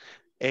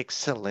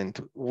 Excellent.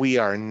 We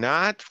are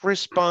not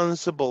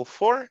responsible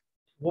for.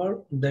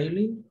 For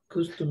daily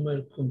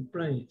customer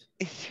complaint.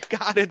 You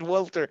got it,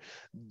 Walter.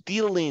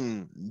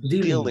 Dealing.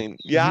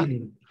 Yeah.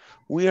 Dealing.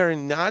 We are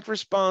not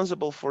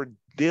responsible for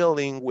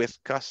dealing with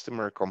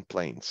customer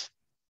complaints.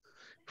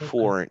 Okay.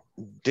 For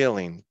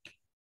dealing.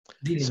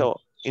 So,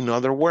 in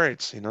other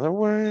words,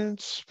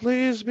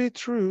 please be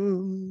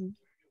true.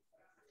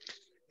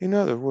 In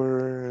other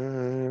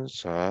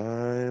words,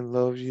 I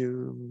love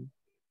you.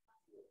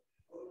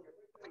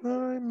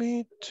 Fly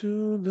me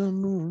to the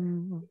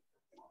moon.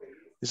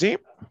 You see?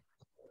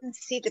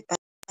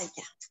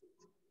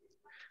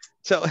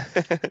 So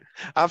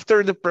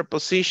after the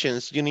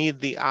prepositions, you need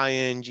the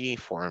ing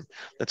form.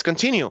 Let's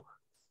continue.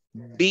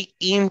 Be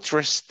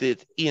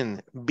interested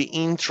in. Be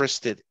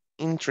interested.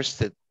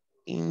 Interested.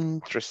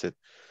 Interested.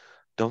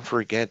 Don't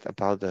forget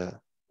about the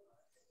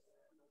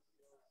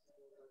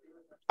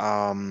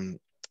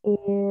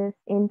is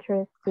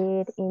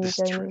interested in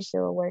joining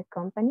our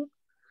company.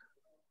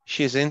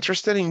 She's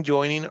interested in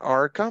joining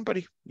our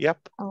company.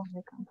 Yep. Oh,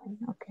 the company.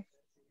 Okay.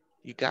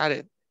 You got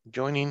it.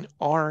 Joining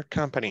our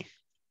company.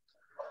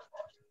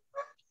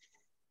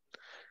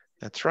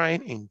 That's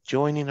right. In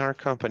joining our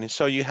company.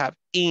 So you have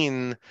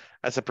in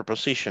as a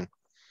preposition.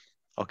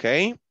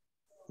 Okay.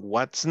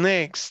 What's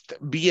next?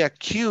 Be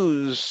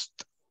accused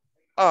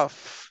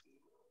of.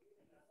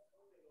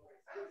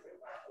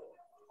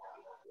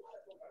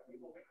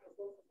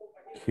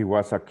 He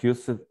was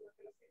accused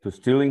to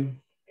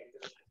stealing.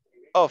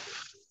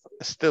 Of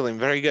stealing.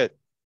 Very good.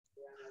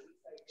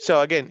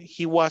 So again,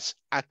 he was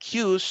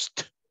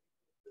accused.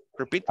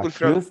 Repeat,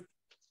 Wilfredo. Accused.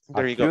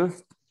 There you go.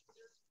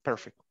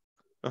 Perfect.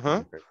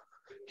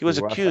 He was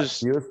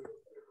accused.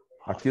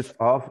 Accused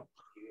of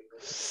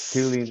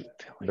stealing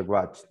the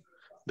watch.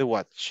 The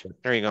watch.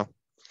 There you go.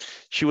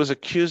 She was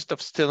accused of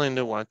stealing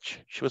the watch.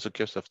 She was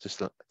accused of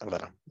stealing.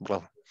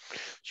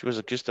 She was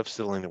accused of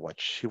stealing the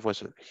watch. He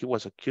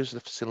was accused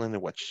of stealing the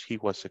watch. He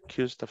was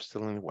accused of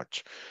stealing the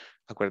watch.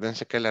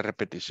 Acuérdense que la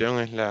repetición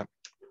es la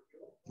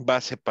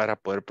base para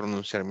poder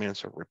pronunciar bien.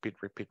 So repeat,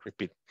 repeat,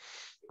 repeat.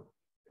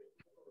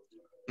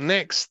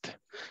 Next,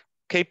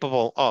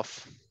 capable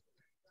of.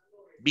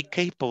 Be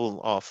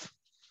capable of.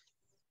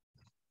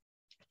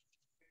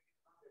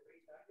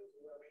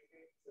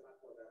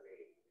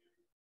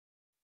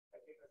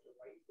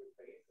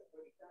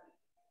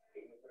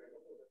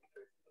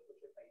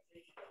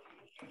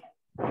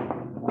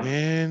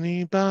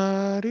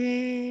 Anybody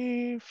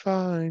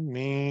find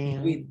me?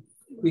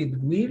 With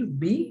will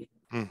be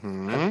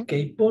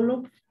capable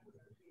of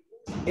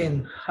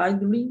and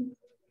handling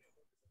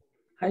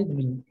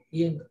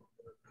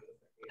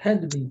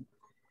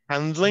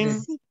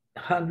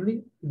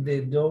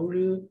the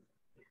W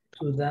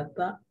to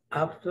data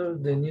after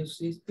the new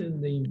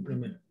system they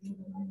implement.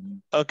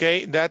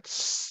 Okay,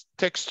 that's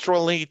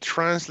textually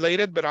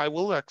translated, but I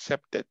will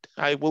accept it.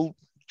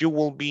 You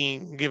will be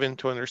given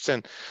to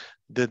understand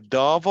the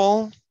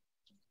double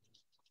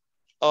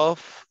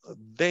of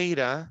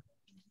data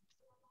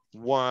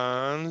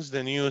once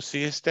the new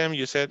system,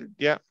 you said,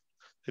 yeah,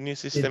 the new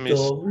system is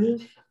double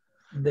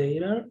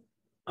data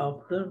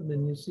after the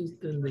new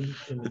system they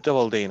implement. The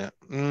double data.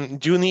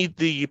 You need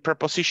the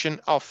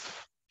preposition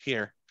of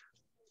here.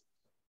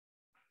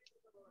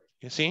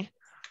 You see?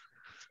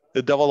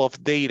 The double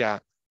of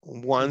data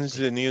once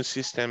the new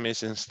system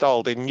is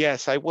installed. And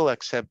yes, I will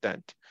accept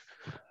that.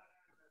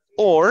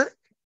 Or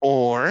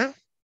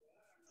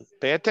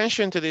pay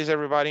attention to this,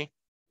 everybody.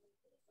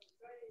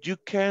 You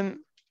can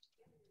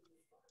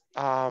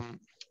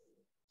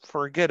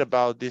forget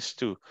about this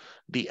too.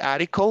 The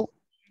article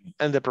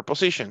and the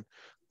preposition.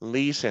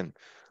 Listen.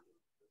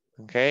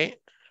 Okay.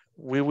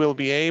 We will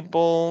be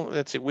able,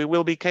 let's see, we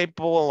will be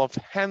capable of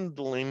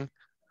handling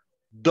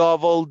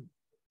double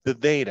the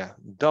data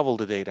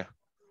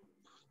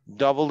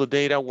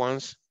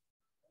once,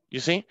 you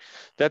see,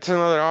 that's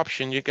another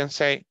option. You can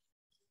say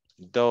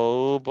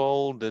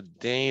double the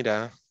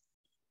data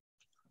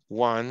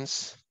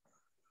once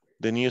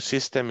the new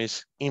system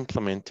is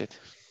implemented.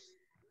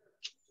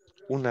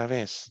 Una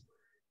vez.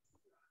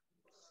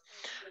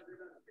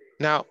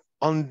 Now,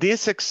 on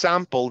this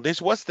example,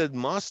 this was the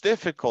most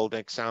difficult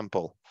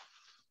example.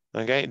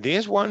 Okay,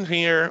 this one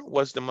here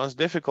was the most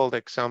difficult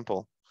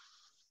example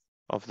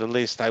of the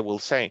list, I will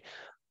say.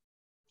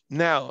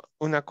 Now,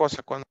 una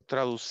cosa, cuando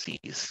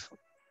traducís,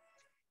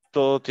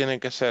 todo tiene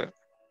que ser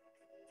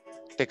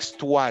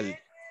textual.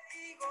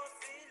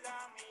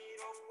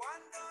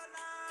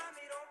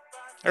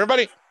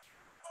 Everybody.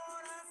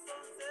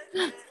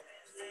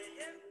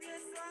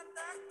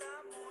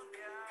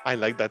 I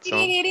like that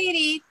song.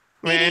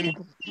 Man,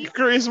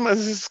 Christmas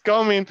is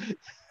coming.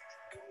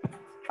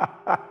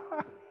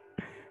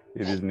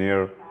 It is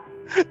near.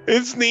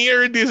 It's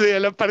near, dice ya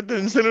la parte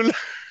del celular.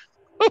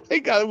 Oh my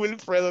God,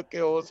 Wilfredo,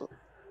 qué oso.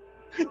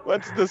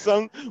 What's the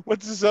song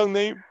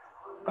name?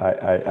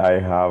 I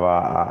have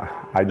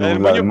I know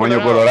La del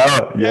moño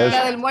colorado. Yes.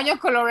 La del moño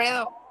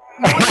colorado.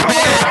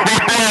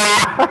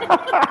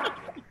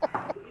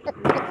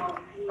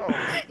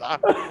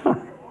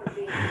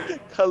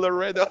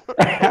 Colorado.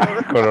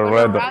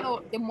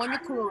 Colorado. The moño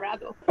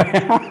colorado.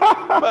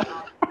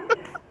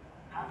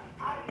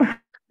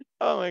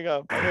 Oh my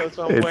God. It's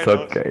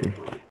okay.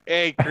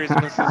 Hey,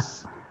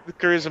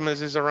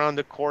 Christmas is around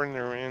the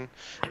corner, man.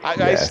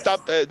 I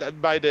stopped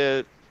by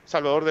the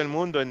Salvador del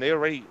Mundo, and they're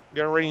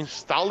already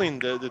installing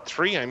the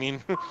tree. I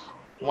mean,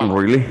 wow.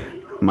 Really?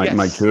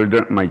 My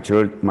children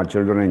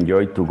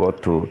enjoy to go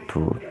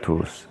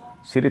to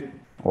city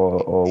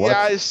or what?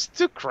 Yeah, it's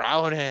too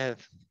crowded.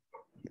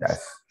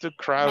 Yes. Too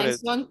crowded. My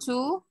son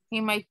too.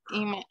 In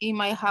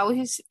my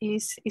house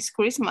is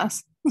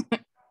Christmas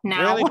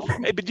now. Really?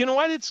 Hey, but you know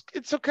what?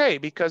 It's okay,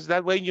 because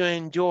that way you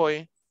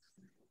enjoy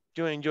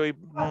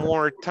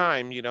more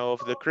time, you know,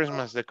 of the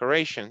Christmas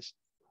decorations.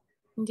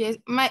 Yes,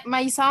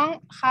 my son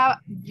have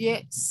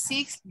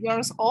 6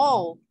 years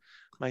old.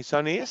 My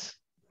son is?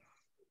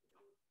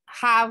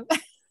 Have.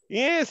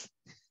 Yes.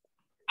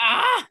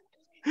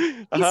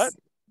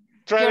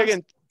 Try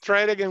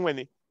it again,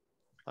 Wendy.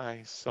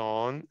 My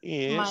son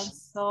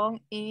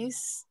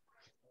is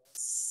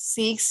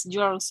 6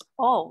 years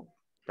old.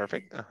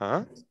 Perfect.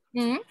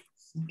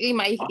 In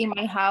my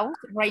house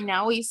right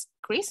now is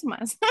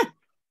Christmas.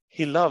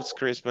 He loves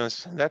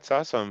Christmas. That's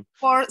awesome.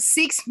 For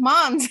 6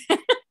 months.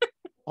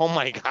 Oh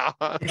my God.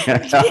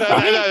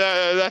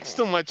 That's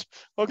too much.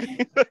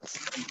 Okay.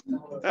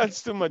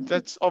 That's too much.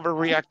 That's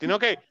overreacting.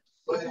 Okay.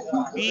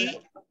 Be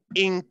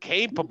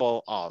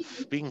incapable of.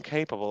 Being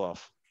capable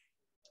of.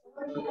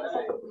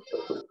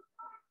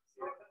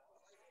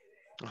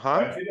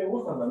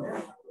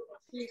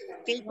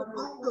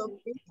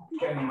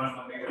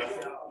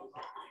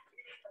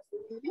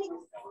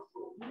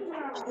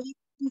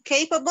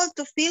 Incapable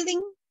to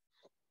feeling.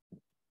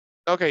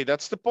 Okay,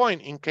 that's the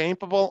point.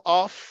 Incapable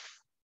of.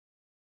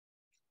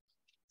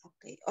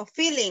 Okay, of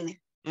feeling.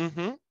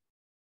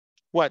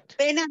 What?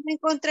 Pena, no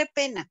encontré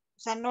pena. O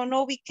sea,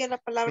 no ubiqué la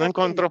palabra. No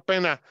encontró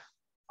pena.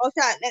 O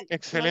sea,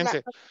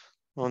 excelente.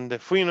 Donde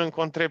fui no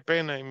encontré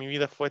pena y mi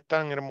vida fue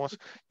tan hermosa.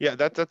 Yeah,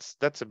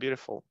 that's a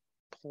beautiful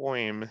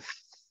poem.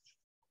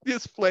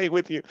 Just play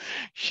with you.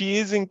 She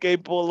is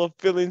incapable of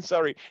feeling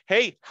sorry.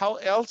 Hey, how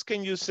else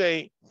can you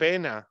say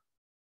pena?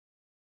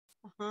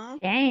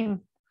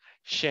 Shame.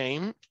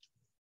 Shame.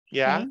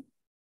 Yeah.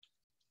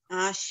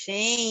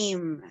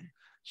 Shame.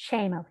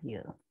 Shame of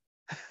you.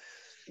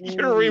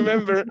 You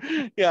remember?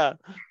 Yeah.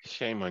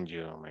 Shame on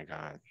you. Oh my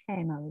God.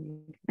 Shame on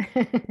you.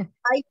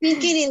 I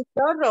thinking in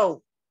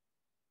sorrow.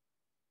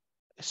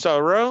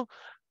 Sorrow?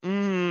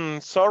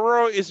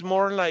 Sorrow is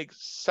more like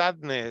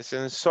sadness,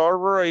 and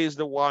sorrow is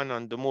the one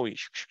on the movie.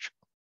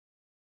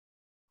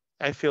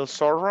 I feel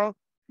sorrow.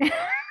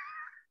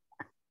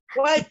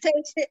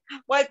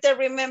 Walter,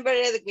 remember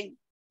Edwin.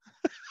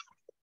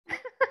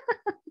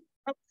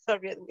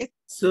 Sorry, Edwin.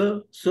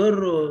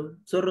 Zorro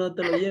no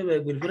te lo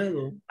lleve,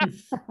 Wilfredo.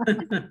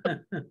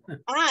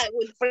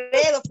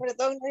 Wilfredo,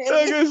 perdón.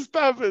 Okay,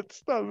 stop it.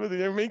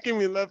 You're making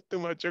me laugh too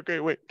much. Okay,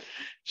 wait.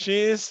 She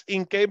is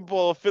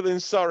incapable of feeling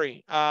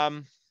sorry.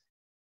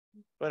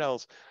 What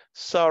else?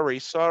 Sorry,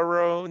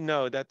 sorrow.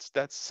 No, that's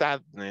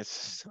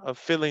sadness. Of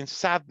feeling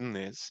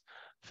sadness,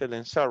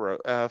 feeling sorrow,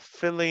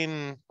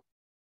 feeling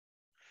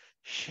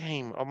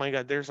shame. Oh my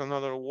God, there's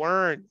another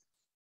word.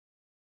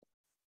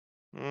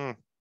 Yo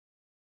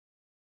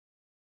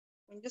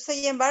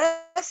soy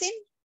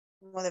embarrassing,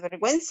 como de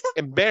vergüenza.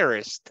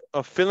 Embarrassed,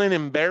 of feeling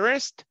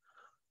embarrassed,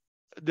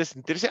 de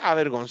sentirse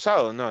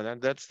avergonzado. No,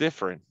 that's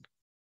different.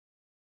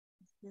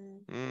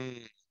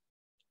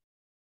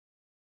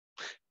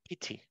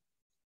 Pity.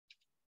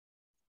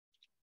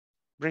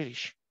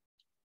 British.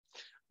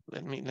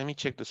 Let me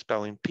check the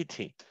spelling.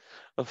 Pity,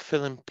 of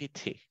feeling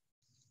pity.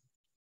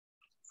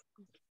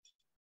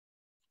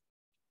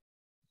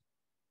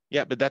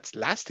 Yeah, but that's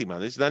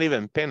lástima. It's not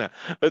even pena.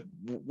 But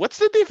what's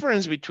the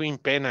difference between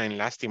pena and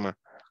lástima?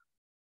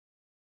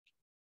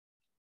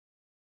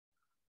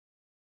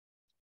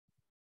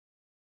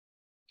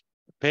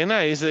 Pena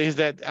is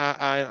that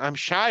I'm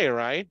shy,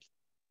 right?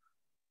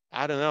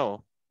 I don't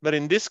know. But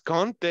in this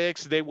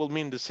context, they will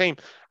mean the same.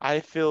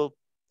 I feel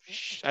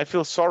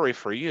sorry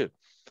for you.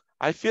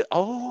 I feel,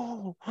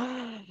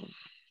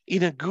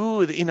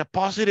 in a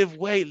positive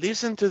way.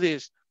 Listen to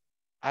this.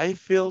 I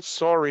feel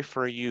sorry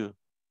for you,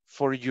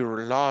 for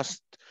your loss,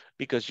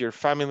 because your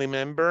family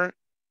member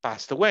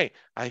passed away.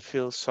 I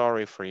feel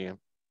sorry for you.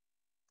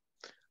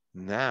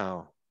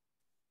 Now,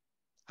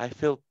 I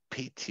feel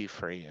pity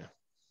for you.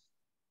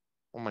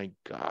 Oh my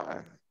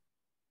God.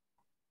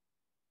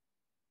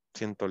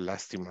 Siento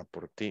lástima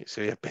por ti.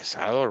 Se veía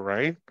pesado,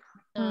 right?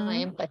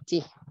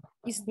 Empathy.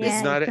 It's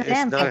not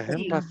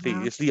empathy.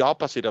 It's the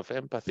opposite of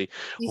empathy.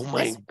 Oh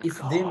my God. It's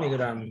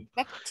denigrating.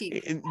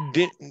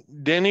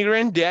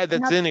 Denigrating? Yeah,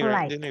 that's Not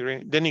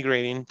denigrating.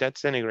 Denigrating.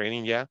 That's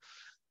denigrating, yeah.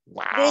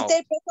 Wow. Yo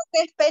interpreto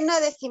que es pena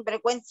de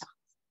sinvergüenza.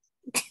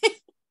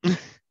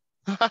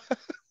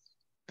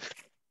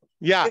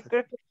 Yeah. Yo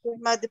creo que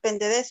más depende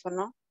de eso,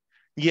 ¿no?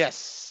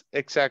 Yes,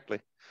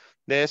 exactly.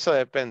 De eso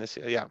depende,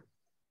 yeah.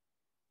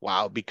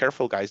 Wow, be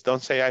careful, guys.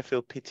 Don't say I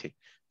feel pity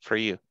for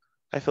you.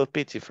 I feel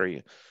pity for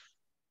you.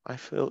 I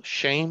feel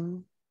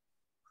shame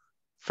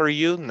for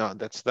you. No,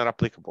 that's not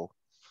applicable.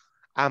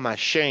 I'm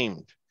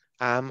ashamed.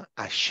 I'm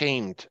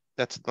ashamed.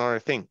 That's another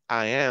thing.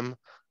 I am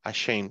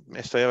ashamed.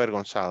 Estoy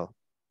avergonzado.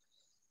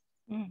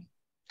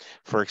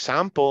 For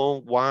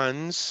example,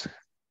 once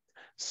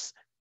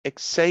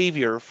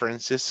Xavier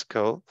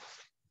Francisco,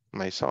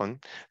 my son,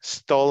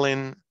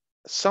 stolen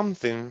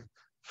something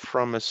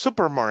from a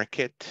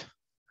supermarket,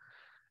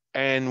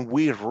 and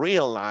we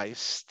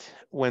realized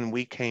when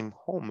we came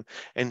home,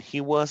 and he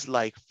was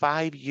like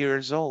 5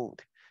 years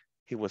old.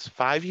 He was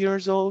 5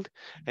 years old,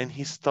 and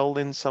he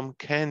stolen some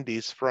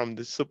candies from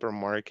the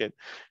supermarket.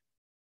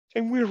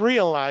 And we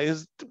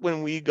realized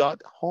when we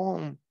got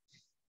home.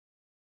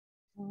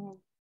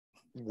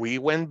 We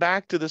went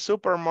back to the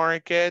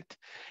supermarket,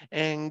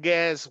 and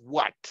guess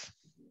what?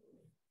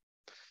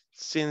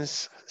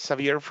 Since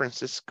Xavier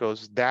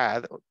Francisco's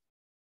dad,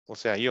 o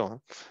sea,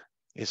 yo,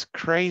 is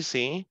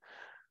crazy,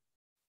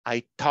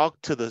 I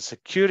talked to the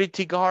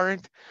security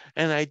guard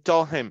and I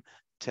told him,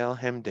 tell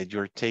him that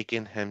you're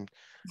taking him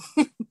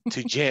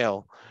to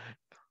jail.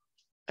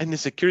 And the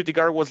security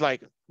guard was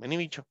like, vení,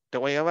 bicho, te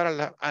voy a llevar a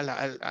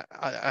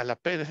la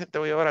te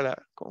voy a llevar a la,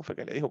 ¿cómo fue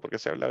que le dijo? Porque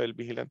se hablaba el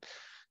vigilante.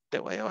 Te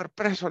voy a llevar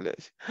preso, le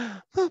decía.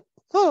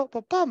 No,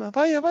 papá, me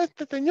va a llevar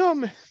este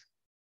señor.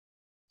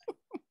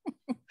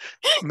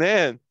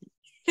 Man,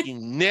 he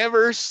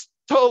never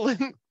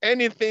stolen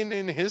anything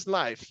in his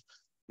life.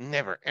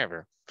 Never,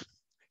 ever.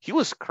 He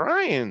was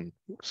crying.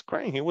 He was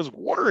crying. He was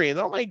worried.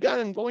 Oh my God,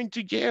 I'm going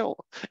to jail.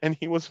 And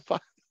he was fine.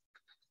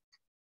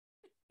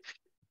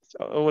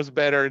 So it was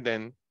better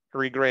than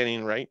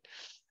regretting, right?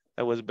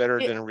 That was better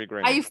than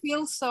regretting. I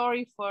feel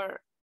sorry for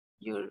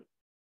your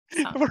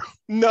son.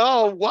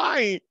 No,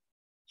 why?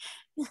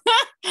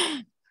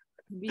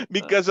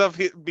 Because of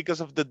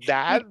the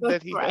dad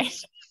that he right.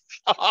 was.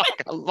 Oh,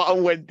 come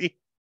on, Wendy.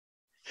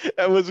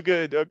 That was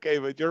good. Okay,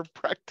 but you're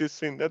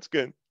practicing. That's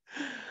good.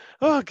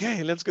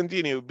 Okay, let's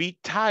continue. Be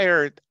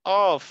tired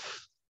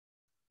of.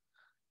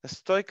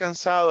 Estoy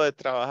cansado de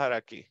trabajar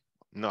aquí.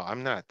 No,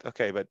 I'm not.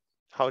 Okay, but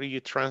how do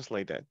you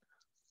translate that?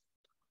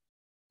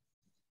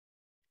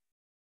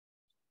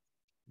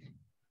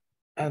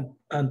 I'm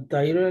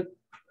tired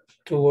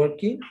to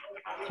working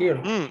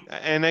here.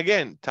 And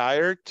again,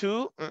 tired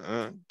to,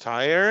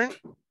 tired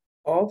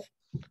of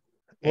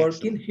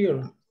working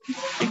here.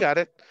 You got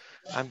it.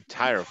 I'm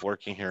tired of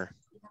working here.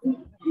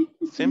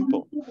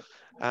 Simple.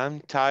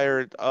 I'm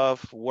tired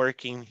of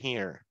working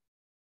here.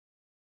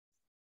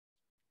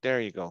 There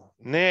you go.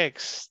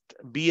 Next,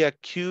 be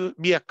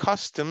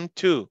accustomed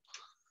to.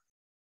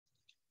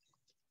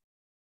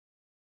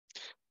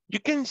 You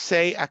can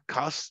say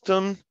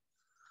accustomed.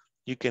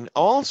 You can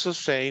also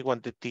say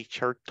what the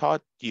teacher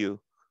taught you.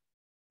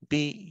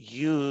 Be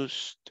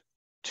used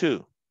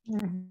to.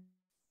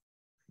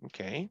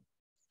 Okay.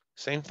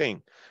 Same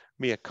thing.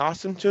 Be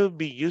accustomed to,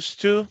 be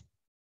used to.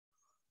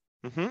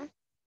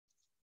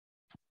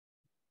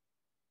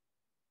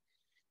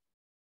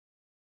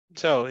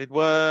 So it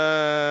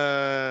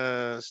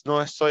was, no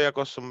estoy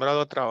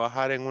acostumbrado a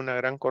trabajar en una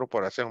gran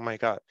corporación. Oh my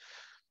God.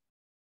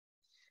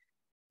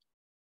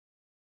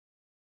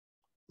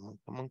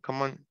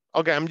 Come on.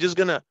 Okay, I'm just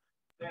gonna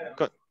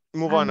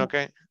move on,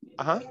 okay?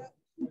 I'm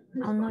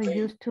not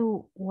used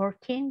to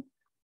working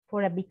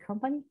for a big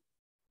company.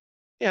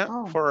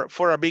 Yeah,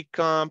 for a big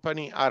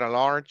company, at a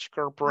large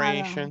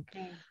corporation.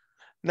 Okay.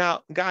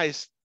 Now,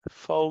 guys,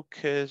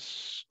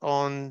 focus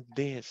on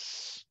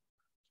this.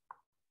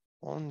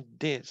 On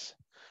this.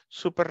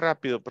 Súper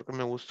rápido, porque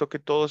me gustó que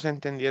todos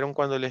entendieron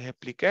cuando les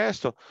expliqué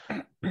esto.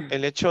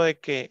 El hecho de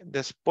que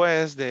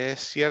después de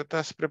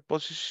ciertas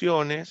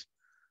preposiciones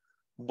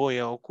voy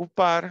a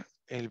ocupar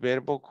el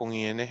verbo con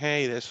ing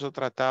y de eso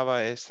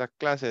trataba esta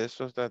clase, de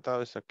eso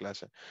trataba esta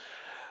clase.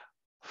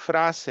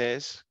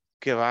 Frases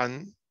que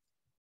van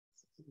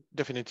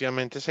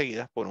definitivamente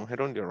seguidas por un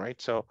gerundio, right?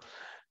 So,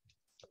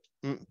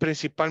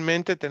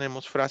 principalmente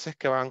tenemos frases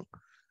que van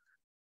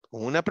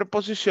con una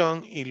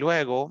preposición y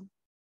luego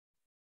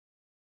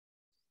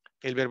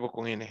el verbo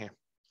con ing.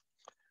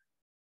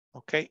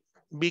 Okay,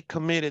 be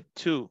committed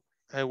to.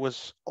 I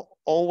was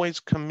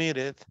always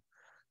committed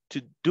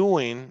to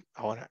doing.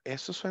 Ahora,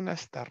 eso suena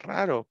hasta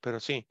raro, pero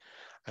sí.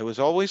 I was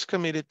always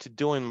committed to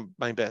doing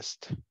my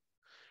best.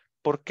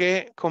 ¿Por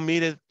qué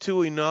committed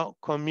to y no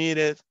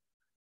committed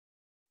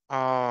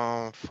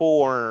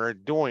for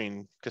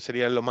doing? Que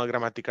sería lo más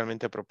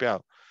gramaticalmente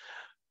apropiado.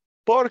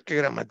 Porque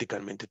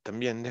gramaticalmente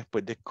también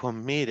después de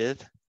committed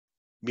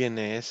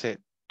viene ese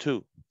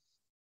to.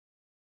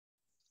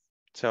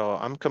 So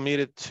I'm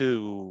committed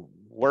to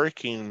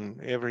working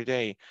every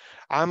day.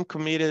 I'm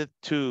committed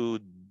to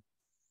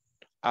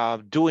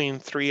doing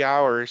 3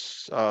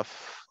 hours of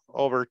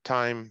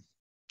overtime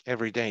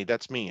every day.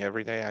 That's me.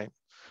 Every day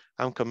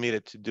I'm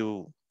committed to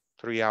do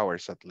 3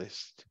 hours at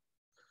least.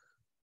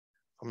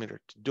 Committed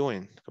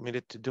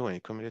to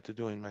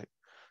doing my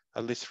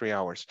at least 3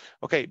 hours.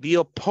 Okay, be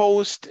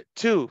opposed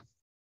to.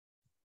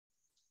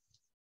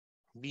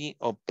 Be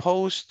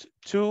opposed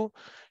to.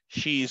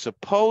 She is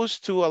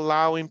opposed to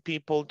allowing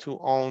people to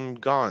own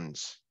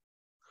guns.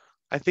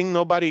 I think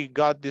nobody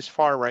got this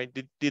far, right?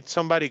 Did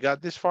somebody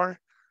got this far?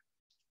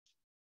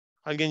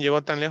 ¿Alguien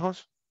llegó tan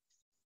lejos?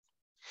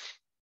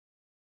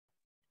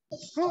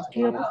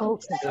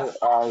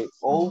 I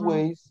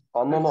always,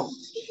 no,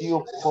 she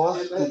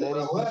opposed to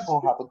letting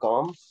people have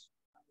guns.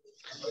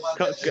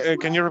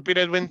 Can you repeat,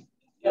 Edwin?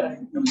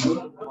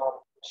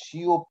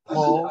 She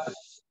opposed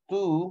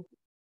to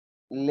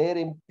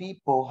letting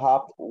people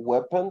have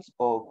weapons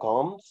or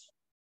guns.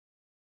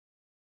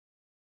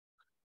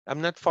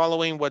 I'm not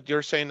following what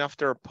you're saying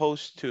after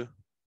opposed to.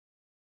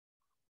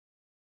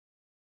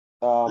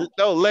 No,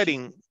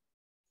 letting.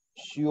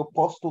 She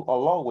opposed to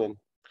allowing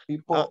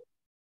people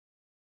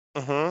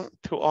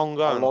to own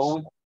guns.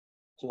 Allowing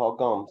to have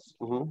guns.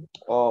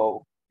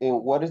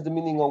 And what is the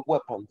meaning of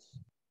weapons?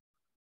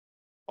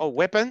 Oh,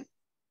 weapon?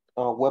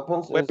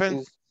 Weapons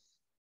weapon.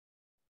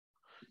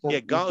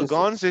 Yeah,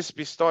 guns is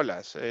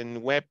pistolas,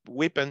 and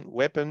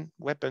weapon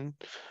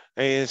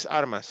is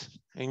armas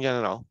in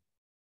general.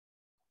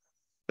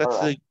 That's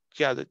right.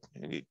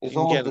 It's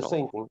almost general, the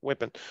same thing.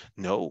 Weapon.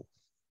 No.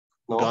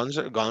 Guns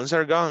are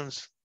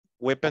guns.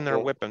 Weapon are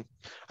weapon.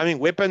 I mean,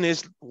 weapon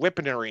is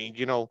weaponry.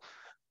 You know,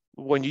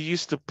 when you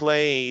used to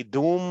play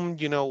Doom,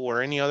 you know,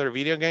 or any other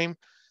video game,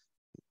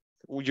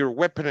 your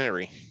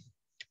weaponry.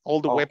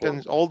 All the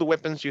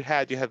weapons you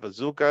had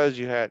bazookas,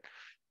 you had,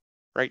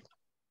 right?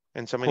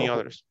 And so many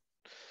others.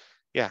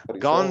 Yeah,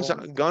 guns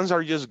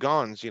are just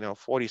guns, you know,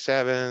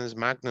 47s,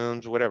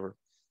 magnums, whatever.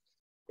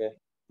 Okay.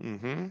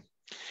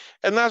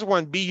 And last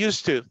one, be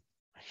used to.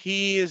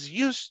 He is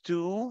used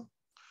to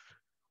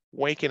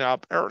waking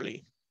up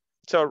early.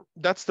 So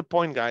that's the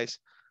point, guys.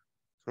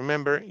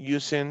 Remember,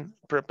 using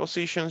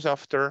prepositions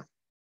after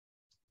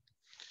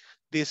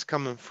these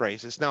common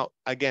phrases. Now,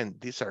 again,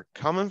 these are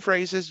common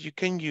phrases you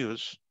can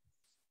use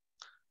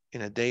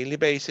in a daily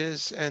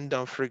basis, and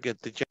don't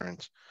forget the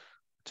gerunds.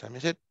 What time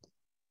is it?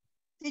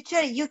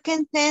 Teacher, you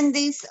can send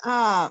this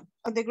on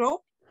the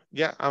group?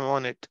 Yeah, I'm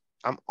on it.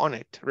 I'm on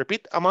it.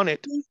 Repeat, I'm on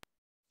it.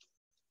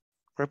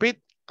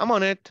 Repeat, I'm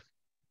on it.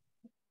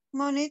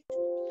 I'm on it.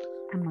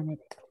 I'm on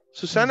it.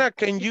 Susana,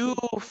 can you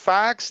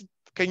fax?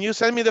 Can you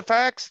send me the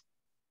fax?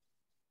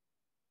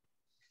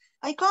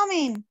 I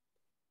coming.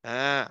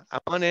 Ah, I'm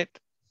on it.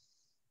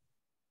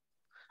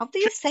 How do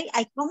you say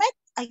I comment?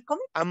 I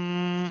comment?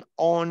 I'm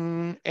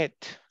on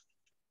it.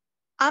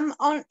 I'm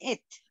on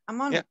it. I'm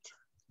on it.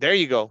 There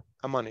you go.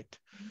 I'm on it.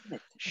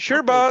 Sure,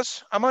 okay.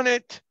 boss. I'm on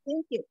it.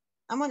 Thank you.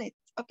 I'm on it.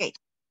 Okay.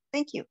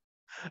 Thank you.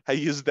 I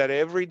use that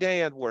every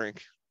day at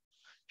work.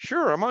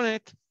 Sure, I'm on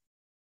it.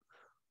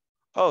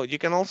 Oh, you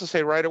can also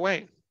say right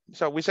away.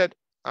 So we said,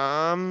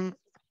 I'm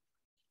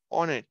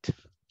on it.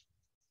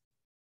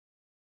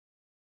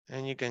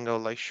 And you can go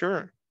like,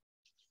 sure,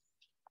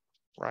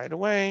 right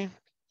away.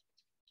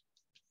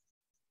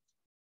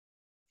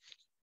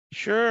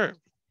 Sure,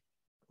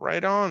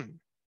 right on.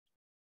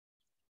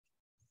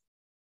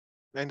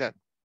 Like that.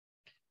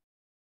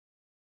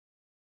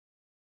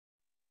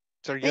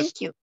 So just,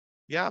 thank you.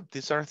 Yeah,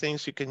 these are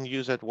things you can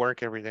use at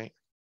work every day.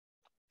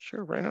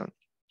 Sure, right on.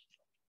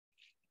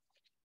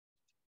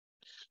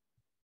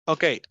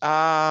 Okay,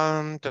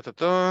 so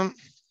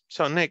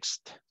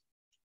next,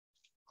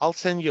 I'll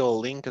send you a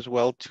link as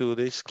well to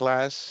this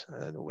class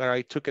where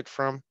I took it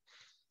from.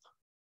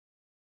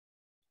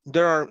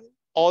 There are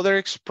other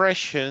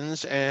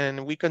expressions,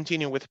 and we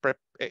continue with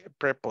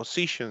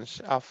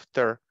prepositions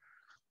after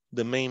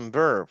the main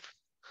verb,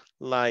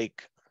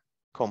 like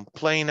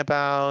complain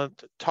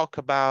about, talk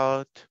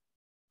about,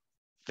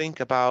 think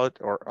about,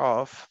 or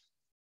of.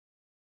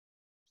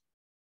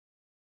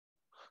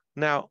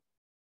 Now,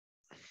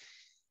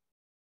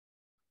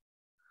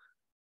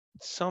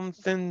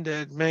 something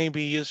that may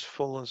be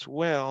useful as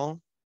well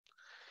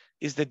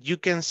is that you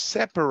can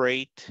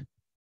separate,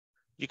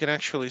 you can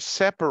actually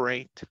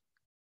separate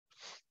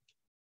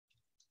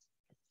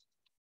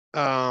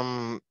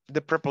the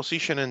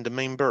preposition and the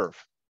main verb.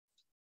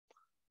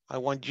 I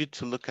want you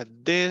to look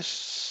at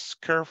this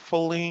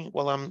carefully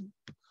while I'm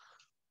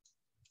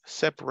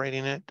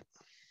separating it.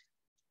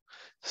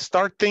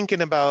 Start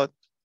thinking about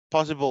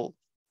possible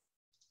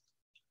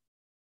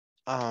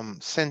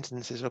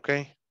sentences,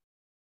 okay?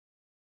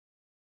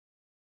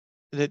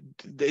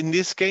 In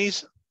this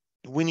case,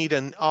 we need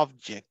an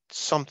object,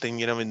 something,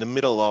 you know, in the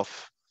middle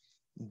of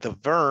the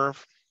verb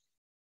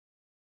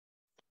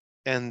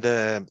and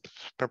the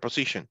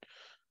preposition.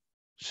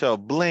 So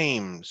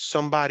blame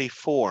somebody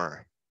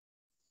for.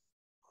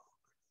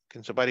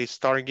 Can somebody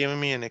start giving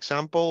me an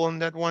example on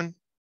that one?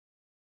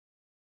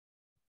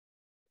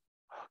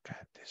 Okay,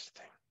 this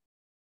thing.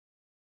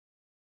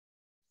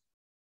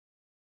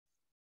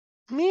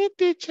 Me,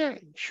 teacher.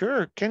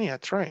 Sure, Kenny,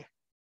 that's right.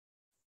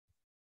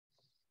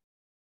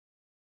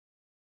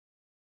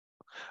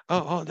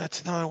 Oh,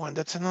 that's another one.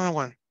 That's another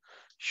one.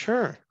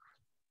 Sure.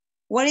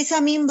 What is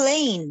a mean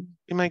blame?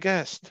 Be my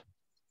guest.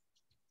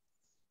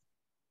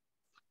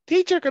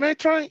 Teacher, can I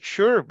try?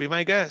 Sure, be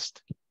my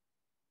guest.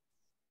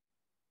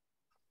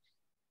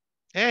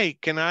 Hey,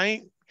 can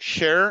I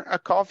share a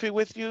coffee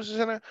with you,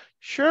 Susanna?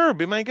 Sure,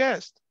 be my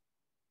guest.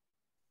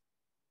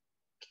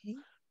 Okay.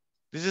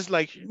 This is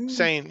like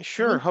saying,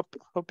 sure, hop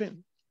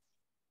in.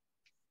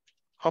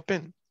 Hop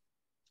in.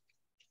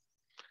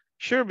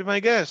 Sure, be my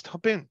guest,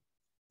 hop in.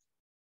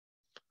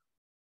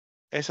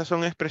 Esas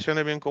son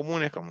expresiones bien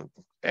comunes como,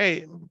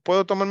 hey,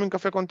 ¿puedo tomarme un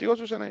café contigo,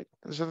 Susana?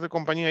 Esa es de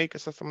compañía ahí que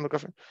estás tomando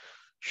café.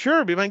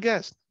 Sure, be my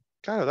guest.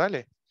 Claro,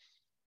 dale.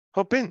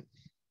 Hop in.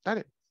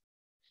 Dale.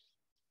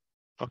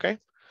 ¿Ok?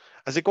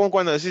 Así como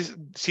cuando decís,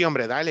 sí,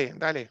 hombre, dale,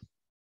 dale.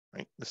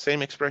 Right? The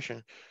same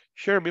expression.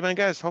 Sure, be my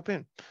guest, hop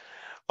in.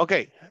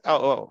 Okay.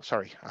 Oh,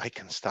 sorry. I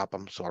can stop.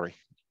 I'm sorry.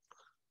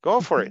 Go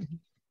for it.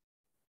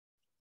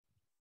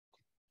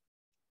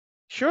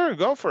 Sure,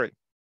 go for it.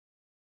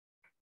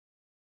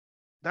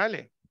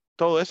 Dale.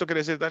 Todo eso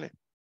quiere decir dale.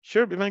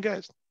 Sure, be my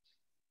guest.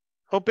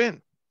 Hop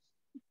in.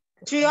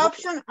 Three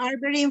options are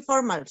very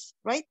informal,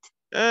 right?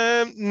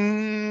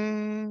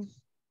 No.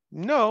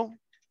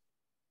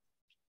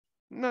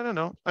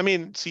 No. I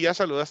mean, si ya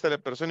saludaste a la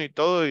persona y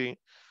todo y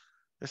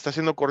está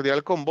siendo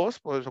cordial con vos,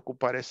 puedes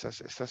ocupar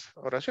estas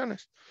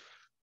oraciones.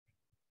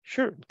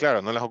 Sure,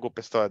 claro, no las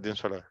ocupes todas de un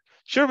solo.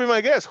 Sure, be my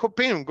guest. Hop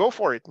in, go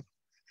for it.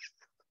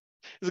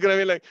 It's gonna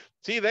be like,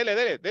 sí,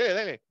 dele.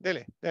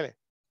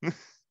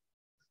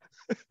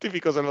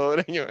 Típico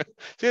salvadoreño.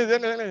 Sí,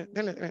 dele.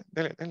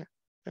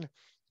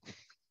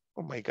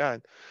 Oh my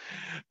God.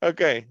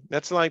 Okay,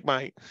 that's like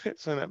me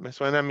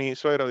suena mi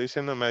suegro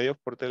diciéndome adiós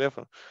por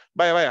teléfono.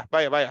 Vaya.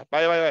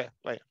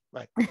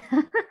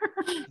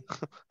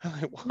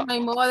 Wow. My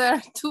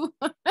mother too.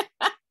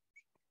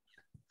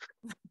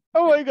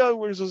 Oh my God,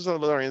 we're so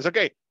Salvadorians.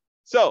 Okay,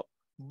 so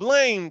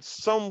blamed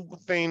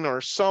something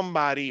or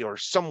somebody or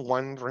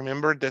someone.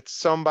 Remember that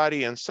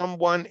somebody and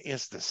someone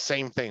is the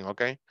same thing,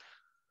 okay?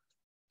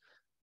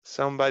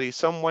 Somebody,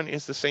 someone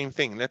is the same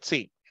thing. Let's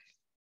see.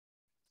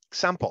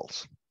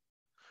 Examples.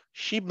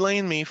 She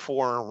blamed me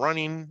for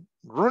ruining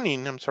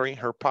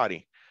her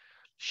potty.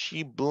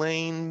 She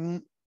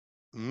blamed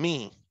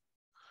me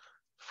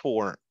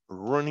for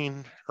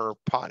ruining her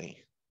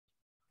potty.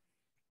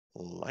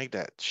 Like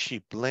that. She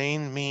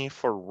blamed me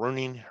for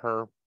ruining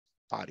her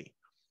potty.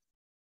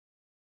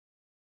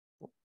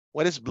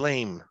 What is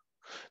blame?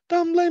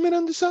 Don't blame it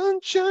on the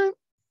sunshine.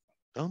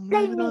 Don't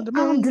blame it on the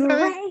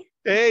moonlight.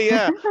 Hey,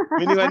 yeah.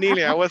 Mini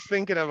Vanilla. I was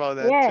thinking about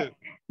that yeah, too.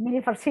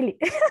 Mini for silly.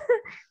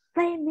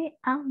 Blame me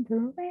on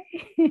the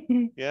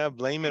rain. Yeah,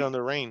 blame it on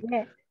the rain.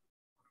 Yeah.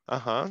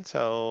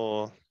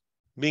 So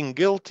being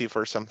guilty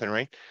for something,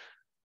 right?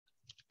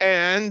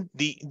 And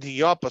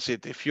the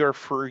opposite, if you're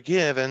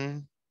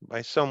forgiven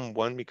by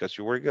someone because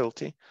you were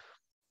guilty.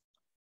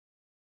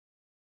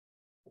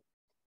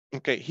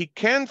 Okay, he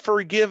can't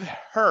forgive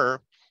her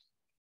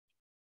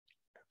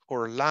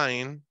for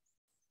lying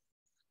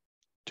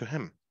to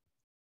him.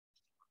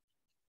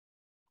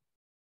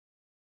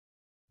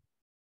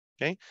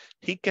 Okay,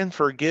 he can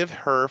forgive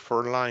her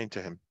for lying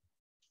to him.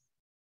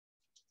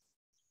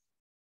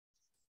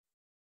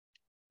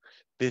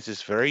 This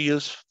is very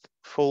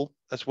useful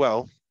as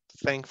well to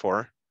thank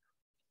for.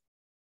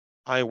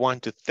 I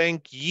want to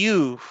thank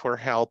you for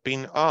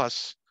helping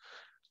us.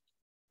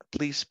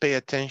 Please pay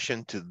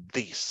attention to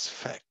this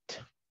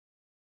fact.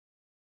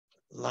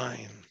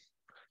 Lying,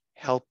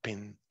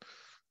 helping,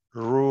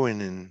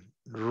 ruining.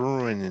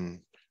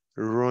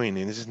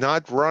 This is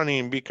not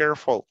running, be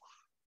careful.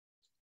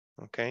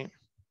 Okay.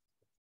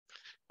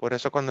 Por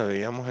eso cuando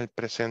veíamos el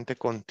presente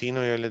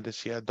continuo, yo les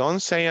decía, don't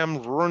say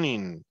I'm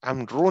running.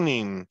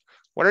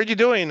 What are you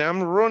doing?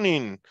 I'm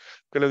running.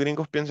 Que los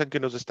gringos piensan que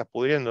nos está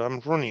pudriendo.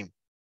 I'm running.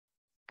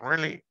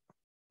 Really?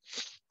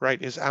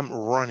 Right, is I'm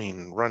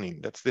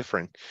running. That's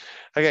different.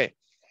 Okay.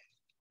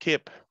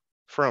 Keep,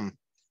 from.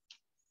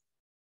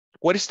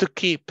 What is to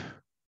keep?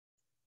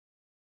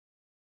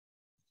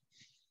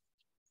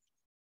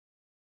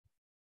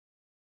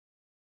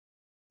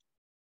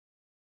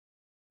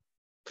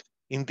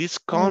 In this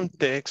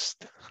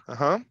context,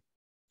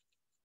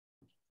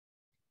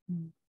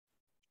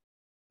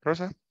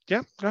 Rosa,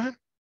 yeah, go ahead.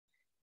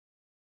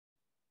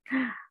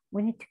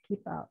 We need to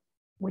keep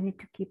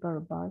our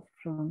boss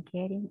from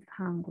getting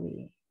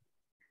hungry.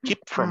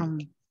 Keep from.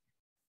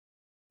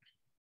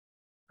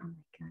 Oh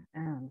my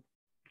God.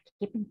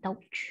 Keep in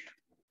touch.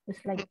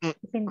 It's like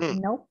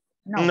keeping, no.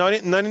 Not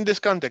in this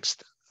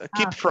context.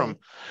 Keep from.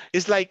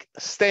 It's like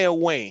stay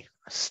away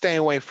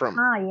from.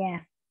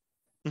 Yeah.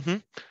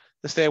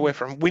 Stay away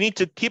from. We need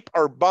to keep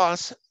our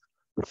boss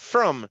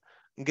from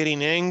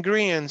getting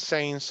angry and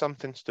saying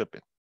something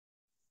stupid.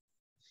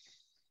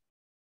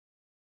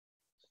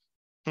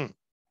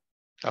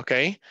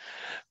 Okay.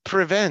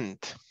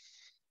 Prevent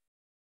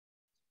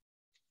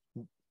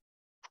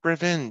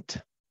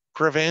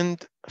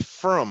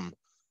from.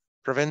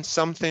 Prevent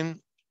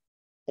something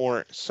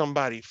or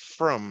somebody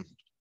from.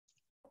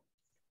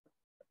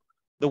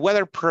 The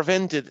weather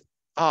prevented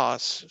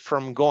us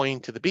from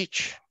going to the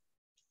beach.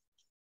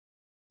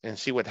 And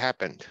see what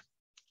happened.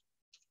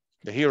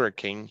 The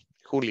hurricane,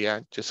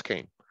 Julia, just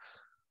came.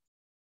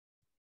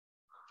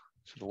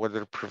 So the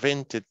weather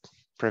prevented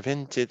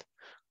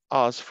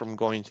us from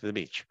going to the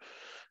beach.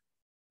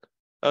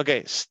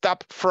 Okay,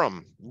 stop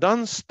from.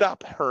 Don't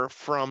stop her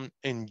from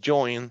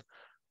enjoying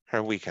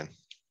her weekend.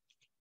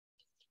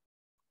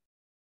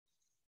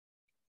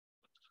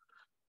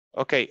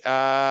 Okay,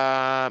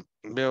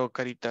 veo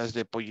caritas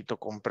de pollito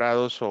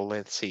comprado, so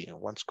let's see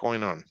what's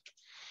going on.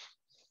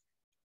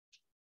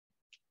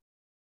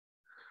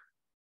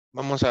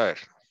 Vamos a ver.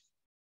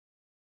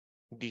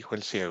 Dijo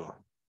el ciego.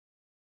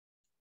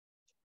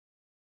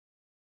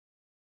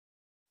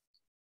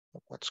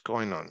 What's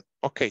going on?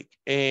 Ok,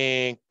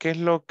 ¿qué es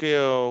lo que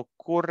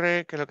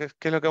ocurre? ¿Qué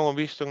es lo que hemos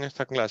visto en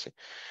esta clase?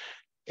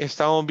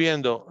 Estamos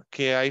viendo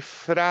que hay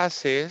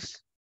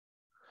frases,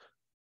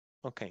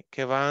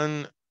 que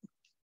van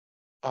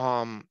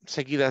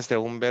seguidas de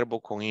un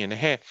verbo con ing,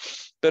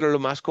 pero lo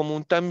más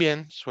común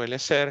también suele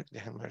ser,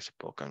 déjenme ver si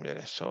puedo cambiar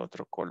eso a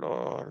otro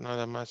color,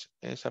 nada más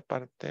esa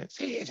parte,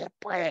 sí, se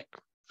puede.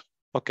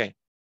 Ok,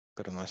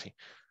 pero no así.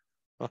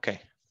 Ok,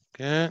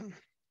 good,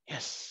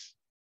 yes.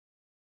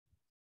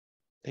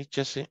 They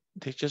just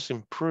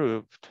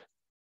improved.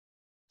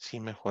 Sí,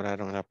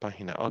 mejoraron la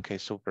página. Ok,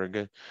 super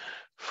good.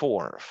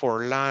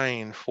 For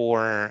line,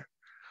 for.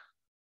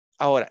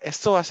 Ahora,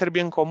 esto va a ser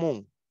bien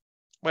común.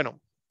 Bueno,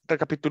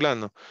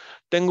 recapitulando.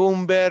 Tengo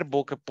un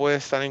verbo que puede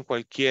estar en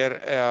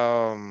cualquier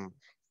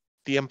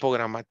tiempo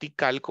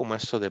gramatical, como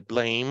esto de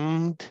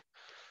blamed.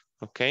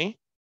 Ok.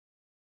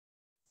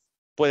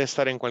 Puede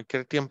estar en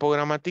cualquier tiempo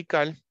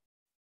gramatical.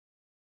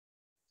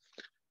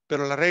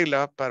 Pero la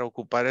regla para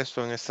ocupar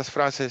esto en estas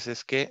frases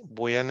es que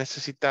voy a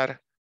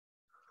necesitar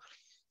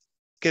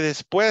que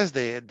después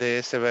de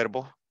ese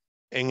verbo,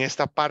 en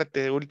esta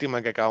parte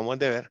última que acabamos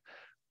de ver,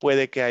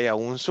 puede que haya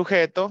un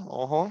sujeto,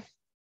 ojo,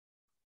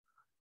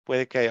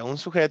 puede que haya un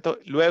sujeto,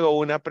 luego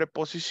una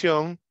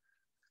preposición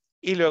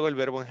y luego el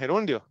verbo en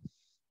gerundio,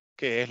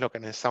 que es lo que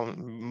necesitamos,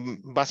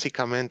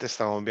 básicamente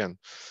estamos viendo.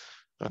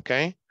 ¿Ok?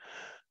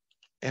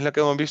 Es lo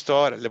que hemos visto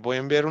ahora. Les voy a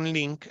enviar un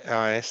link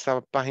a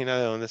esta página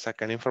de donde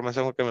saqué la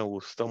información porque me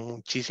gustó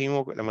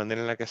muchísimo la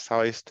manera en la que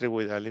estaba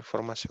distribuida la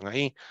información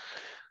ahí.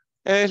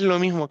 Es lo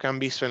mismo que han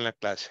visto en la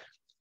clase,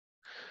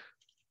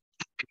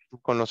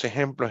 con los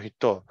ejemplos y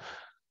todo.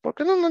 ¿Por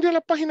qué no nos dio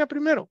la página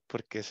primero?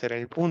 Porque ese era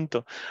el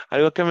punto.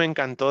 Algo que me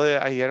encantó de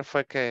ayer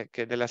fue que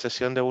de la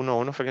sesión de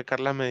 1-1 fue que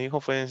Carla me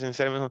dijo, fue en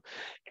sincero, me dijo,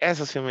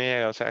 eso sí me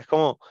llega. O sea, es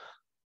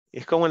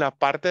como la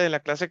parte de la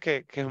clase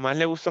que más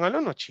le gusta a un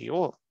alumno,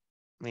 chivo.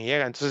 Me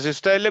llega. Entonces, si a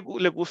ustedes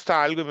le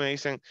gusta algo y me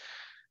dicen,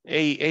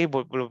 hey,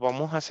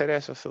 vamos a hacer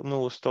eso me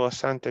gustó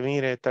bastante,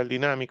 mire, tal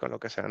dinámico, lo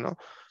que sea, ¿no?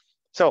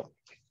 So,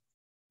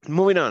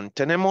 moving on.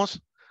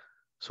 Tenemos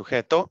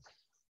sujeto,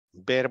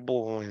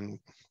 verbo en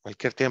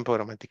cualquier tiempo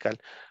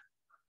gramatical.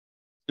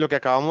 Lo que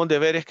acabamos de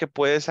ver es que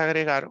puedes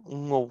agregar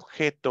un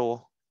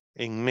objeto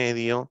en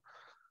medio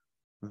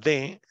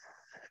de,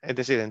 es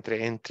decir,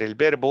 entre el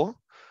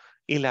verbo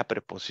y la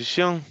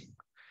preposición.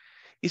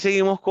 Y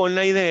seguimos con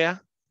la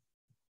idea,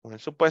 con el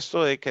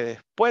supuesto de que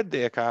después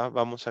de acá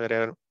vamos a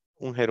agregar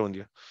un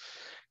gerundio,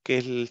 que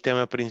es el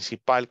tema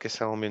principal que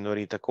estamos viendo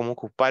ahorita, cómo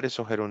ocupar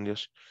esos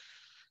gerundios.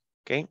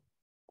 ¿Ok?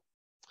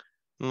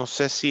 No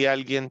sé si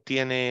alguien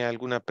tiene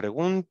alguna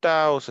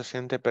pregunta o se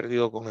siente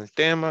perdido con el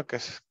tema que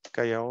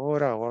hay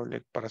ahora o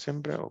hable para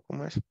siempre o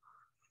cómo es.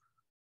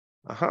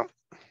 Ajá.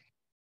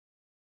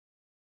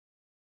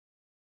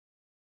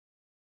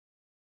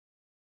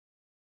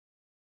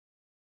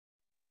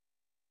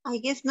 I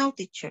guess no,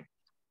 teacher.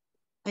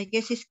 I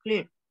guess it's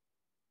clear.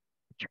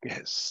 You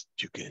guess.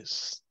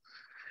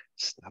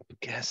 Stop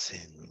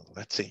guessing.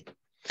 Let's see.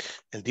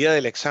 El día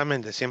del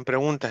examen de 100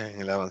 preguntas en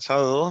el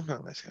avanzado 2,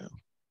 no,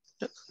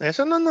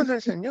 eso no nos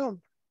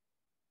enseñó.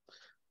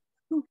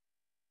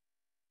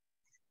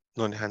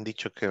 No les han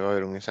dicho que va a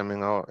haber un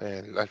examen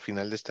al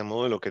final de este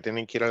módulo que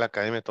tienen que ir a la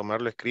academia a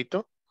tomarlo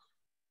escrito.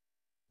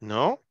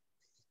 ¿No?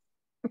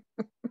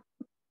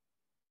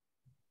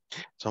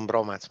 Son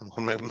bromas.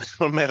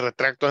 Mejor me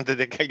retracto antes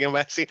de que alguien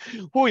vaya a decir,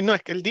 uy, no,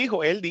 es que él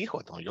dijo.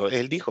 No,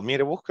 él dijo,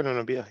 mire, búsquenlo en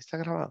los videos, está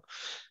grabado.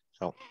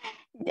 So,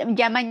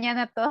 Ya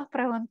mañana todos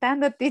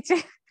preguntando,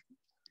 teacher.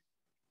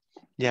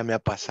 ya me ha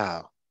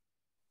pasado.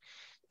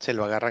 Se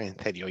lo agarran en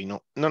serio y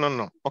no.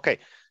 No. Ok.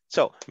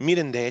 So,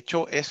 miren, de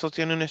hecho, esto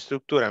tiene una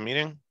estructura,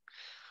 miren.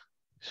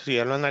 Si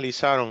ya lo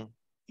analizaron.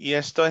 Y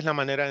esto es la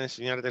manera de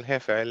enseñar del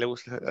jefe. A él le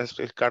gusta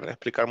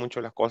explicar mucho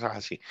las cosas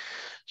así.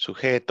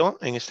 Sujeto,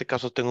 en este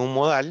caso tengo un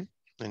modal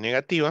de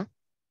negativa.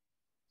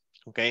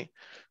 Ok.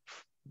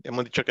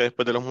 Hemos dicho que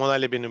después de los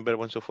modales viene un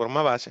verbo en su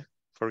forma base.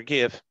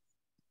 Forgive.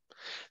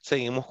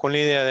 Seguimos con la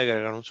idea de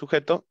agregar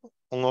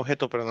un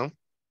objeto, perdón.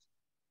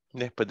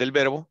 Después del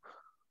verbo,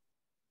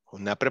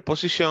 una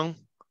preposición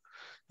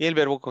y el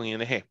verbo con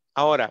ing.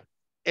 Ahora,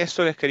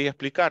 esto les quería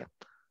explicar.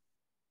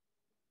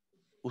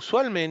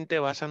 Usualmente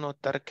vas a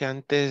notar que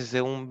antes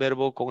de un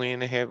verbo con ing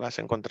vas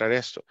a encontrar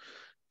esto,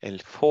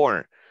 el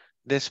for.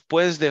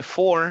 Después de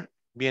for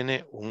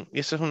viene y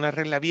esa es una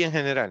regla bien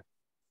general,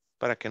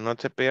 para que no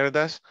te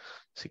pierdas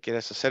si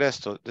quieres hacer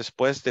esto.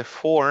 Después de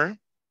for,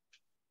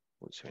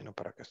 se vino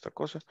para acá esta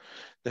cosa.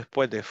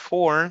 Después de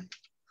for,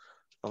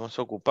 vamos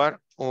a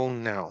ocupar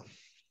un noun.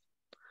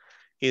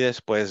 Y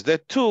después de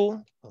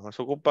to, vamos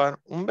a ocupar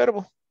un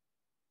verbo.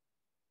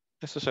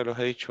 Esto se los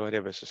he dicho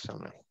varias veces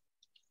también.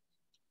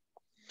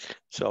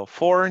 So,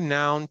 for,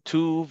 noun,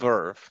 to,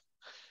 verb.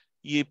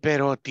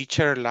 Pero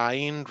teacher,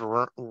 lying,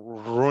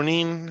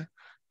 running,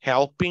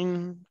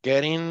 helping,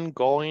 getting,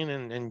 going,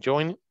 and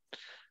joining.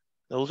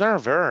 Those are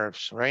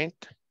verbs, right?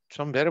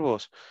 Son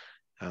verbos.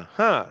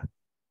 Ajá.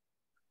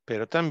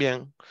 Pero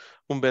también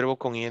un verbo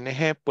con ing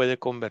puede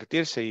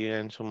convertirse y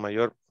en la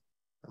mayor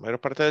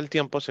parte del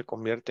tiempo se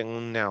convierte en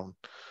un noun.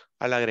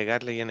 Al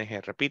agregarle ing,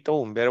 repito,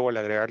 un verbo al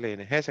agregarle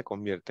ing se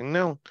convierte en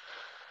noun.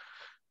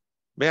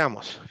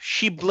 Veamos.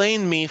 She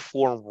blamed me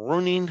for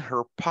ruining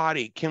her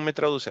party. ¿Quién me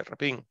traduce?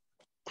 Rapidín.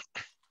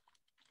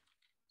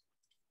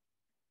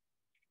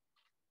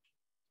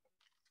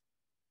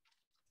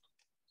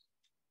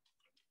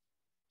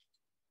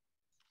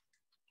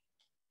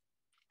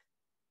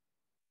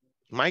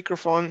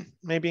 Microphone,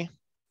 maybe.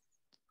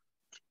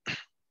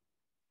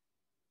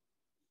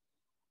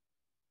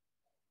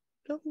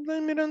 Don't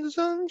blame it on the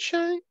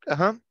sunshine.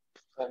 Ajá.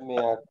 Me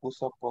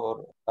acusa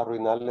por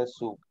arruinarle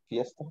su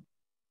fiesta.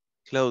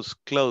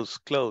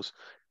 Close.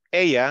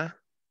 Ella,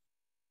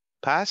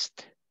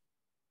 past.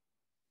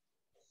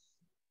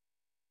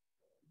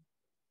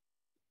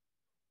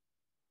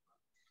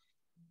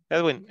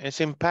 Edwin, es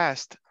in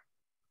past.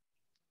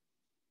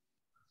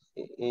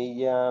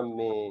 Ella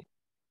me...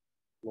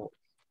 No.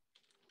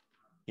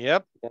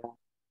 Yep.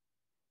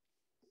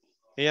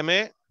 Ella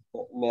me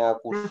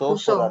acusó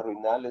por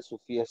arruinarle su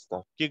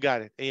fiesta. You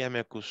got it. Ella me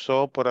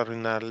acusó por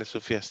arruinarle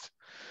su fiesta.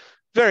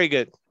 Very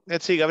good.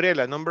 Let's see,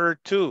 Gabriela, number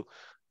 2.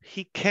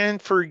 He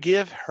can't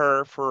forgive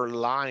her for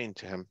lying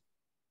to him.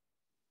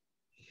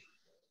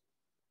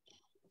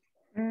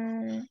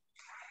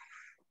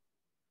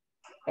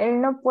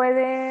 él no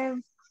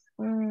puede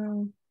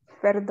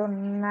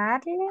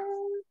perdonarle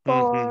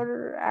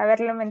por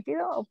haberle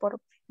mentido o por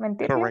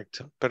mentirle.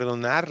 Correcto.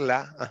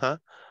 Perdonarla,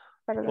 ajá,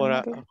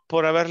 Perdonarle.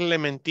 por haberle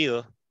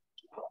mentido.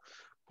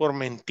 Por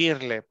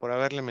mentirle, por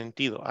haberle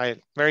mentido a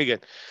él. Very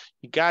good.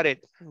 You got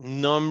it.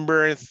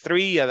 Number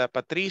 3, Ada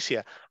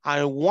Patricia.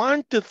 I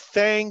want to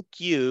thank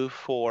you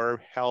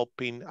for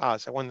helping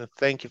us. I want to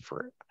thank you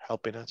for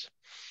helping us.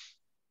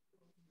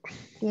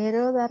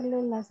 Quiero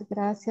darle las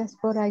gracias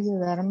por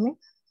ayudarme.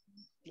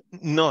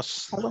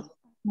 Nos.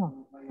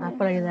 No,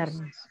 por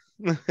ayudarnos.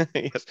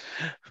 Yes.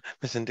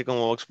 Me sentí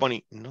como Box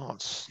Bunny.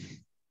 Nos.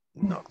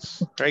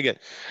 Nos. Very good.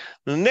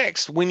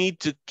 Next, we need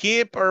to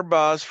keep our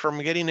boss from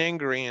getting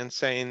angry and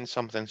saying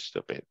something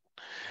stupid.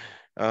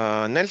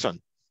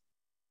 Nelson,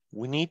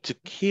 we need to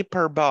keep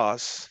our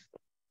boss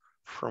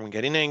from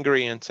getting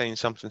angry and saying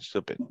something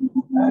stupid.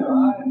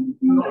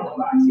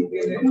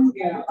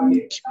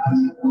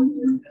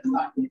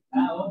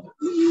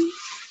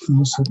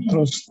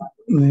 Nosotros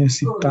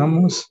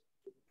necesitamos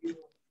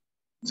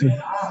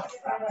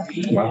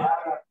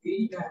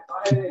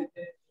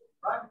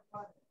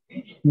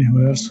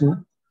mejorar su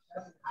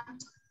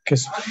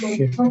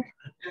jefe.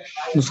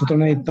 Nosotros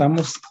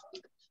necesitamos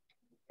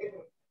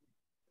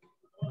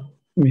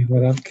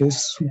mejorar que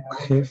su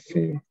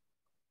jefe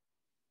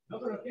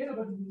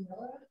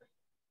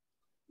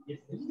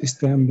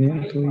esté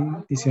ambiente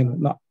y diciendo,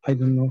 no, I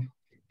don't know.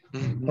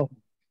 No.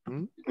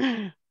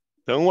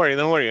 Don't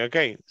worry.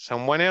 Okay,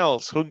 someone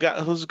else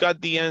who's got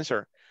the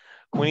answer.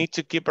 We need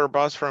to keep our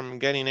boss from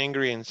getting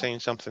angry and saying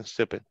something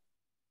stupid.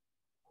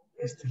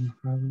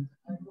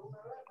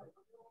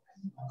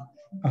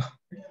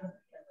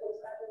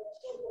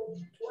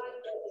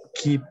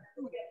 Keep.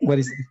 What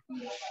is it?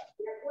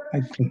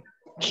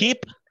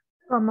 Keep.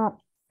 Como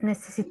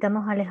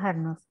necesitamos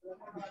alejarnos.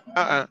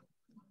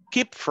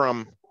 Keep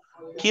from.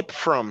 Keep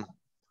from.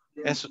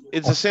 It's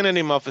a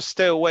synonym of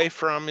stay away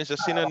from. It's a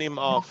synonym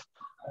of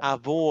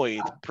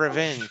avoid,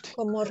 prevent.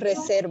 Como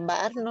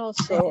reservarnos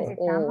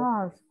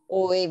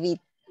o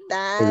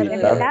evitar.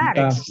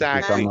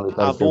 Exactly.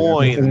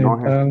 Avoid.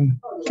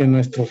 Que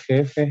nuestro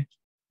jefe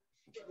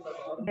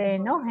se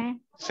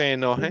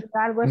enoje.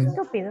 Algo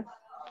estúpido.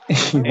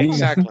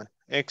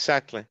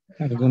 Exactly.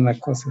 Alguna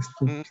cosa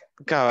estúpida.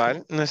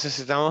 Cabal,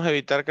 necesitamos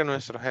evitar que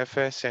nuestro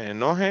jefe se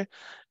enoje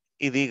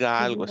y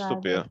diga algo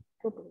estúpido.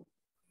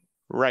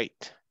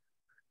 Right.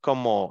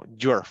 Como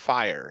you're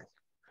fired.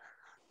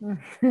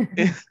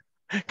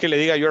 Que le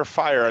diga you're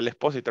fired al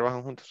esposo y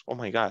trabajan juntos. Oh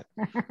my God.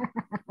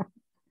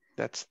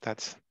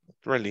 That's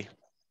really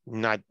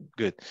not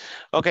good.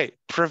 Okay,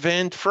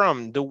 prevent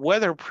from. The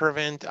weather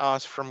prevent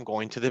us from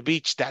going to the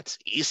beach. That's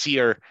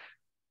easier.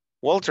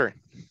 Walter.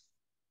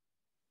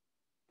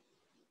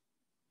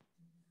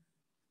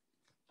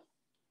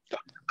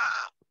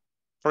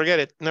 Forget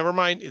it. Never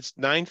mind. It's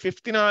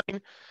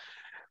 9:59.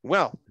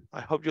 Well,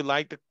 I hope you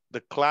liked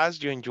the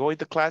class. You enjoyed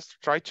the class.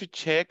 Try to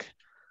check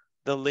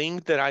the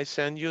link that I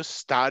send you.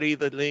 Study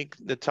the link,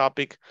 the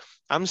topic.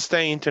 I'm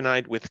staying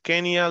tonight with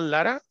Kenya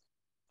Lara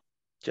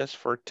just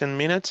for 10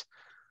 minutes.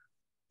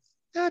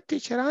 Yeah,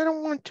 teacher, I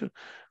don't want to.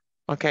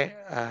 Okay.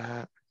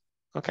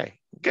 Okay,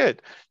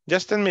 good.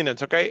 Just 10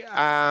 minutes, okay?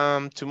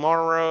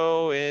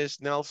 Tomorrow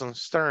is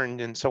Nelson's turn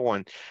and so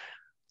on.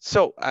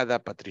 So, Ada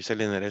Patricia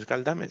Linares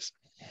Galdames.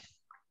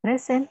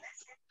 Present.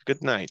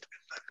 Good night.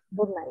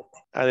 Good night.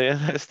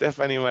 Adriana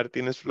Stephanie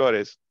Martínez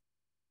Flores.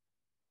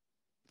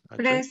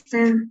 Okay.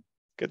 Present.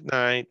 Good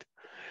night.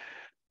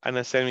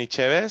 Ana Selmi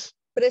Chévez.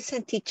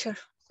 Present, teacher.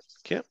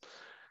 Okay.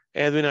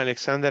 Edwin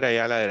Alexander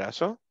Ayala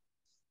Erazo.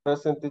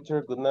 Present,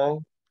 teacher. Good night.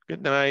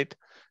 Good night.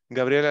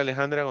 Gabriela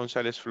Alejandra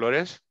González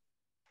Flores.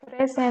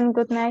 Present.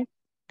 Good night.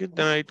 Good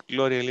night.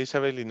 Gloria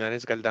Elizabeth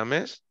Linares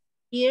Galdames.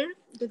 Here.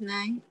 Good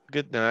night.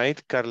 Good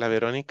night. Carla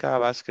Verónica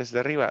Vázquez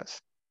de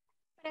Rivas.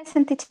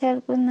 Present,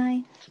 teacher. Good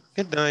night.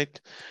 Good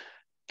night.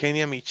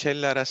 Kenia Michelle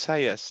Lara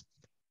Sayas.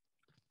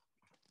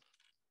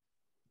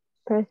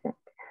 Present.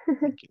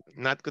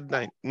 Not good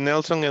night.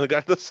 Nelson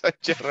Edgardo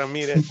Sánchez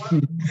Ramírez.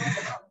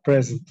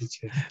 Present,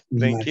 teacher.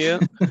 Thank you.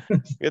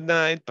 Good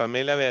night.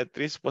 Pamela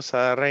Beatriz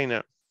Posada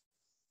Reina.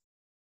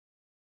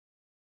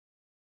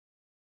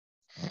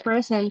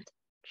 Present.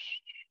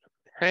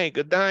 Hey,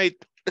 good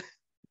night.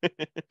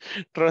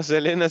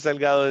 Roselena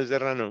Salgado de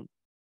Serrano.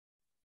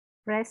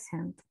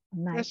 Present.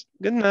 Night. Yes,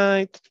 good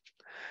night.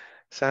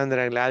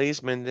 Sandra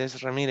Gladys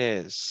Méndez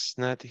Ramírez.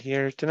 Not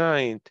here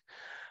tonight.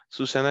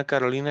 Susana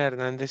Carolina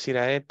Hernández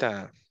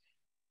Iraeta.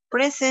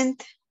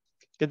 Present.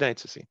 Good night,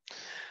 Susie.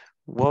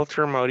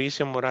 Walter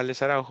Mauricio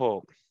Morales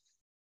Araujo.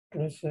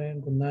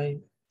 Present. Good night.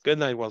 Good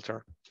night,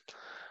 Walter.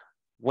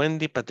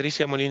 Wendy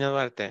Patricia Molina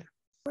Duarte.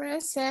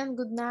 Present.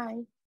 Good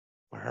night.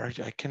 Where are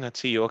you? I cannot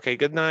see you. Okay,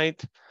 good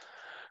night.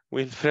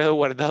 Wilfredo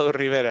Guardado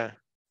Rivera.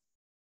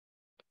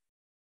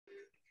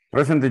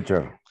 Present,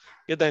 teacher.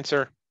 Good night,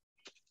 sir.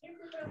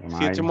 Good See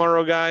you night.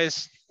 tomorrow,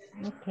 guys.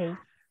 Okay.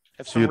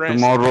 Have See some you rest.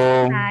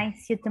 tomorrow. Bye.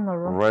 See you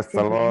tomorrow. Rest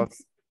a lot.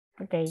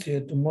 Okay. See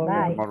you tomorrow.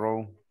 Bye.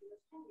 Tomorrow.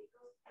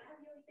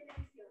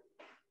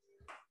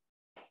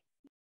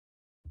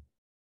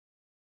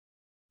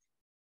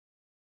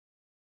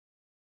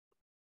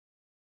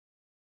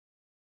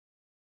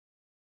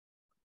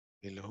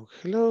 Hello,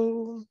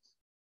 hello.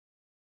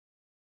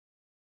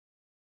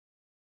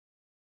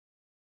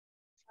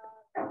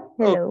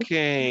 Hello.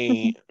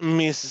 Okay,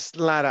 Miss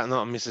Lara,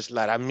 no, Mrs.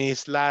 Lara,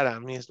 Miss Lara,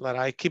 Miss Lara.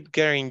 I keep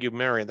getting you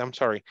married. I'm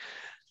sorry.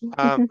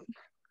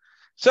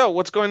 So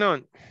what's going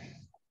on?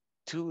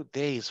 2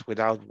 days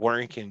without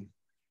working.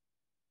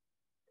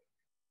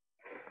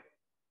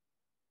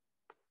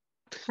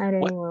 I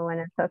don't What? even want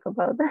to talk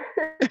about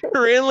that.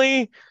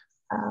 Really?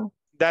 Oh.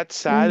 That's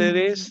sad it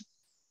is?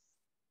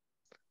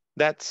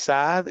 That's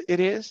sad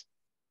it is?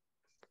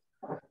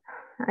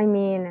 I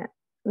mean,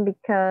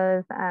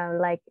 because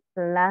like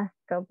the last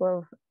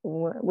couple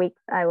of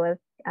weeks, I was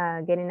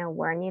getting a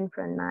warning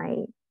from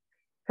my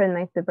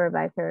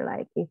supervisor,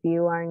 like if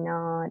you are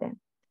not,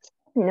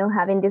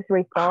 having this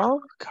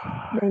resolve,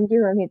 then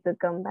you will need to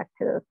come back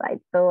to the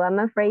site. So I'm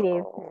afraid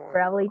if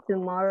probably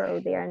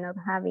tomorrow they are not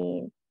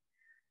having,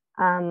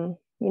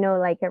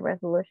 like a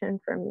resolution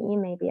for me,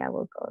 maybe I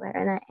will go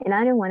there. And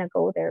I don't want to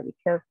go there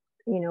because,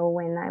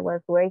 when I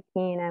was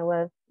working, I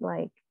was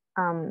like,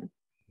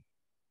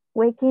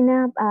 waking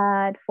up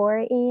at 4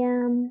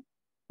 a.m.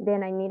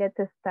 Then I needed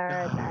to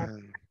start at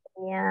 9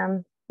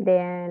 a.m.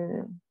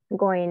 Then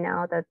going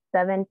out at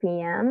 7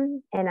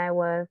 p.m. And I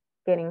was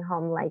getting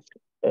home like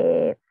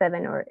 7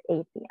 or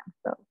 8 p.m.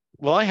 So.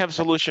 Well, I have a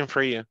solution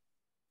for you.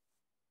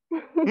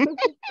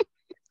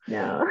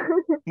 No.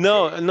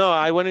 No,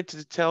 I wanted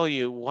to tell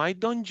you, why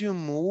don't you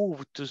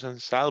move to San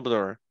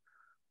Salvador?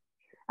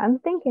 I'm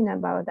thinking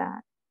about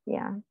that.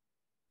 Yeah.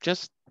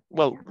 Just,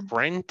 well,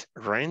 rent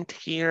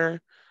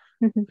here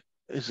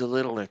is a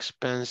little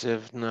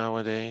expensive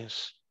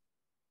nowadays.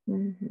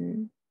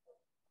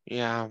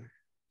 Yeah.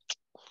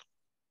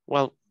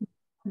 Well,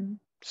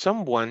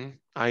 someone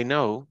I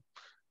know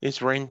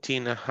is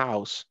renting a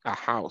house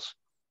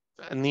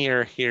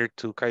near here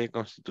to Calle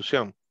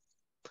Constitución.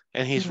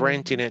 And he's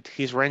renting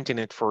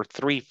it for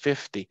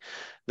 $350.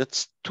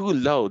 That's too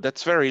low.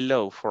 That's very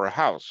low for a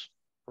house.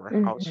 For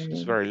a house,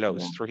 it's very low.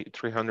 It's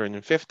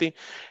 $350.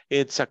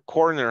 It's a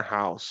corner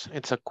house.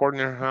 It's a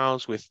corner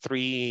house with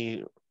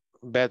 3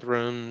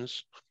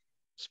 bedrooms,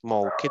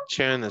 small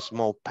kitchen, a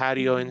small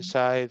patio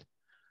inside,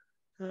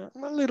 a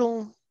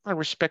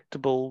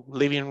respectable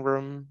living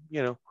room.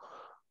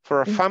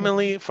 For a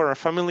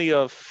family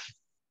of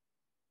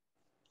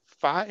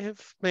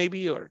 5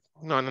 maybe, or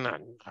no,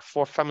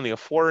 for a family of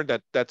 4,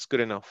 that's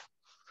good enough.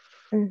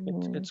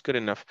 It's good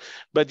enough.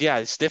 But yeah,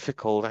 it's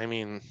difficult. I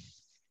mean,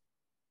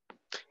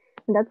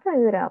 that's a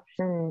good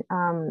option.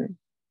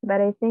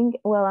 But I think,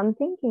 well, I'm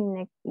thinking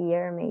next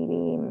year,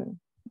 maybe,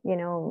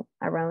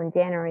 around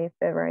January,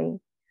 February,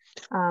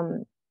 I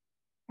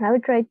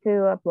would try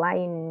to apply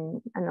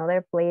in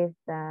another place,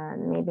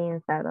 maybe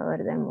in Salvador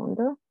del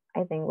Mundo.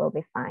 I think we'll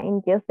be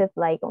fine. Just it's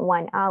like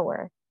 1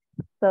 hour.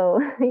 So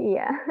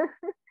yeah.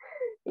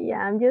 Yeah,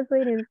 I'm just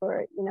waiting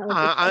for,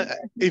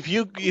 if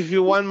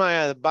you want my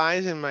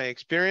advice and my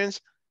experience,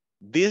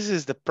 this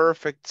is the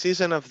perfect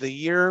season of the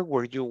year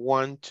where you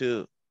want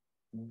to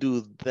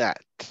do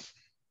that.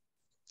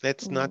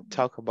 Let's not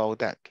talk about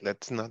that.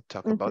 Let's not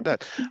talk about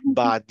that.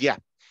 But yeah,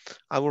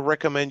 I would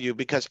recommend you,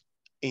 because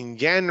in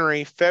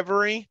January,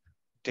 February,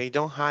 they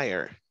don't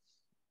hire.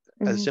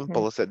 As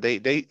simple as that.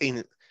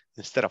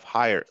 Instead of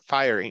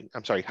hiring,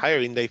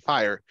 they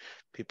fire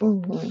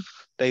people.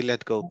 They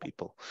let go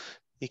people.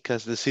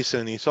 Because the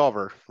season is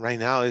over. Right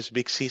now is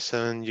big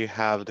season. You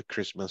have the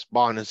Christmas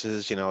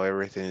bonuses,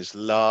 everything is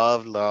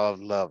love, love,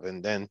 love.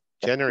 And then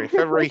January,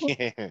 February,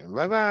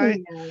 bye-bye.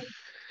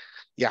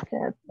 Yeah.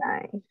 That's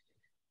nice.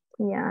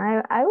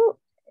 Yeah, I will,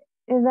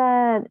 is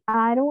that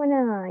I don't want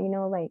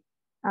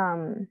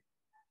to,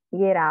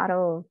 get out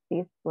of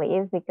this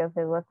place because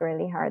it was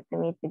really hard to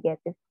me to get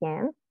this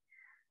chance.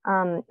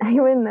 I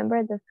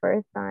remember the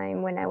first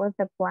time when I was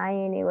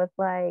applying, it was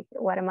like,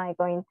 what am I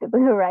going to do,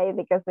 right?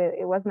 Because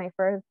it was my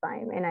first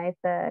time. And I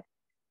said,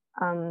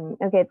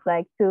 okay, it's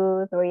like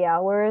 2-3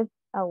 hours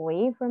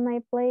away from my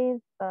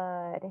place,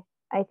 but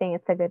I think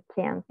it's a good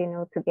chance,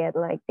 to get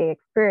like the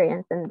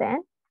experience. And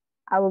then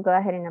I will go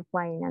ahead and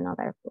apply in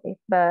another place.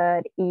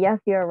 But yes,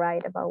 you're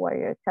right about what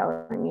you're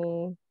telling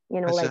me.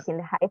 Like in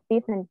the high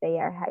season, they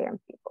are hiring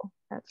people.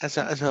 As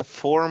a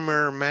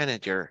former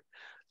manager,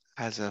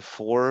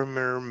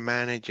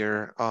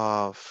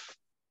 of,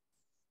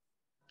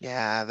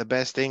 the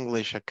best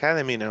English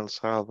academy in El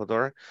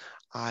Salvador,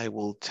 I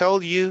will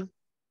tell you,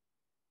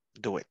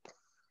 do it.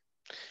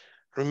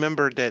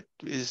 Remember that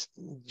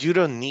you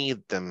don't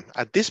need them.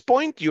 At this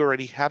point, you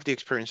already have the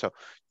experience, so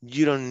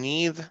you don't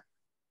need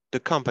the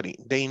company.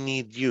 They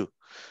need you.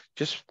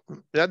 Just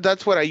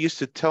that's what I used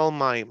to tell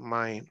my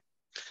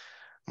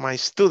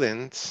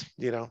students,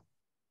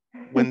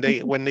 when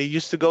they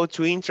used to go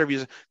to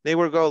interviews, they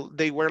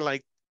were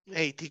like,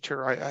 hey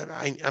teacher,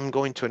 I'm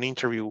going to an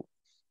interview.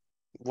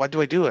 What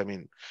do I do? I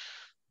mean,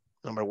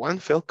 number 1,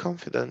 feel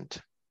confident.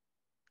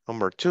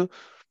 Number 2,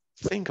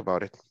 think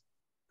about it.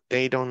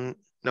 You don't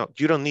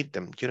need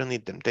them. You don't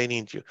need them. They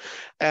need you.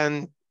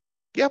 And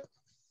yep,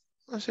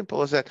 as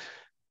simple as that.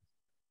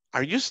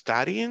 Are you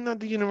studying at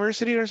the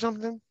university or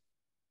something?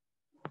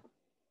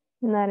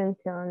 Not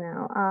until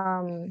now.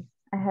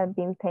 I have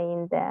been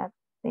paying debt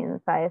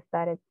since I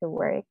started to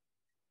work.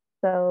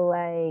 So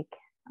like,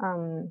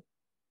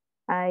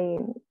 I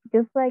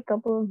just like a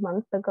couple of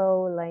months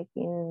ago, like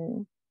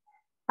in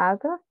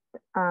August,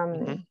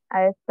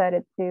 I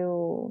started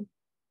to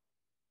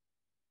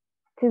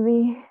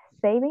be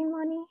saving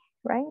money,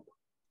 right?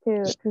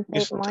 To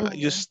save money.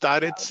 You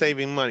started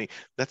saving money.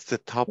 That's the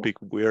topic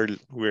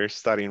we're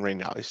studying right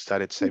now. I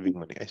started saving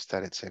money. I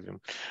started saving.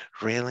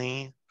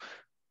 Really?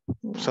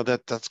 Yeah. So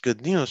that's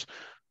good news.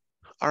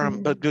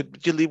 But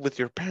you live with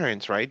your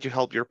parents, right? You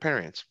help your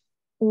parents.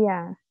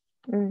 Yeah.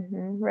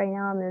 Right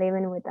now I'm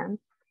living with them.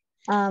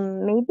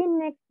 Maybe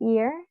next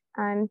year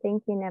I'm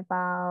thinking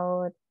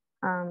about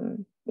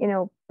you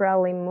know,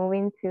 probably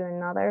moving to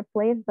another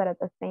place, but at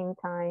the same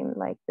time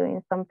like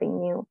doing something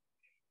new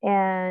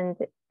and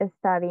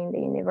studying the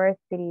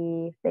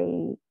university if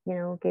they, you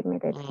know, give me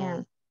the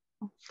chance.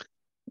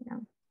 Yeah.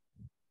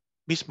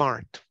 Be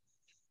smart.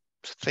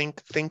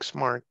 Think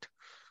smart.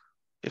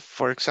 If,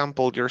 for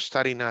example, you're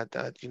studying at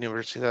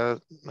Universidad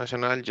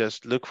Nacional,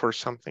 just look for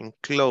something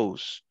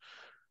close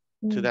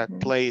to that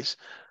place.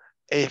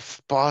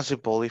 If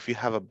possible, if you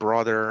have a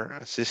brother,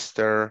 a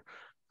sister,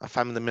 a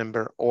family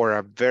member, or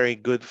a very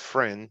good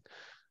friend,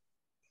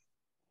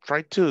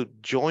 try to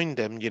join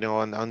them, you know,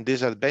 on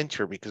this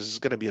adventure, because it's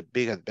going to be a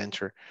big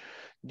adventure.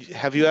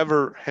 Have you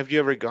ever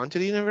gone to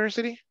the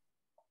university?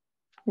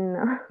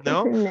 No.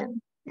 No? No.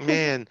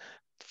 Man,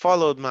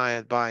 followed my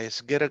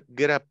advice. Get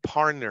a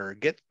partner,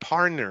 get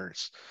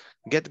partners,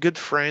 get good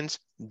friends.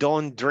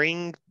 Don't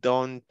drink,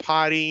 don't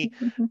party.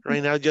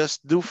 Right now,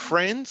 just do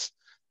friends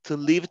to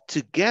live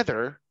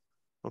together,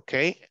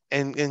 okay?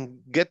 And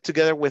get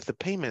together with the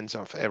payments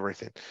of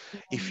everything.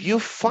 If you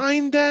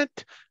find that,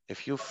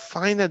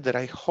 that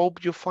I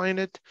hope you find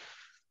it,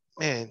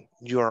 man,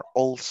 you are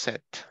all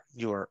set.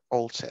 You are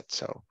all set.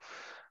 So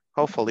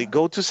hopefully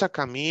go to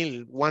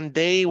Sacamil one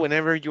day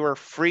whenever you are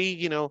free,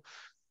 you know,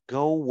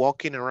 go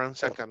walking around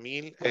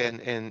Sacamil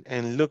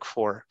and look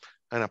for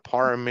an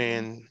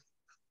apartment,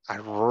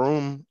 a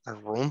room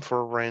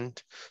for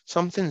rent,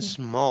 something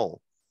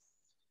small.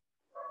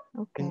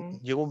 Okay. And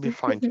you will be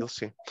fine. You'll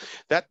see.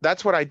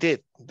 That's what I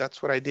did.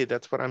 That's what I did.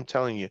 That's what I'm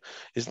telling you.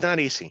 It's not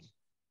easy,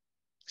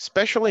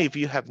 especially if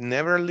you have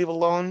never lived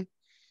alone.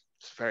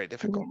 It's very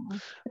difficult,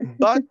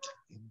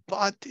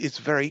 but it's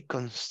very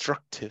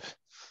constructive.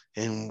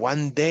 And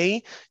one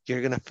day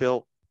you're gonna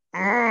feel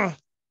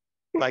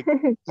like,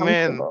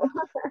 man,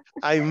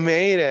 I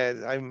made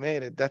it. I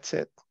made it. That's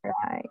it.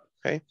 Right.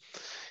 Okay.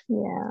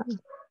 Yeah.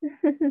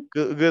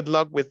 Good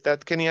luck with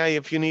that, Kenya.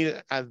 If you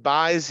need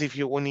advice, if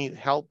you need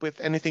help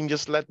with anything,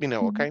 just let me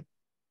know, okay?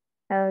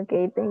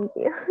 Okay, thank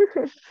you.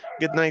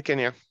 Good night,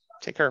 Kenya.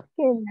 Take care.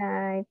 Good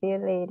night. See you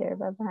later.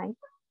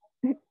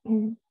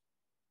 Bye-bye.